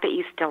the fact that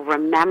you still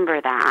remember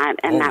that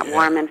and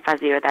warm and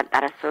fuzzy, or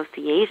that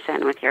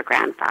association with your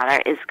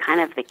grandfather is kind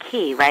of the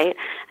key, right?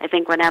 I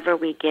think whenever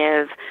we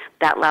give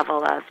that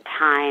level of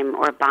time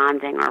or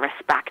bonding or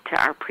respect to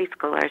our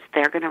preschoolers,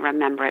 they're going to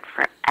remember it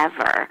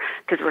forever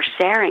because we're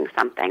sharing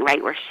something,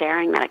 right? We're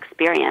sharing that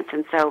experience.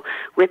 And so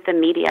with the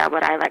media,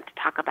 what I like to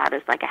talk about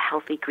is like a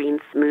healthy green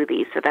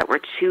smoothie, so that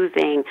we're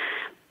choosing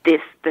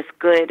this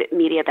good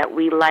media that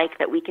we like,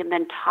 that we can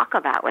then talk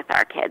about with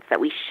our kids, that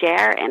we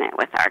share in it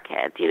with our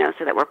kids,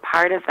 so that we're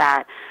part of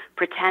that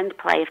pretend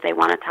play if they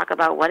want to talk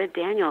about what did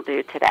Daniel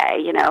do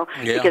today,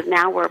 because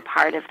now we're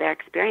part of their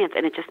experience,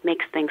 and it just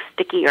makes things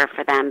stickier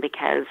for them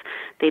because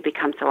they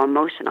become so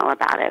emotional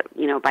about it,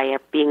 by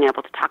being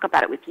able to talk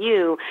about it with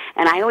you.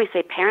 And I always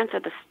say parents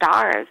are the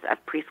stars of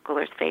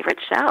preschoolers' favorite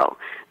show,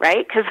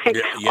 right? Because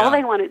all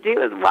they want to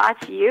do is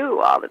watch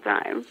you all the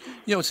time.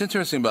 What's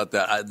interesting about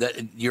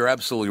that, you're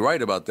absolutely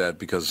right about that,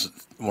 because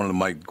one of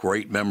my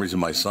great memories of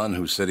my son,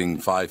 who's sitting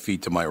 5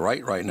 feet to my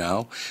right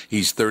now,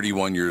 he's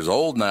 31 years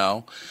old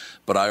now,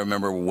 but I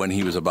remember when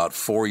he was about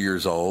 4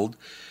 years old,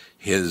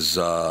 his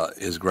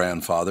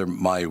grandfather,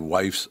 my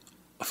wife's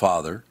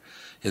father,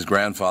 his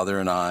grandfather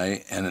and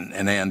I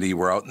and Andy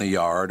were out in the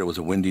yard. It was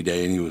a windy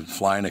day, and he was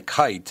flying a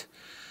kite.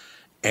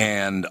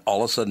 And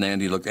all of a sudden,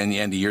 Andy looked, and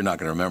Andy, you're not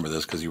going to remember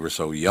this because you were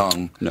so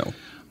young. No.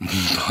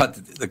 But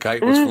the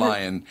kite was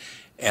flying,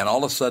 and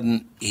all of a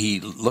sudden,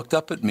 he looked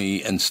up at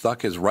me and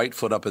stuck his right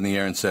foot up in the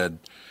air and said,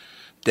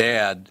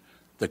 "Dad,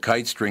 the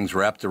kite string's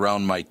wrapped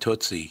around my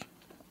Tootsie."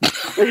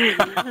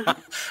 And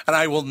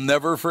I will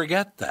never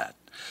forget that.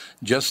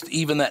 Just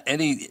even that,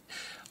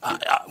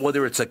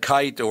 whether it's a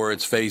kite or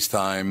it's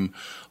FaceTime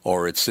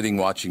or it's sitting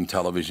watching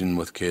television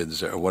with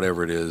kids or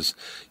whatever it is,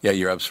 yeah,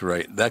 you're absolutely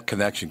right. That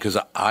connection, because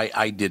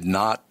I did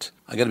not,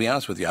 I got to be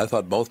honest with you, I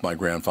thought both my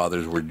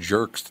grandfathers were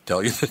jerks, to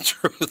tell you the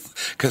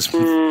truth, because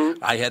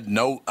I had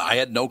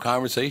no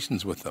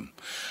conversations with them.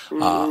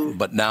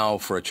 But now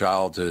for a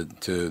child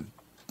to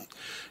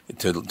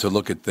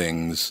look at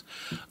things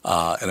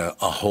in a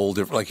whole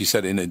different, like you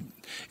said,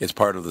 it's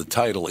part of the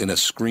title, in a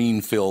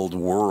screen-filled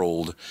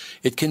world,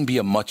 it can be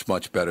a much,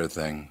 much better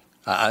thing.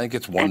 I think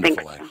it's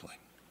wonderful, actually.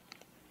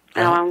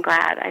 Oh, I'm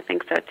glad. I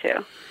think so,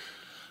 too.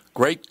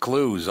 Great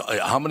clues.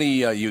 How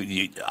many,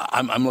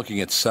 I'm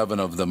looking at 7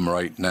 of them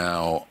right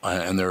now,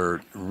 and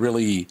they're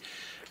really,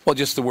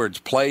 just the words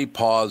play,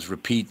 pause,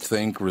 repeat,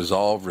 think,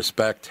 resolve,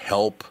 respect,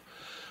 help.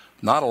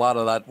 Not a lot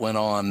of that went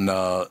on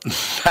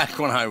back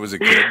when I was a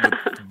kid,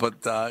 but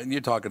you're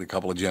talking a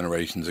couple of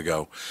generations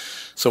ago.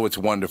 So it's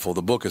wonderful.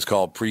 The book is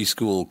called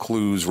Preschool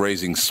Clues,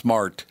 Raising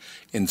Smart,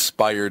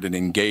 Inspired, and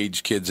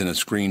Engaged Kids in a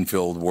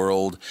Screen-Filled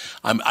World.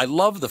 I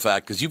love the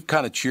fact, because you've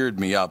kind of cheered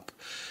me up,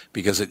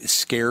 because it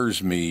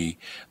scares me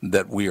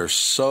that we're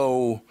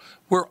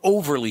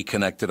overly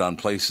connected on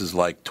places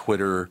like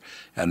Twitter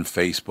and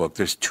Facebook.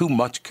 There's too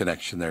much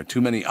connection there,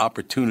 too many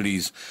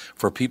opportunities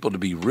for people to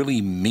be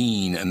really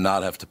mean and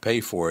not have to pay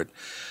for it.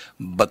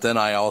 But then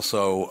I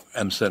also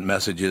am sent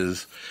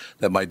messages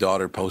that my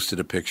daughter posted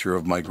a picture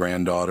of my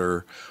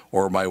granddaughter,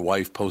 or my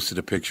wife posted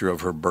a picture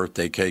of her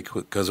birthday cake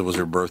because it was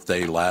her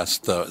birthday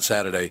last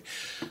Saturday.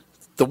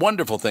 The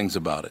wonderful things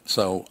about it.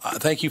 So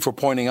thank you for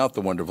pointing out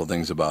the wonderful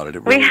things about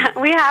it. We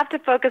have to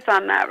focus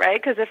on that, right?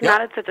 Because if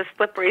not, it's such a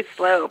slippery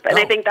slope. And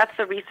I think that's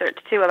the research,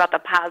 too, about the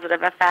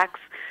positive effects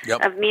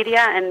of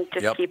media, and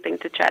just keeping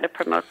to try to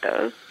promote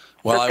those.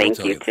 Well, so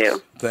thank you,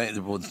 too.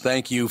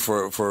 Thank you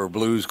for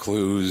Blues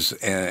Clues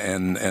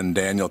and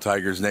Daniel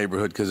Tiger's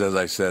Neighborhood, because, as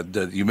I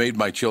said, you made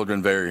my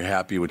children very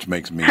happy, which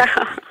makes me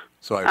happy.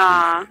 So I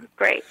appreciate it.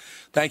 Great.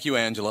 Thank you,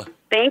 Angela.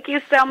 Thank you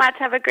so much.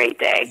 Have a great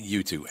day.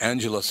 You too.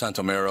 Angela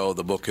Santomero.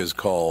 The book is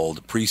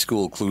called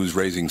Preschool Clues,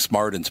 Raising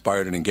Smart,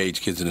 Inspired, and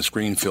Engaged Kids in a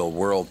Screen-Filled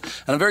World.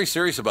 And I'm very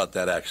serious about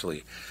that,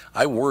 actually.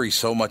 I worry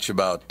so much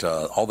about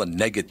all the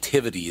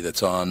negativity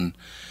that's on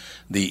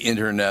the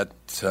internet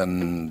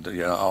and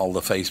all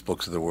the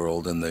Facebooks of the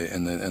world and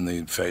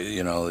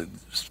the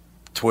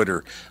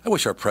Twitter. I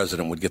wish our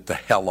president would get the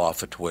hell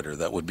off of Twitter.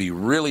 That would be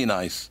really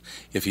nice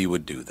if he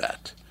would do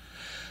that.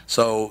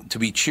 So to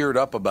be cheered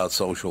up about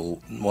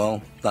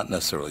not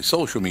necessarily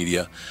social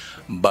media,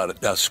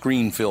 but a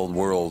screen-filled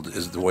world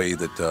is the way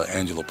that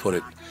Angela put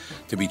it.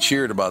 To be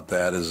cheered about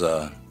that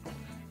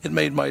it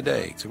made my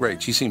day. It's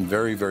great. She seemed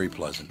very, very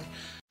pleasant.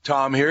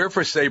 Tom here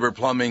for Sabre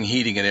Plumbing,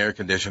 Heating, and Air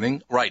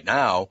Conditioning. Right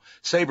now,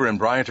 Sabre and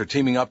Bryant are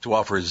teaming up to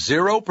offer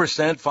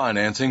 0%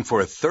 financing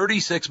for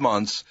 36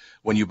 months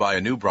when you buy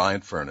a new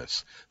Bryant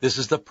furnace. This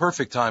is the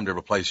perfect time to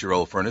replace your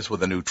old furnace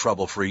with a new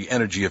trouble-free,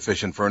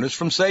 energy-efficient furnace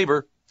from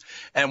Sabre.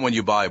 And when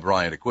you buy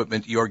Bryant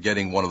equipment, you're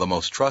getting one of the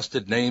most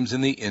trusted names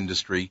in the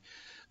industry.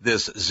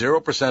 This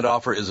 0%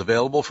 offer is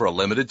available for a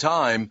limited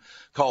time.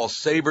 Call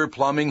Sabre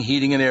Plumbing,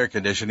 Heating, and Air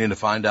Conditioning to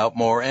find out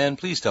more, and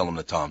please tell them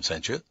that Tom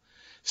sent you.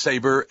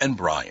 Sabre and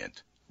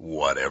Bryant,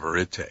 whatever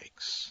it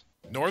takes.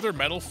 Northern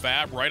Metal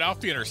Fab, right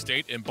off the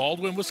interstate in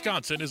Baldwin,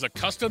 Wisconsin, is a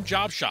custom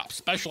job shop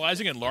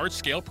specializing in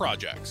large-scale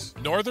projects.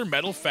 Northern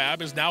Metal Fab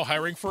is now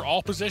hiring for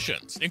all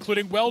positions,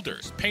 including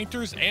welders,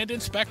 painters, and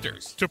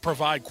inspectors, to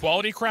provide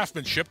quality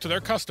craftsmanship to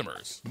their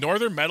customers.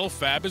 Northern Metal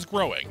Fab is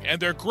growing,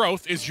 and their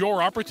growth is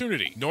your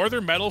opportunity.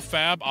 Northern Metal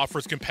Fab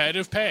offers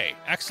competitive pay,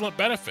 excellent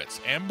benefits,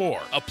 and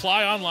more.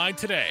 Apply online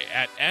today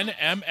at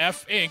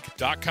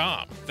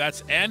nmfinc.com.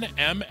 That's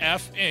nmfinc.com.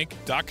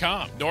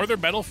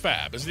 Northern Metal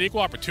Fab is an equal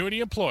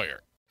opportunity employer.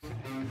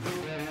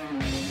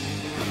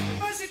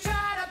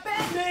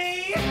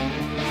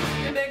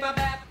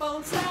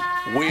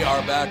 We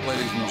are back,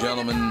 ladies and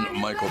gentlemen.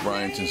 Michael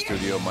Bryant's in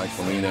studio. Mike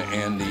Molina.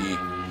 Andy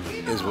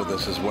is with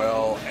us as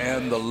well.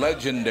 And the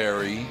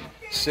legendary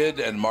Sid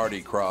and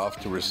Marty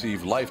Krofft to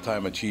receive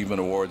Lifetime Achievement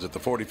Awards at the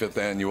 45th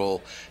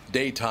Annual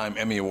Daytime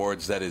Emmy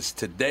Awards. That is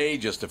today,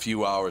 just a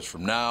few hours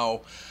from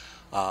now.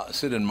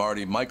 Sid and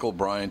Marty, Michael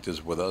Bryant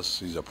is with us.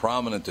 He's a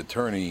prominent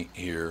attorney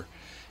here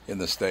in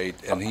the state,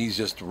 and he's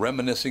just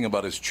reminiscing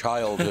about his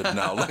childhood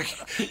now.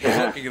 He's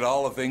looking at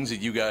all the things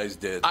that you guys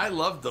did. I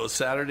loved those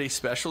Saturday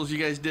specials you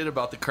guys did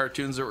about the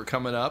cartoons that were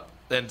coming up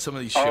and some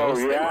of these shows.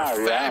 Oh, yeah,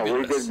 they were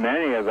fabulous. We did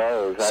many of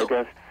those. I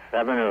guess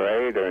 7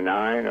 or 8 or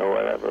 9 or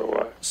whatever it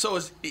was. So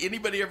has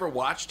anybody ever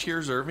watched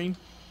Here's Irving?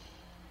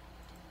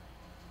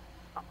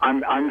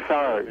 I'm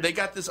sorry. They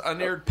got this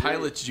unaired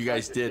pilot you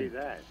guys did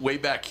way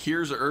back.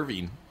 Here's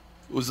Irving.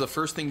 It was the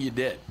first thing you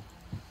did.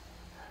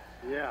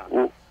 Yeah.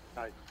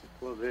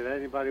 Well, did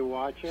anybody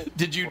watch it?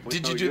 Did you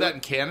do that in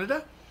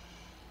Canada?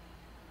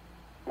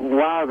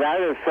 Wow,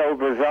 that is so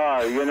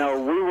bizarre. You know,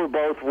 we were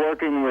both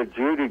working with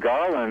Judy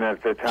Garland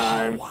at the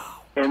time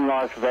in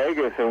Las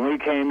Vegas, and we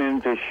came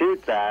in to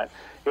shoot that.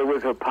 It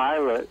was a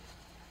pilot,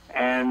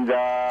 and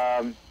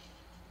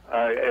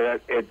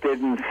it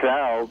didn't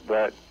sell,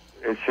 but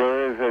it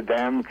sure is a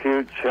damn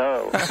cute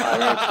show. I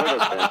mean, it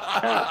could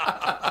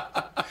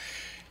have been.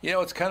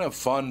 Yeah. It's kind of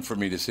fun for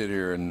me to sit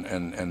here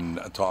and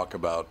talk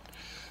about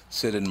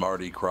Sid and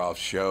Marty Krofft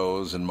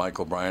shows and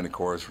Michael Bryant, of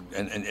course,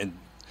 and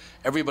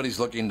everybody's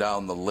looking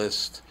down the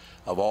list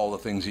of all the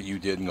things that you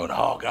did and going,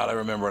 oh God, I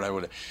remember what I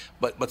would.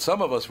 But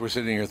some of us were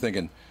sitting here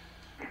thinking,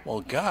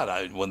 well,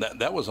 God, when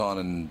that was on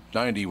in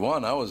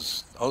 '91, I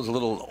was a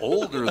little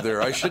older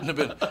there. I shouldn't have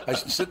been. I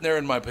was sitting there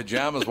in my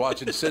pajamas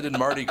watching Sid and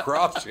Marty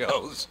Krofft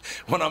shows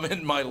when I'm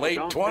in my late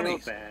 20s. Don't feel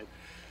bad,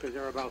 because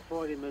there are about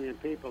 40 million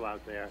people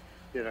out there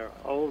that are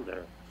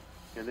older,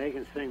 and they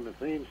can sing the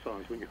theme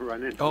songs when you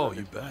run into them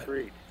in the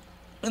street.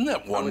 Isn't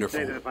that wonderful?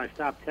 I would say that if I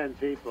stopped 10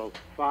 people,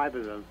 5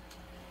 of them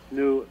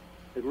knew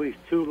at least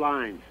 2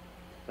 lines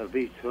of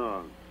each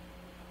song.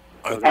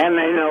 And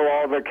they know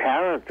all the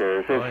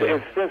characters.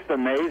 It's just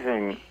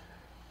amazing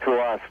to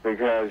us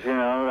because, you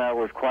know, that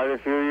was quite a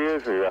few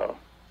years ago.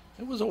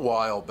 It was a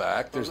while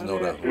back. There's no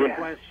doubt.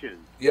 Question.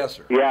 Yes,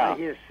 sir. I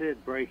hear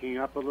Sid breaking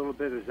up a little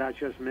bit. Is that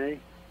just me?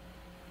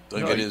 I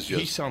think it is just.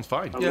 He sounds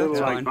fine. A little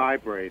like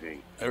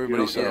vibrating.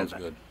 Everybody sounds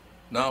good.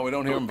 No, we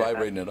don't hear him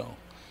vibrating at all.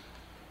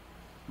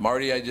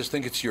 Marty, I just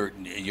think it's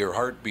your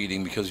heart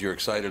beating because you're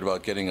excited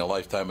about getting a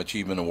Lifetime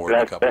Achievement Award in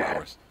a couple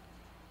hours.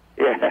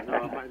 Yeah.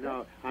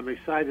 No, I'm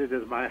excited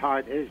as my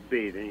heart is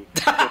beating.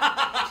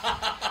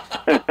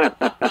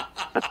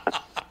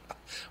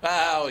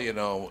 Well, you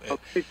know. Let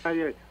me tell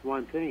you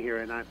one thing here,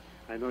 and I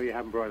know you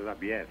haven't brought it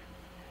up yet,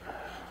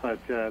 but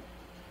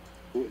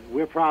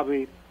we're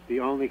probably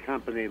the only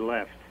company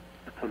left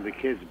from the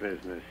kids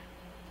business,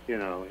 you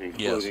know,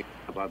 including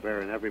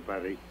Barbera and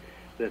everybody,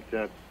 that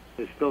has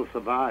still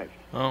survived.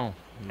 Oh,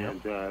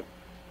 and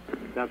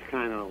that's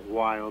kind of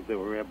wild that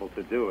we're able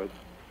to do it.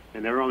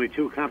 And there are only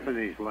 2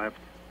 companies left,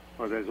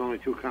 or there's only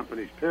 2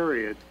 companies,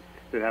 period,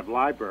 that have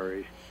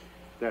libraries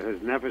that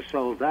has never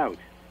sold out.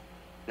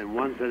 And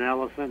one's an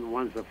elephant and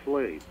one's a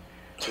flea.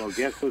 Well,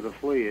 guess who the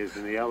flea is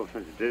and the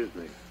elephant's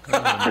Disney.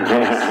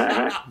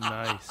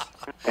 Nice.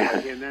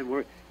 And then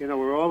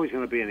we're always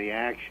going to be in the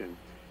action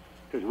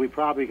because we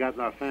probably got in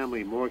our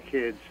family more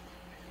kids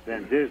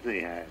than Disney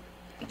had.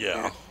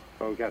 Yeah.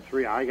 So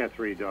I got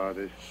 3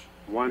 daughters.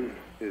 One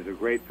is a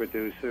great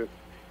producer,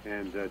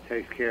 and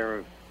takes care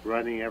of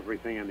running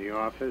everything in the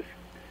office.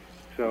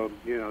 So,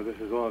 this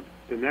is all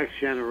the next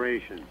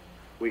generation.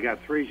 We got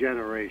 3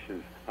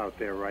 generations out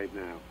there right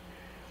now.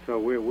 So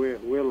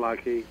we're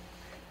lucky,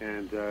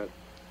 and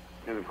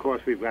of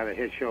course we've got a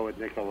hit show at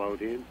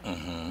Nickelodeon,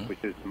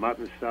 which is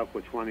Mutton Stuff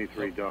with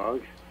 23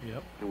 Dogs.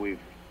 Yep. And we've,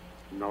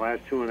 in the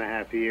last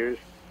 2.5 years,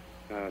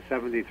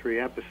 73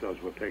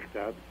 episodes were picked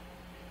up,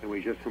 and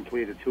we just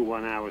completed 2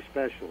 one-hour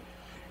specials,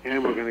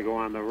 and we're going to go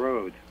on the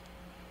road.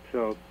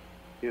 So,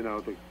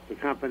 the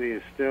company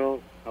is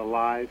still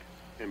alive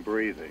and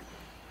breathing.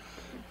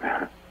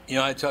 I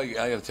got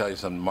to tell you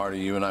something, Marty.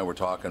 You and I were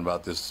talking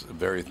about this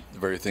very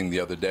thing the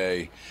other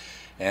day,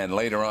 and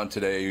later on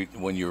today,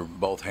 when you were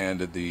both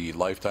handed the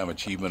Lifetime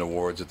Achievement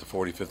Awards at the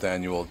 45th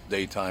Annual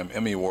Daytime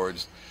Emmy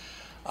Awards,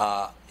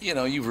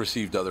 you've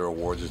received other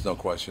awards. There's no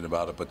question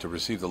about it. But to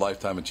receive the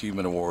Lifetime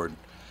Achievement Award,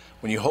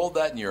 when you hold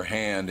that in your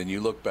hand and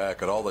you look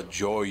back at all the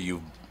joy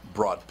you've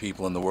brought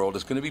people in the world,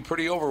 it's going to be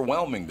pretty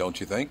overwhelming, don't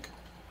you think?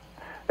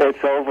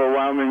 It's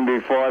overwhelming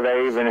before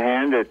they even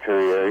hand it to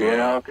you,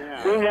 Yeah.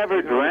 We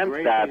never dreamt the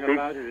great that. thing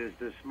about it is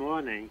this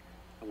morning,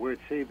 we're at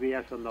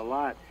CBS on the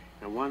lot,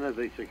 and one of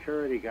the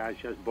security guys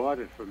just bought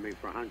it from me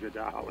for $100.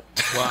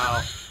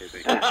 Wow.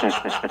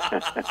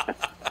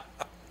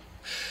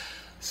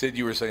 Sid,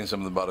 you were saying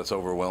something about it's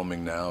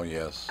overwhelming now,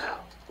 yes.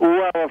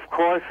 Well, of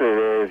course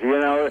it is.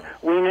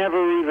 We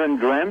never even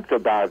dreamt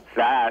about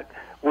that.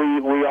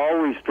 We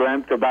always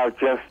dreamt about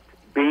just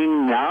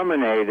being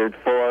nominated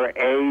for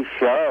a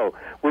show.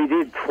 We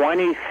did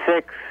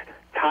 26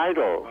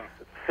 title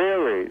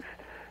series.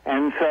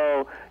 And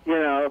so, we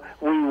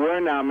were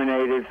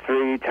nominated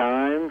 3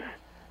 times,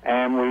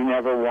 and we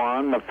never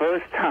won. The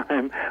first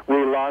time,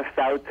 we lost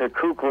out to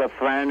Kukla,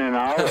 Fran, and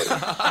Ollie.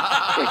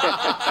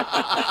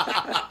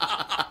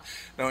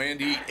 No,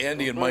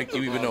 Andy and Mike, do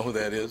you even know who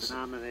that is?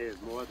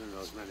 Nominated more than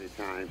those many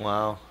times.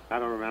 Wow. I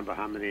don't remember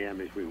how many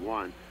Emmys we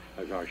won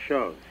as our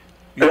shows.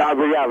 Yeah,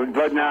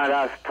 but not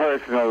us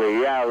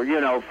personally. Yeah,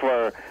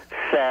 for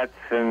sets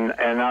and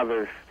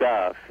other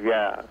stuff.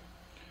 Yeah.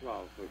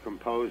 Well, for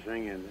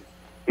composing and...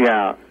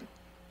 Yeah.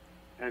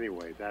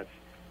 Anyway, that's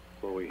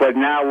what we... But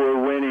now we're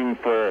winning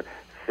for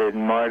Sid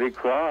and Marty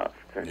Krofft.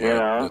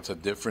 It's a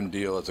different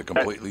deal. It's a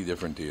completely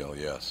different deal,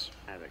 yes.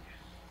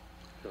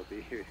 So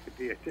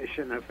the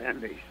addition of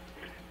Emmys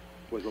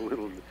was a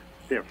little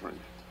different,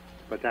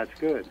 but that's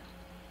good.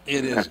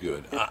 It is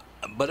good.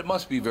 But it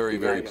must be very,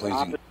 very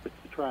pleasing.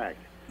 Track.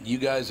 You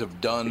guys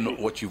have done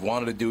what you've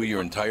wanted to do your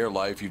entire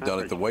life. You've done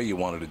it the way you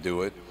wanted to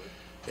do it.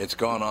 It's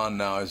gone on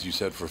now, as you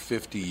said, for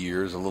 50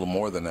 years, a little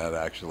more than that,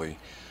 actually.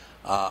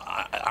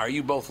 Are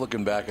you both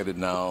looking back at it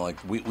now? Like,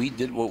 we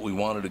did what we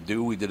wanted to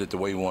do. We did it the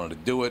way we wanted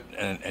to do it.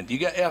 And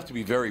you have to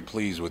be very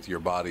pleased with your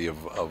body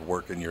of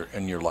work in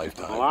your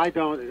lifetime. Well, I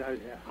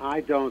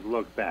don't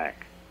look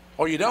back.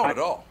 Oh, you don't at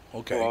all?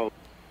 Okay. Well,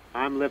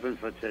 I'm living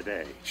for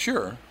today.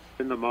 Sure.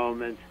 In the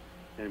moment,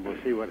 and we'll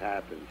see what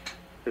happens.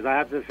 Because I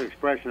have this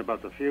expression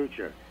about the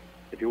future.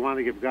 If you want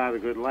to give God a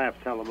good laugh,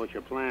 tell him what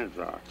your plans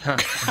are.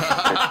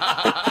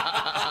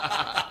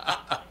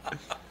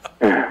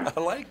 I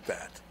like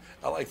that.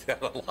 I like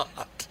that a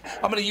lot.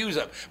 I'm going to use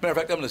that. Matter of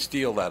fact, I'm going to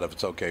steal that if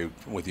it's okay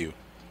with you.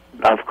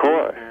 Of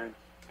course. And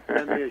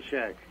send me a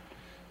check.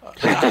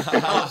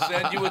 I'll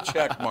send you a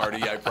check,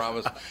 Marty. I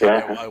promise.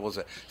 Yeah. I will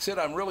say. Sid,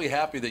 I'm really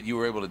happy that you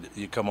were able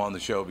to come on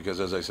the show because,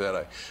 as I said,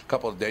 a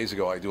couple of days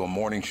ago, I do a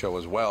morning show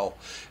as well,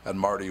 and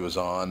Marty was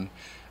on.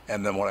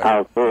 And then when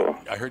cool.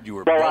 I heard you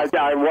were. Well,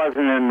 I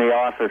wasn't in the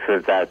office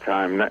at that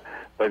time,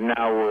 but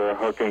now we're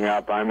hooking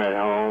up. I'm at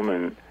home,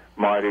 and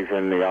Marty's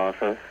in the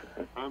office.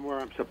 I'm where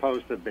I'm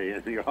supposed to be,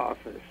 in the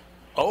office.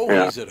 Oh,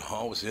 Yeah. He's at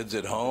home. Sid's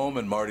at home,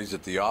 and Marty's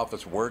at the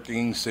office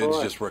working. Sid's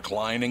just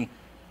reclining.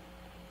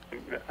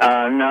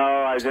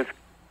 No, I just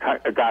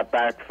got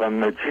back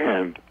from the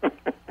gym.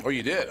 Oh,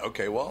 you did?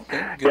 Okay, well.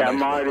 Yeah,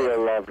 Marty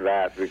will love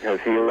that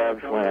because he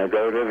loves when I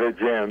go to the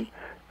gym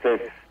to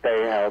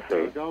stay healthy.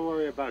 So don't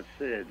worry about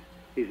Sid.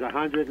 He's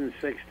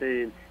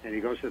 116, and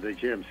he goes to the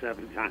gym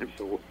 7 times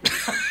a week.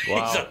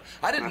 Wow.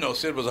 I didn't know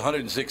Sid was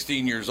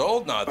 116 years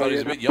old now. I thought he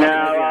was a bit younger.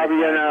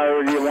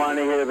 No, you want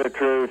to hear the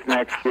truth?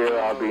 Next year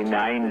I'll be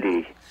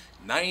 90.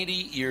 90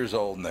 years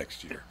old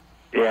next year.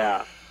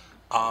 Yeah.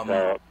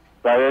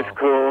 But it's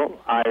cool.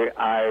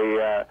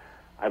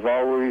 I've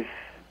always,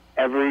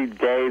 every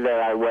day that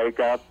I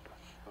wake up,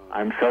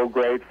 I'm so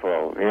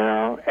grateful,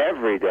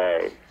 every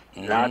day.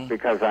 Not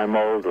because I'm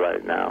old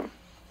right now.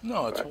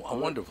 No, it's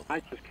wonderful. I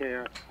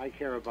care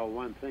about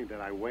one thing,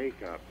 that I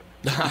wake up.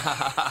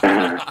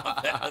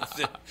 That's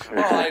it.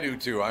 Well, I do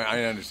too.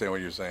 I understand what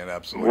you're saying,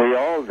 absolutely. We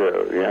all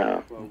do,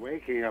 yeah. Well,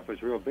 waking up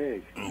is real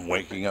big.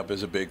 Waking up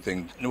is a big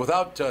thing.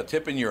 Without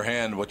tipping your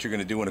hand what you're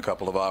going to do in a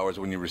couple of hours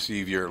when you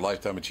receive your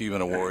Lifetime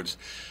Achievement Awards,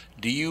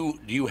 do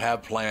you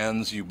have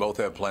plans? You both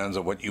have plans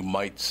of what you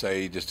might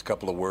say, just a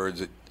couple of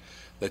words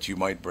that you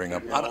might bring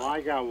up? Well,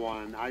 I got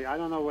one. I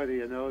don't know whether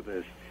you know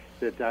this,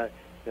 that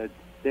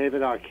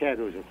David Arquette,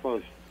 who's a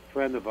close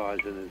friend of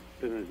ours and has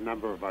been in a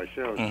number of our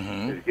shows,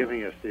 is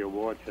giving us the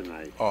award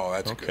tonight. Oh,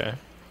 that's good.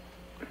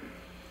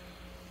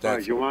 All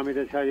right, you want me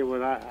to tell you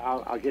what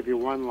I'll give you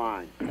one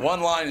line.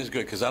 One line is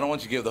good because I don't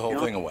want you to give the whole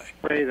thing away.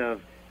 I'm afraid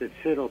of that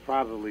Sid will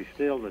probably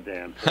steal the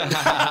damn thing.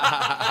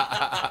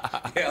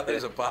 Yeah,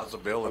 there's a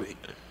possibility.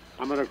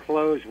 I'm going to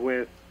close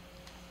with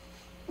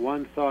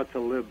one thought to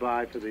live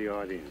by for the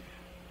audience.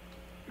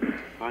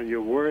 On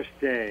your worst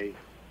day,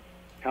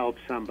 help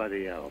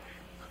somebody else.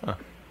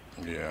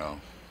 Yeah.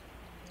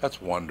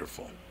 That's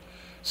wonderful.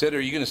 Sid,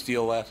 are you going to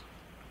steal that?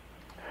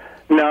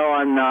 No,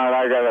 I'm not.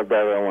 I got a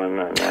better one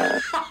than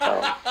that.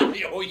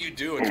 Oh, you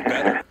do. It's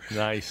better.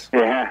 Nice.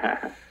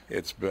 Yeah.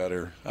 It's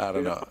better. I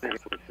don't know.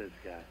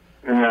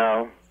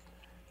 No.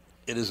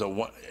 It is a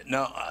one.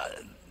 Now,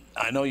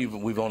 I know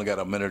we've only got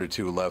a minute or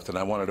two left, and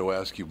I wanted to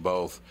ask you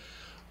both.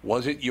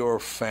 Was it your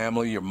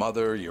family, your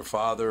mother, your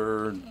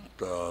father,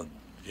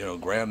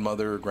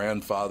 grandmother,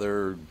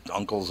 grandfather,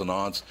 uncles and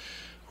aunts?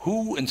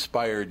 Who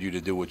inspired you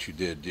to do what you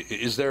did?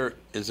 Is there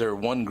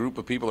one group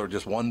of people or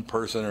just one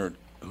person, or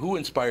who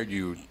inspired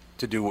you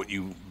to do what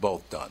you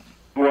both done?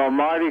 Well,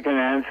 Marty can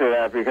answer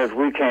that because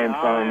we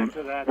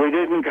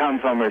didn't come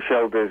from a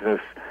show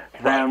business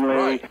family.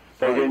 Right.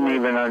 They didn't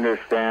even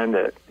understand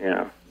it,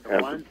 The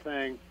one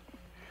thing,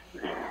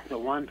 the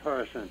one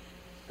person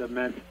that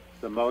meant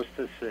the most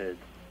to Sid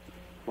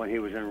when he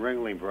was in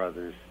Ringling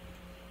Brothers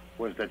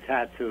was the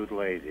tattooed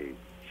lady.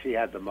 She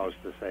had the most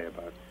to say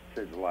about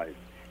Sid's life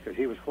because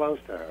he was close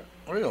to her.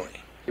 Really?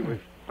 He was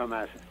from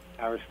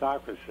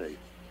aristocracy.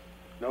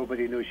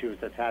 Nobody knew she was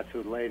the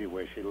tattooed lady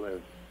where she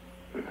lived.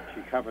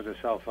 She covered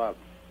herself up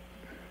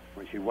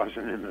when she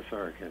wasn't in the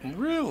circus.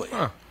 Really?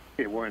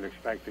 You weren't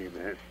expecting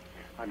this.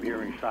 I'm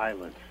hearing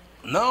silence.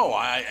 No,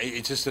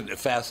 it's just a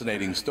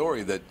fascinating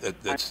story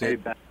that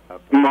Sid.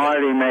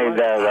 Marty made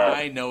that up.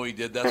 I know he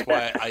did. That's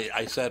why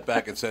I sat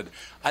back and said,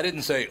 I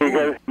didn't say.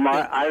 Because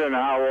I don't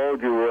know how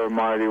old you were,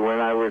 Marty, when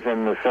I was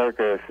in the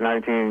circus,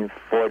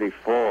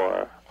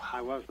 1944.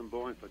 I wasn't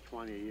born for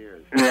 20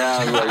 years.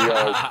 Yeah,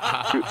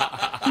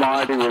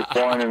 Marty was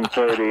born in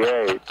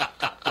 38.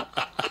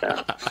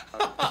 Yeah.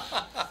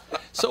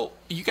 So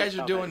you guys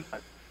are doing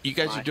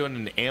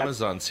an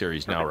Amazon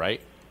series now,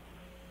 right?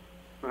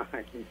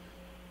 Right.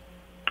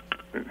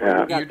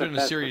 Yeah. You're doing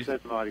a series.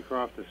 Said Marty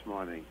Croft this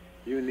morning.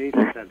 You need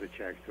to send a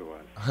check to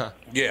us.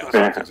 Yes,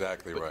 that's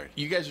exactly right.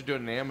 You guys are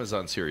doing an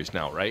Amazon series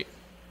now, right?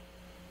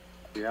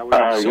 Yeah.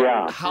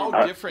 Yeah. How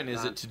different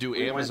is it to do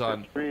Amazon?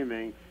 Went to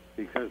streaming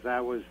because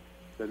that was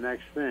the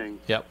next thing.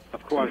 Yep.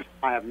 Of course,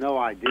 I have no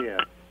idea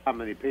how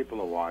many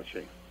people are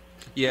watching.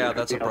 Yeah,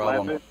 that's a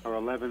problem. 11 or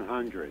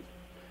 1,100.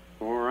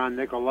 When we're on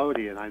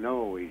Nickelodeon, I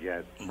know we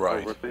get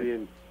over 1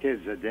 million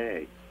kids a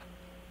day.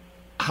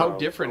 How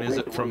different is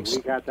it from? We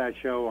got that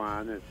show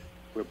on.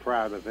 We're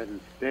proud of it. And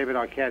David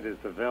Arquette is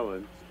the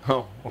villain.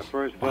 Oh. The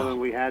first villain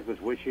we had was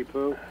Witchy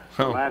Poo.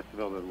 The last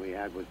villain we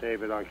had was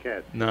David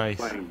Arquette. Nice.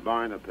 Playing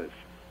Barnabas,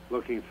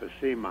 looking for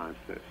sea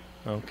monsters.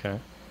 Okay.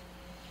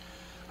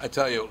 I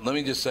tell you, let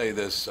me just say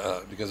this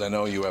because I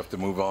know you have to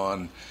move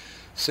on.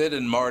 Sid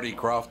and Marty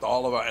Croft,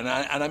 all of our, and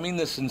I mean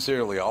this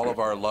sincerely, all of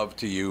our love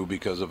to you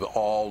because of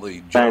all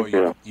the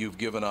joy you've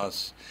given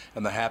us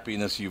and the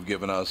happiness you've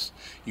given us.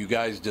 You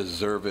guys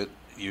deserve it.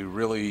 We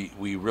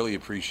really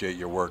appreciate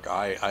your work.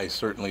 I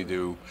certainly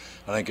do.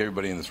 I think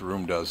everybody in this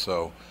room does.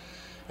 So,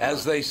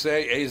 as they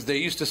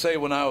used to say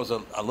when I was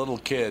a little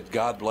kid,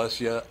 God bless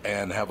you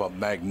and have a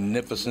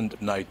magnificent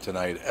night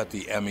tonight at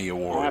the Emmy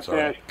Awards. I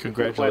have to ask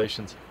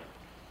Congratulations.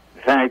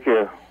 Thank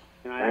you.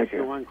 Can I ask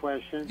you one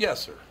question?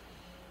 Yes, sir.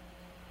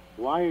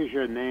 Why is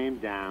your name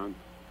down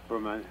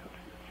from an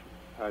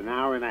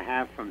hour and a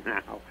half from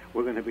now?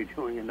 We're going to be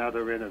doing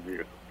another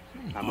interview.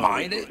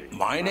 My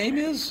name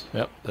is?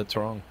 Yep, that's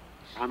wrong.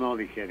 I'm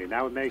only kidding.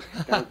 That would make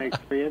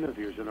 3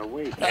 interviews in a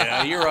week.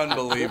 Yeah, you're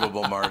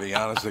unbelievable, Marty,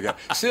 honest to God.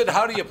 Sid,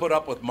 how do you put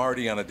up with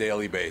Marty on a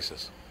daily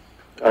basis?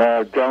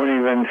 Don't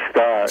even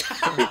start.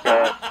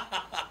 Because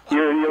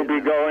you'll be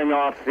going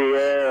off the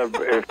air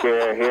if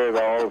you hear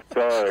the whole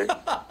story.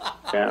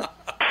 Yeah.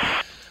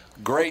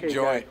 Great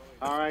joy. Guys.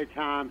 All right,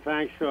 Tom.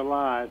 Thanks a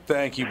lot.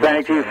 Thank you.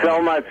 Thank you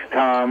so much,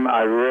 Tom.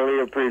 I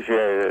really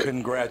appreciate it.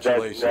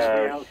 Congratulations.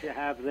 Anything else you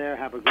have there?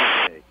 Have a good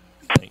day.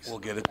 Thanks. We'll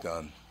get it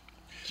done.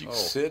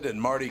 Sid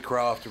and Marty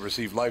Croft have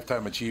received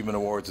Lifetime Achievement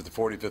Awards at the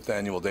 45th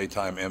Annual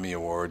Daytime Emmy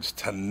Awards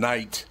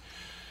tonight.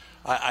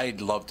 I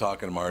love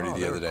talking to Marty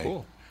the other day.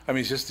 Cool. I mean,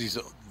 it's just these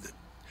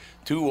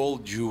two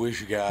old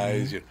Jewish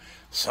guys. Mm-hmm.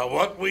 So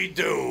what we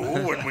do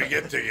when we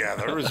get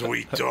together is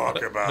we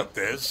talk about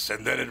this,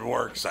 and then it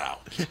works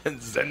out.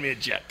 And send me a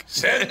check.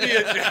 Send me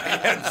a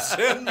check. And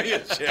send me a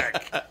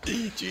check. Do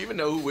you even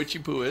know who Witchy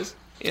Poo is,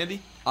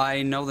 Andy?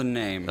 I know the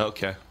name.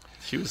 Okay.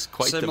 She was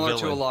quite the villain.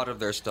 Similar to a lot of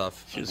their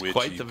stuff. She was Witchy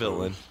quite the Poo.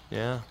 villain.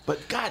 Yeah.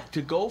 But God,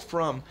 to go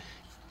from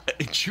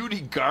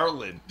Judy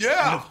Garland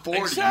Yeah, in the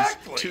 40s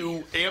exactly.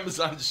 to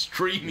Amazon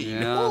streaming.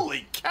 Yeah.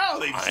 Holy cow,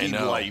 they've seen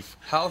know. life.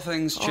 How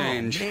things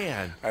change. Oh,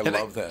 man. I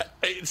love that.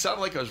 It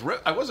sounded like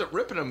I wasn't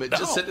ripping them. It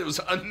just said it was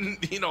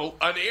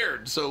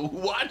unaired. So who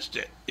watched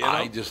it? You know?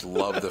 I just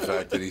love the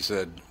fact that he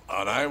said,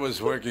 and I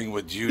was working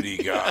with Judy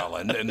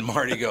Garland. And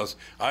Marty goes,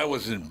 I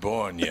wasn't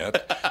born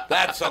yet.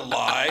 That's a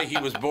lie. He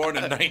was born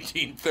in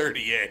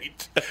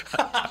 1938.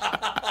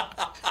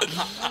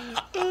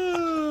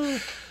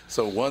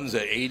 So one's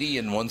at 80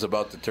 and one's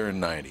about to turn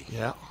 90.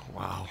 Yeah.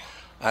 Wow.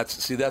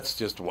 That's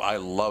just, I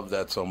love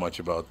that so much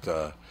about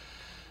the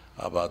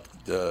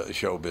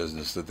show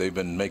business, that they've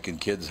been making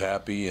kids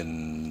happy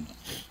and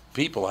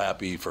people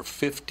happy for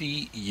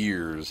 50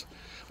 years.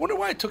 Wonder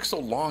why it took so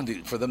long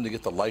for them to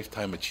get the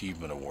Lifetime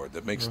Achievement Award.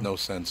 That makes no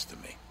sense to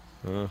me.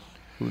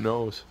 Who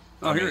knows?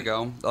 Oh, here we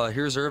go.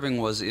 Here's Irving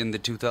was in the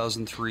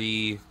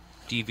 2003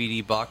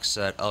 DVD box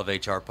set of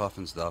H.R. Puff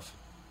and Stuff.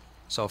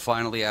 So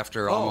finally,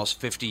 after almost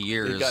 50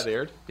 years, it got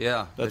aired.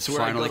 Yeah, That's it where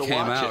finally I go to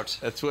came watch out. It.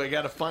 That's where I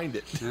got to find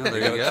it. Yeah, there You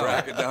you gotta go.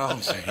 track it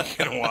down so you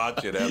can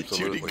watch it.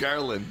 Absolutely. Judy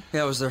Garland.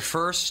 Yeah, it was their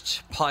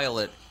first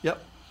pilot.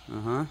 Yep.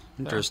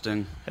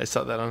 Interesting. I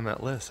saw that on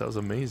that list. That was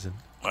amazing.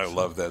 I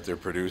love that their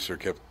producer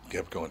kept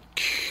going.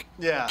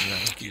 Yeah.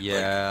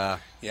 Yeah.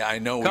 Yeah, I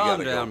know we Calm got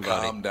to down, go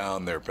buddy. calm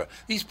down there.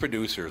 These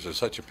producers are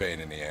such a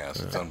pain in the ass.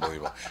 It's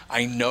unbelievable.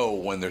 I know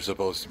when they're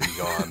supposed to be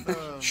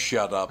gone.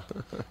 Shut up.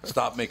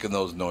 Stop making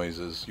those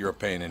noises. You're a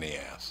pain in the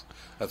ass.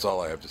 That's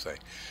all I have to say.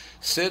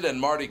 Sid and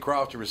Marty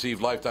Krofft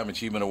received Lifetime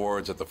Achievement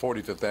Awards at the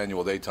 45th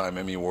Annual Daytime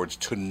Emmy Awards.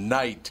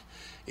 Tonight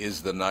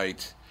is the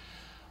night.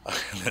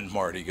 And then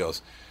Marty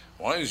goes,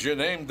 why is your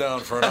name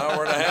down for an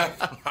hour and a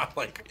half? I'm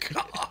like,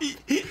 God.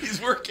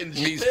 He's working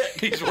He's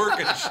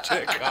working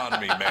shtick on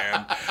me,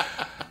 man.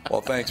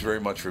 Well, thanks very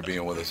much for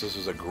being with us. This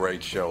was a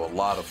great show, a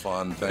lot of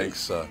fun.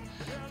 Thanks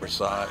for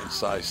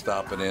Cy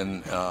stopping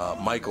in.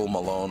 Michael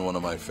Malone, one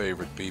of my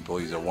favorite people.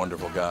 He's a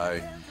wonderful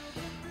guy.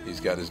 He's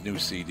got his new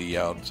CD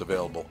out. It's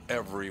available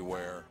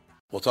everywhere.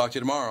 We'll talk to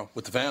you tomorrow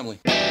with the family.